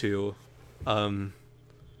do too.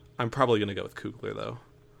 I'm probably going to go with Coogler, though.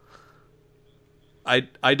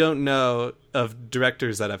 I don't know of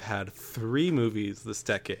directors that have had 3 movies this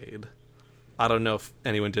decade. I don't know if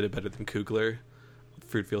anyone did it better than Coogler.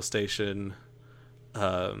 Fruitvale Station,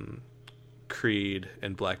 Creed,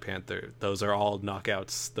 and Black Panther. Those are all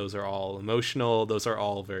knockouts. Those are all emotional. Those are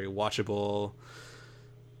all very watchable.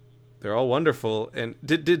 They're all wonderful. And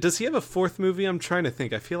does he have a 4th movie? I'm trying to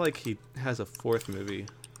think. I feel like he has a 4th movie.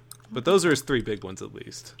 But those are his 3 big ones, at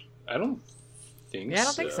least. I don't think so. Yeah, I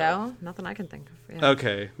don't think so. Nothing I can think of. Yeah.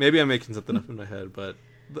 Okay, maybe I'm making something up in my head, but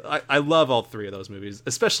I love all 3 of those movies,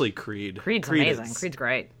 especially Creed. Creed's amazing. Creed's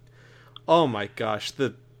great. Oh my gosh,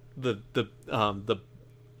 the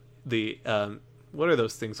what are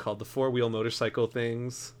those things called? The 4-wheel motorcycle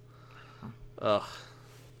things. Ugh.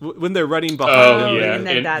 When they're running behind them. Yeah. And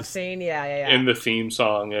then that scene, yeah. And the theme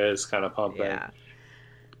song is kind of pumping. Yeah.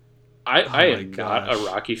 I am not a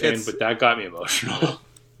Rocky fan, but that got me emotional.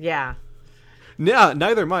 Yeah. Yeah,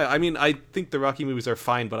 neither am I. I mean, I think the Rocky movies are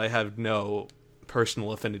fine, but I have no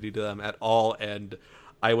personal affinity to them at all. And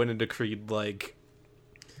I went into Creed like,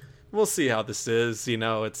 we'll see how this is. You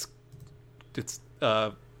know, it's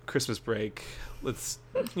Christmas break. Let's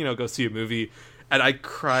go see a movie. And I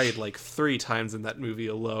cried like 3 times in that movie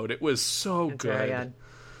alone. It was so good. Very good.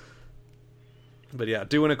 But yeah,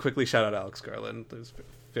 do want to quickly shout out Alex Garland. It was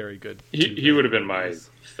very good. He would have been my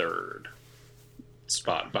 3rd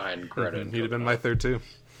spot behind Greta. Mm-hmm. He'd have been my 3rd too.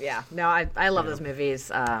 Yeah, no, I love those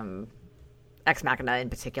movies. Ex Machina in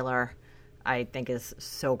particular, I think is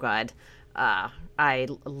so good. I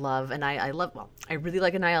really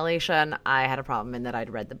like Annihilation. I had a problem in that I'd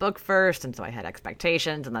read the book first, and so I had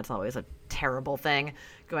expectations, and that's always a terrible thing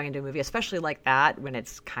going into a movie, especially like that when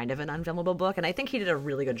it's kind of an unfilmable book. And I think he did a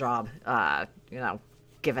really good job,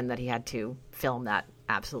 given that he had to film that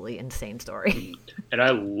absolutely insane story. And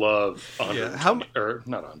I love not 100,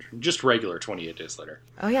 just regular 28 Days Later.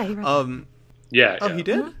 Oh yeah, he read Yeah. Oh, he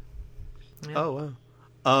did? Mm-hmm. Yeah. Oh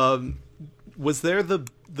wow. Was there the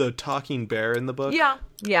talking bear in the book? Yeah.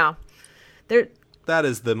 That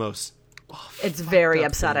is the most. It's very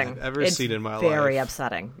upsetting. I've ever seen in my life. Very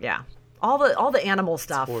upsetting. Yeah. All the animal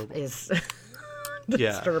stuff is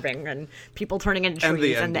disturbing, and people turning into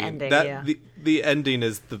trees, and the ending. The ending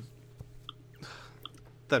is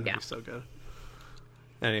that movie's so good.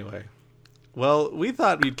 Anyway, well, we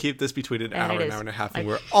thought we'd keep this between an hour and a half, and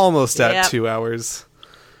we're almost at 2 hours.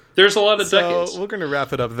 There's a lot of decades. So we're going to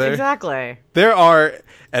wrap it up there. Exactly. There are,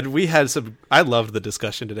 and we had some. I loved the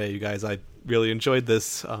discussion today, you guys. I really enjoyed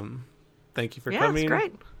this. Thank you for coming. Yeah, it's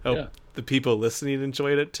great. Hope the people listening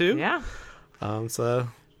enjoyed it too. Yeah. So,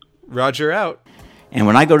 Roger out. And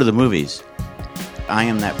when I go to the movies, I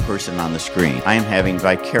am that person on the screen. I am having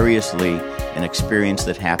vicariously an experience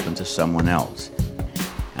that happened to someone else.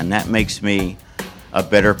 And that makes me a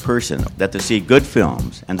better person. That to see good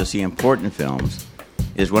films and to see important films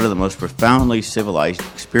is one of the most profoundly civilized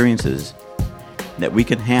experiences that we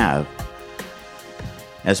can have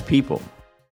as people.